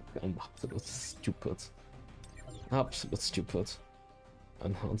absolutely stupid. Absolute stupid.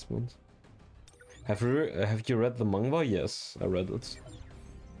 Enhancement. Have you read the manga? Yes, I read it.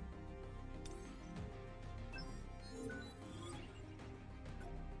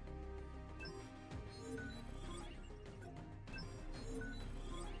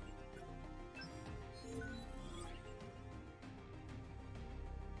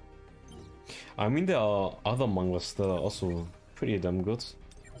 I mean, there are other mangas that are also pretty damn good.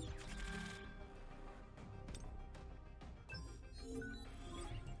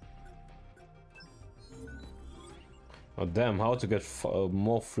 Oh damn, how to get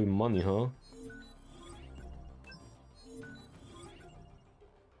more free money, huh?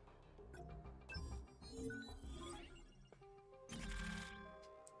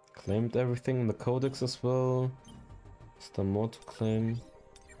 Claimed everything in the codex as well. Is there more to claim?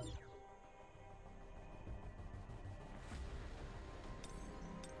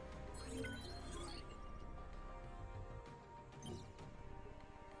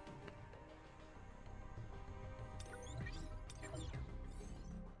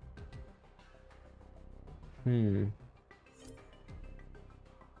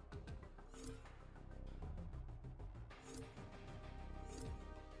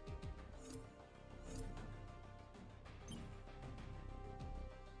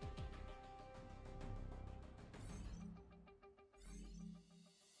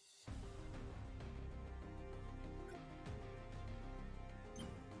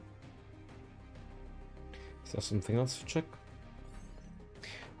 Is there something else to check?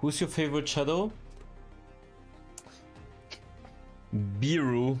 Who's your favorite shadow?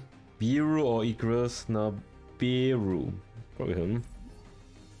 Biru. Biru or Igris? No, Biru. Probably him.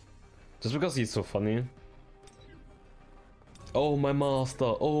 Just because he's so funny. Oh, my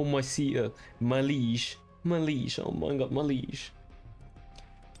master. Oh, my seer. My leash. My leash. Oh my god, my leash.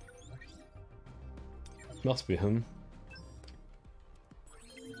 Must be him.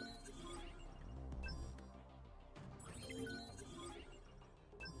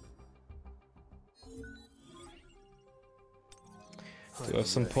 Do I have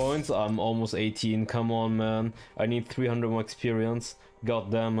some points? I'm almost 18. Come on, man. I need 300 more experience. God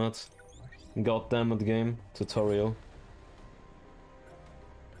damn it. God damn it, game. Tutorial.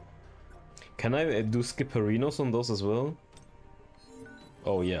 Can I do skipperinos on those as well?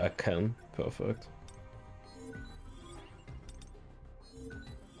 Oh yeah, I can. Perfect.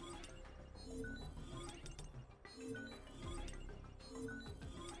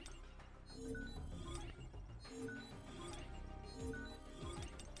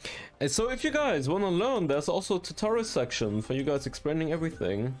 So if you guys want to learn, there's also a tutorial section for you guys explaining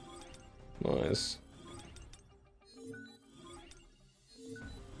everything. Nice.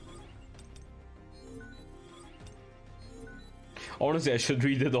 Honestly, I should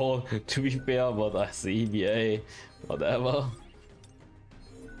read it all to be fair, but I see EBA, whatever.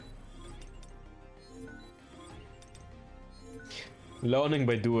 Learning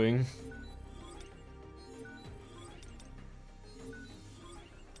by doing.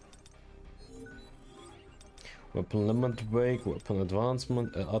 Weapon limit break, weapon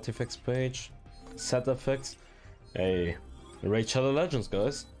advancement, artifacts page, set effects. Hey, Raid Shadow Legends,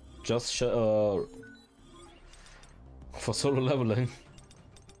 guys. Just for solo leveling.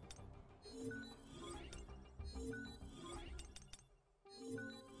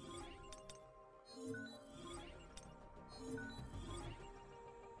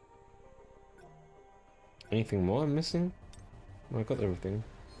 Anything more I'm missing? I got everything.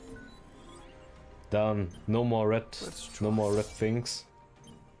 Done. No more red things.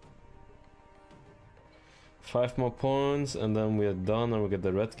 5 more points and then we're done and we get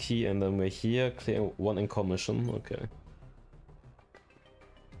the red key and then we're here. Clear 1 income mission. Okay.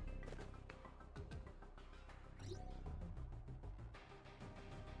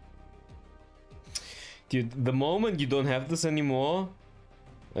 Dude, the moment you don't have this anymore,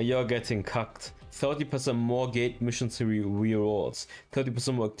 you're getting cucked. 30% more gate mission series rewards.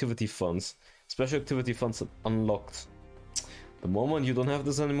 30% more activity funds. Special activity funds unlocked. The moment you don't have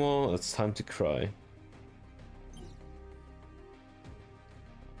this anymore, it's time to cry.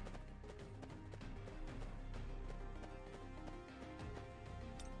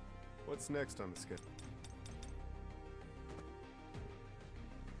 What's next on the schedule?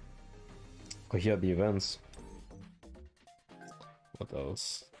 Oh, here are the events. What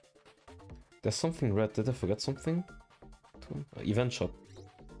else? There's something red. Did I forget something? Event shop.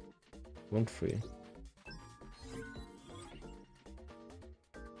 1 free.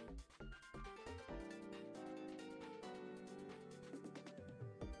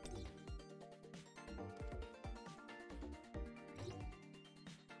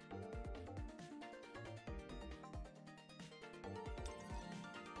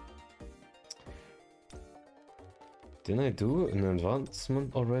 Didn't I do an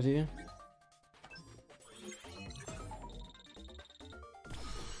advancement already?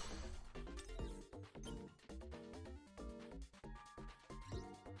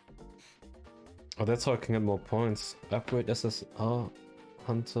 Oh, that's how I can get more points. Upgrade SSR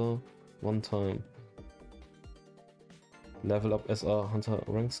Hunter 1 time. Level up SR Hunter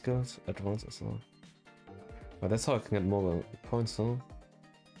rank skills. Advanced SR. Oh, that's how I can get more points, huh?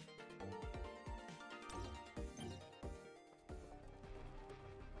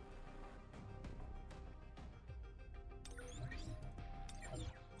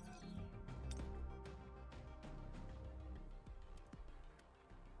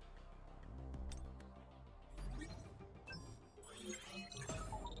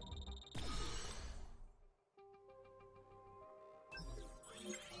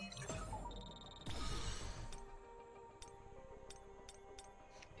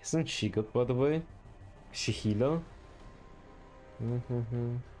 Isn't she good, by the way? Is she healer?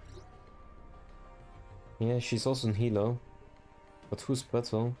 Yeah, she's also a healer. But who's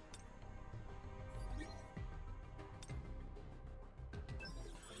better?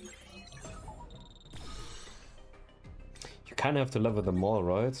 You kinda have to level them all,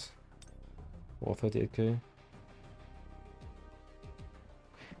 right? Or 38k.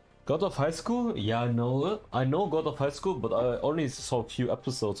 God of High School? Yeah, I know it. I know God of High School, but I only saw a few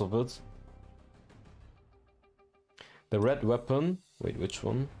episodes of it. The red weapon. Wait, which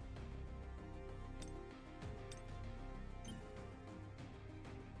one?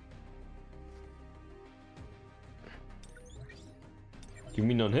 You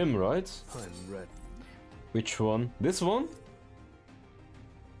mean on him, right? I'm red. Which one? This one?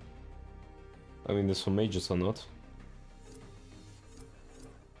 I mean, this for mages or not?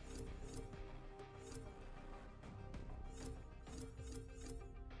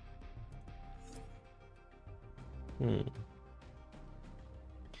 Hmm.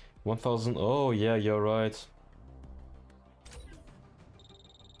 1000. Oh, yeah, you're right.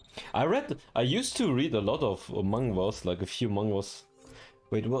 I used to read a lot of mangas, like a few mangas.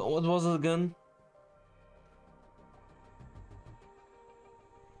 Wait, what was it again?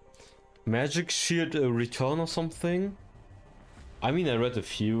 Magic Shield Return or something? I mean, I read a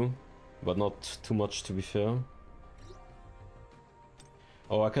few, but not too much to be fair.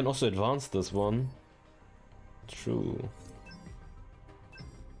 Oh, I can also advance this one. True.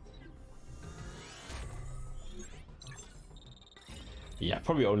 Yeah,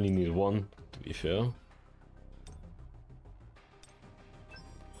 probably only need one, to be fair.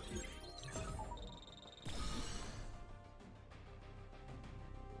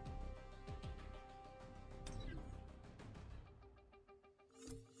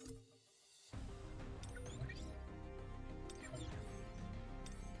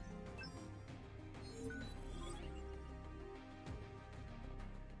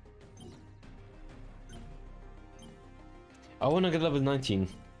 I wanna get level 19.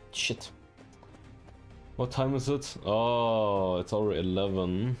 Shit. What time is it? Oh, it's already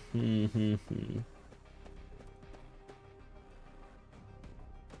 11.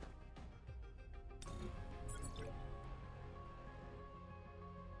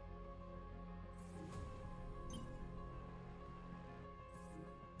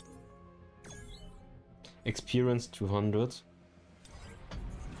 Experience 200.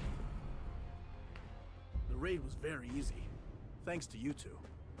 The raid was very easy. Thanks to you two.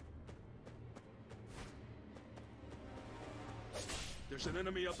 There's an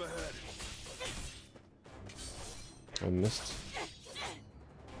enemy up ahead. I missed.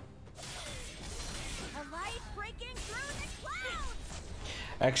 A light breaking through the clouds!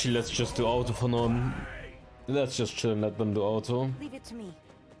 Actually, let's just do auto for now. Let's just chill and let them do auto. Leave it to me.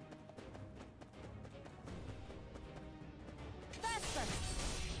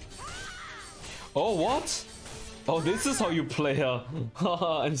 Oh, what? Oh, this is how you play her.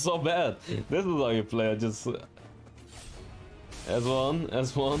 I'm so bad. This is how you play her. Just S1,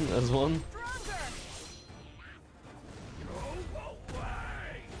 S1, S1.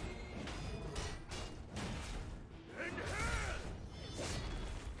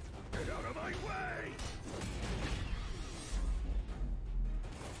 Get out of my way!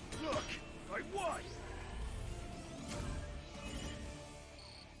 Look, I won!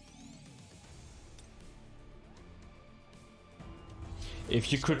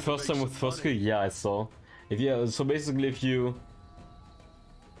 If you crit first time with first kill, yeah, I saw. So basically, if you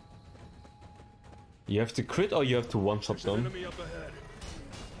have to crit or you have to one-shot them.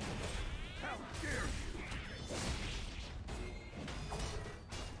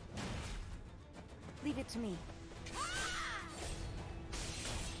 Leave it to me.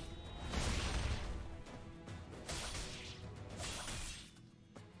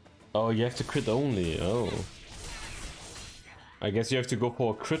 Oh, you have to crit only. Oh. I guess you have to go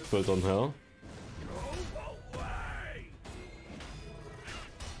for a crit build on her.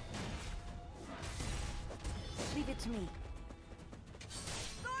 Leave it to me.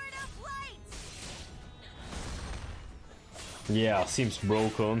 Yeah, seems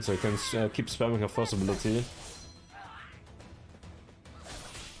broken, so I can keep spamming her first ability.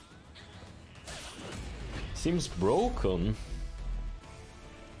 Seems broken.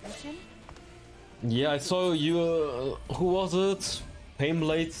 Yeah, I saw you. Who was it?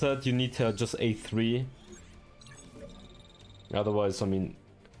 Painblade said you need just A3. Otherwise, I mean,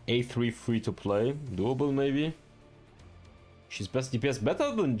 A3 free to play. Doable, maybe? She's best DPS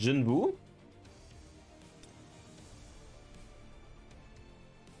better than Jinwoo?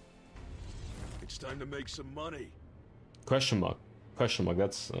 It's time to make some money. Question mark. Question mark,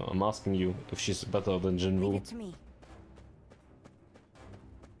 that's I'm asking you if she's better than Jinwoo. Leave it to me.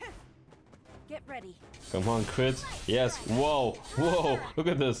 Get ready. Come on, crit. Yes. Whoa. Whoa. Look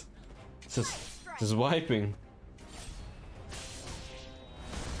at this. Just wiping.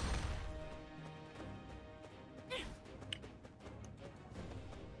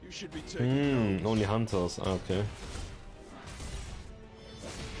 You should be taking Only hunters. Okay.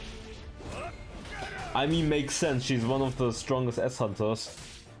 I mean, makes sense. She's one of the strongest S hunters.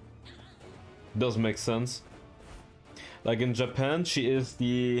 Does make sense. Like in Japan, she is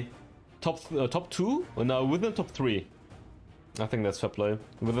the top 2, or now within top 3. I think that's fair play.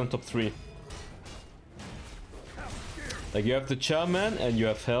 Within top 3. Like you have the chairman and you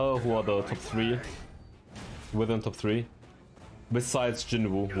have Hell, who are the top 3. Within top 3. Besides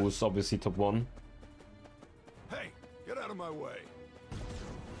Jinwoo, who's obviously top 1. Hey, get out of my way.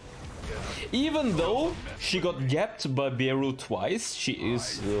 Even though she got gapped by Beru twice, she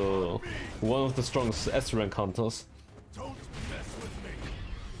is one of the strongest S rank hunters. Don't mess with me.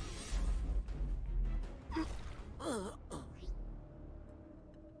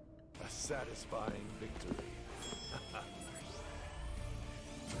 A satisfying victory.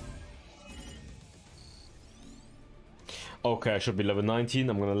 Okay, I should be level 19.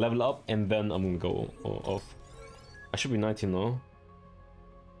 I'm gonna level up and then I'm gonna go off. I should be 19 now.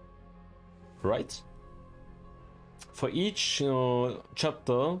 Right? For each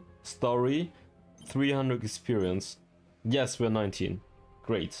chapter, story, 300 experience. Yes, we're 19.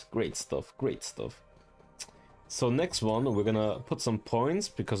 Great, great stuff, great stuff. So next one, we're gonna put some points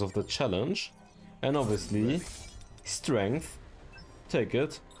because of the challenge. And obviously, strength. Take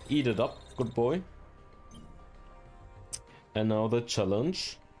it, eat it up, good boy. And now the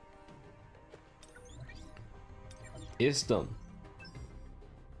challenge is done.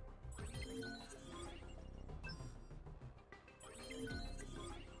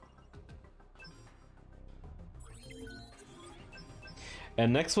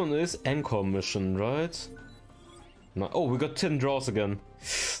 And next one is Encore mission, right? No, oh, we got 10 draws again.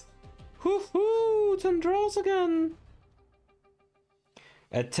 Woohoo! 10 draws again!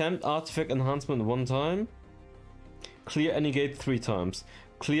 Attempt artifact enhancement 1 time. Clear any gate 3 times.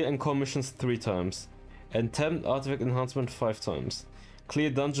 Clear Encore missions 3 times. Attempt artifact enhancement 5 times. Clear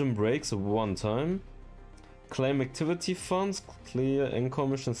dungeon breaks 1 time. Claim activity funds. Clear Encore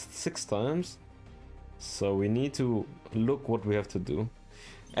missions 6 times. So we need to look what we have to do.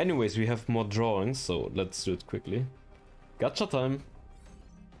 Anyways, we have more drawings, so let's do it quickly. Gacha time!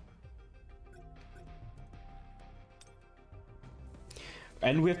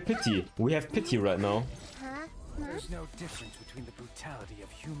 And we have pity. We have pity right now. There's no difference between the brutality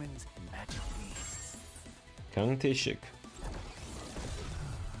of humans and magic beasts. Kang Tae-shik.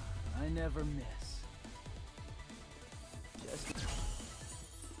 I never miss. Just...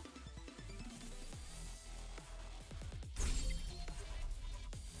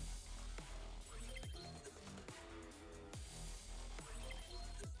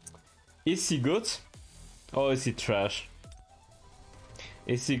 Is he good? Or is he trash?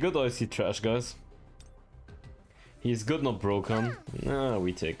 Is he good or is he trash, guys? He's good, not broken. Nah,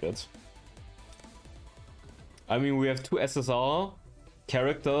 we take it. I mean, we have 2 SSR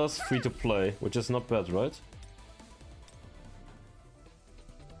characters free to play, which is not bad, right?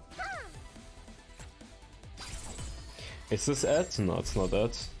 Is this ad? No, it's not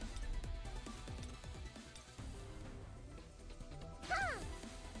ad.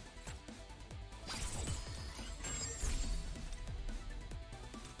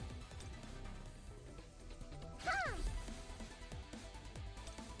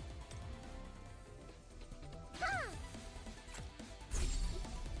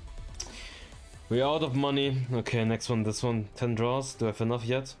 We're out of money. Okay, next one, this one. 10 draws. Do I have enough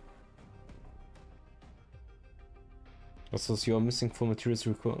yet? Also, you are missing 4 materials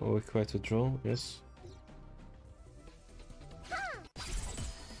required to draw. Yes.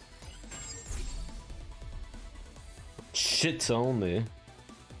 Shit only.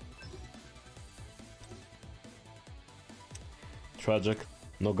 Tragic.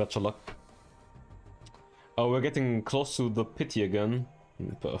 No gacha luck. Oh, we're getting close to the pity again.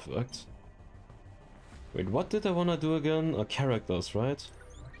 Perfect. Wait, what did I wanna do again? Characters, right?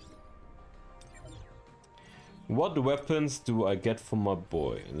 What weapons do I get for my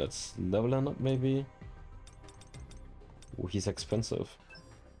boy? Let's level him up, maybe. Oh, he's expensive.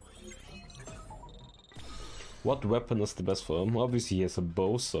 What weapon is the best for him? Obviously he has a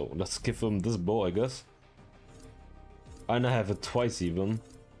bow, so let's give him this bow, I guess. And I have it twice even.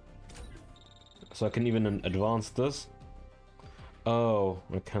 So I can even advance this. Oh,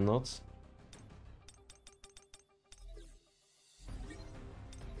 I cannot.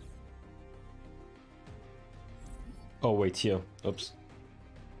 Oh wait, here. Oops.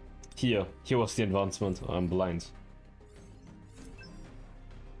 Here was the advancement. I'm blind.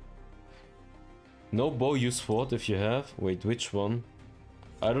 No bow, use sword if you have. Wait, which one?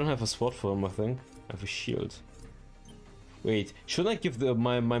 I don't have a sword for him, I think. I have a shield. Wait, should I give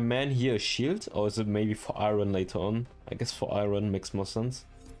my man here a shield? Or is it maybe for iron later on? I guess for iron makes more sense.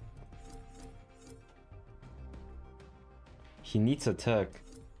 He needs attack.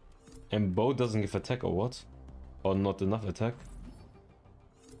 And bow doesn't give attack or what? Or not enough attack?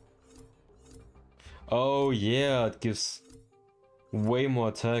 Oh yeah, it gives way more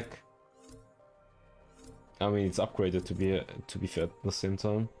attack. I mean, it's upgraded to be fair at the same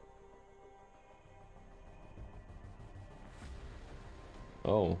time.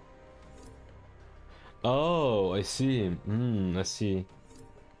 Oh. Oh, I see. I see.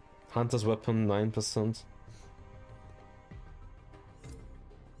 Hunter's weapon 9%.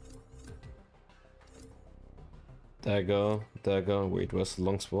 Dagger. Wait, where's the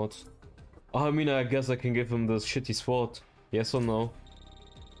longsword? Oh, I mean, I guess I can give him this shitty sword. Yes or no?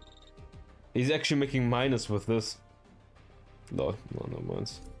 He's actually making minus with this. No,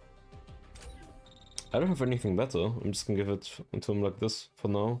 mind. I don't have anything better. I'm just gonna give it to him like this for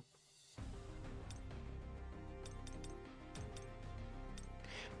now.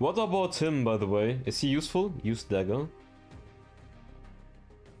 What about him, by the way? Is he useful? Use dagger.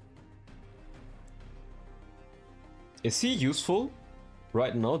 Is he useful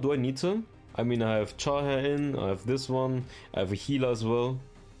right now? Do I need him? I mean, I have Char hair in, I have this one, I have a healer as well.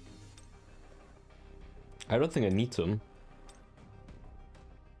 I don't think I need him.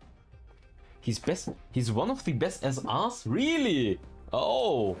 He's one of the best SRs? Really?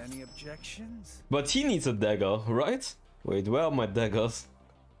 Oh. Any objections? But he needs a dagger, right? Wait, where are my daggers?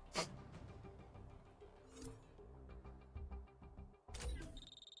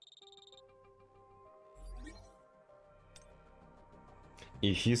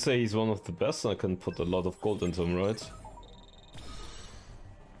 If you say he's one of the best, I can put a lot of gold into him, right?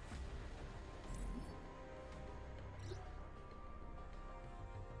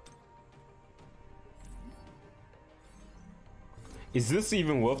 Is this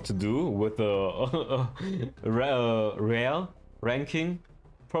even worth to do with a rare ranking?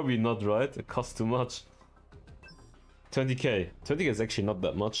 Probably not, right? It costs too much. 20k. 20k is actually not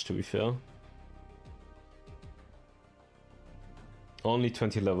that much, to be fair. Only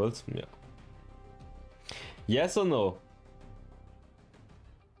 20 levels, yeah. Yes or no?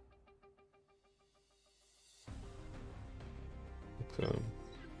 Okay.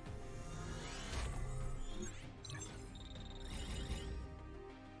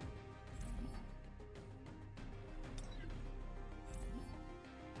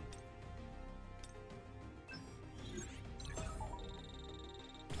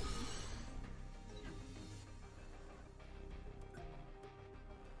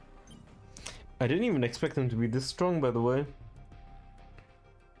 I didn't even expect him to be this strong, by the way.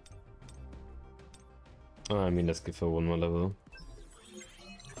 I mean, let's give her one more level.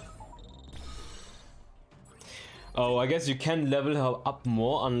 Oh, I guess you can level her up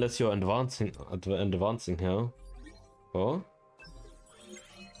more unless you're advancing her. Oh?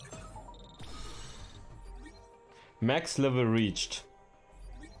 Max level reached.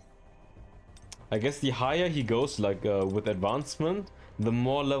 I guess the higher he goes, like with advancement, the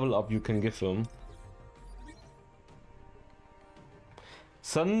more level up you can give him.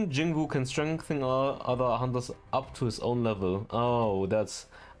 Sun Jingwu can strengthen other hunters up to his own level. Oh, that's...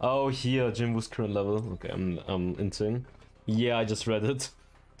 Oh, here, Jinwu's current level. Okay, I'm entering. Yeah, I just read it.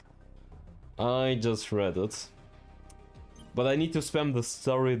 But I need to spam the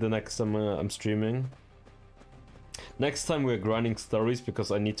story the next time I'm streaming. Next time we're grinding stories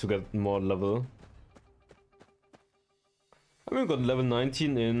because I need to get more level. I haven't got level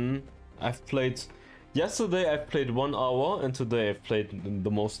 19 in. I've played... Yesterday I've played 1 hour and today I've played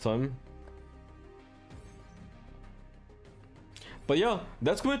the most time. But yeah,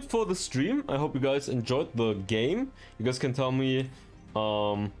 that's good for the stream. I hope you guys enjoyed the game. You guys can tell me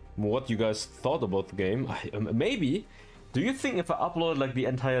what you guys thought about the game. Maybe. Do you think if I upload like the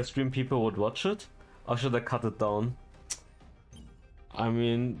entire stream people would watch it? Or should I cut it down? I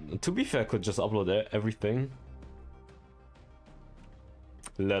mean, to be fair, I could just upload everything.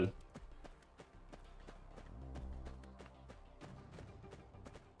 Lol.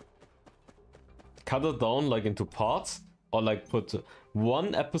 Cut it down like into parts, or like put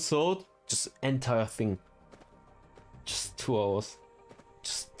one episode, just entire thing. Just 2 hours.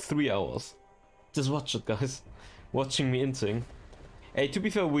 Just 3 hours. Just watch it, guys. Watching me inting. Hey, to be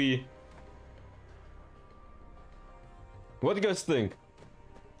fair, what do you guys think?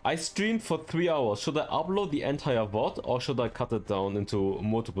 I streamed for 3 hours. Should I upload the entire VOD or should I cut it down into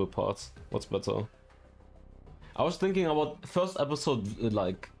multiple parts? What's better? I was thinking about first episode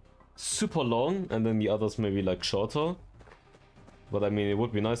like super long and then the others maybe like shorter. But I mean, it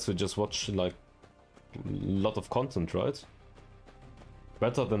would be nice to just watch like a lot of content, right?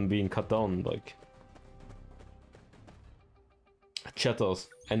 Better than being cut down, like. Chatters,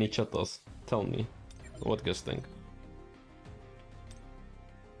 any chatters, tell me what you guys think.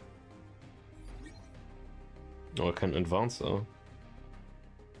 Oh, I can advance though.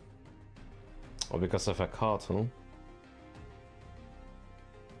 Oh, because of a card, huh?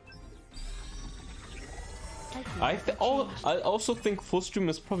 I also think full stream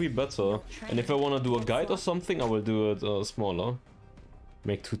is probably better. And if I want to do a guide or something, I will do it smaller.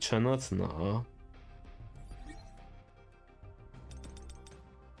 Make 2 channels? Nah.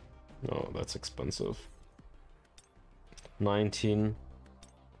 No, that's expensive. 19.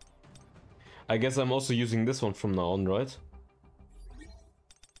 I guess I'm also using this one from now on, right?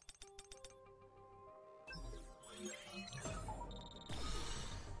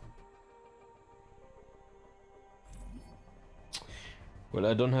 Well,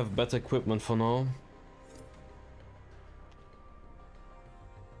 I don't have better equipment for now.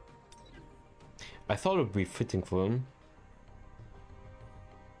 I thought it would be fitting for him.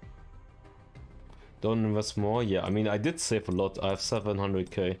 Don't invest more? Yeah, I mean, I did save a lot. I have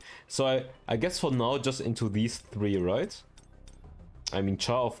 700k. So I guess for now, just into these 3, right? I mean,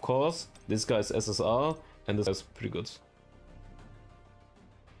 Char, of course. This guy's SSR. And this guy's pretty good.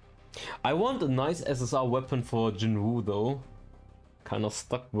 I want a nice SSR weapon for Jinwoo, though. Kind of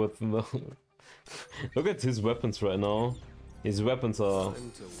stuck with the... Look at his weapons right now. His weapons are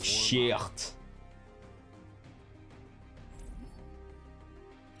shit.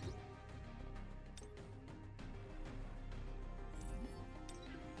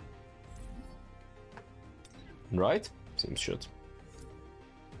 Right? Seems shit.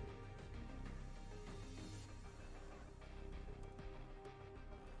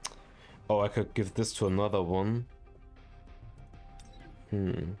 Oh, I could give this to another one.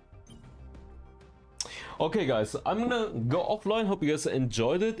 Okay, guys, I'm gonna go offline. Hope you guys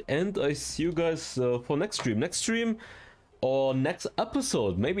enjoyed it, and I see you guys for next stream. Next stream or next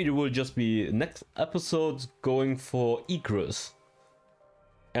episode. Maybe it will just be next episode going for Icarus.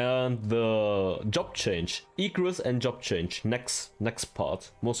 And the job change. Icarus and job change. Next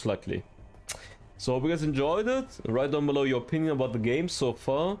part, most likely. So hope you guys enjoyed it. Write down below your opinion about the game so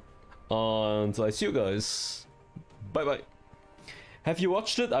far. And I see you guys. Bye bye. Have you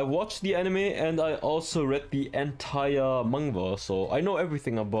watched it? I watched the anime and I also read the entire manga. So I know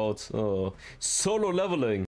everything about solo leveling.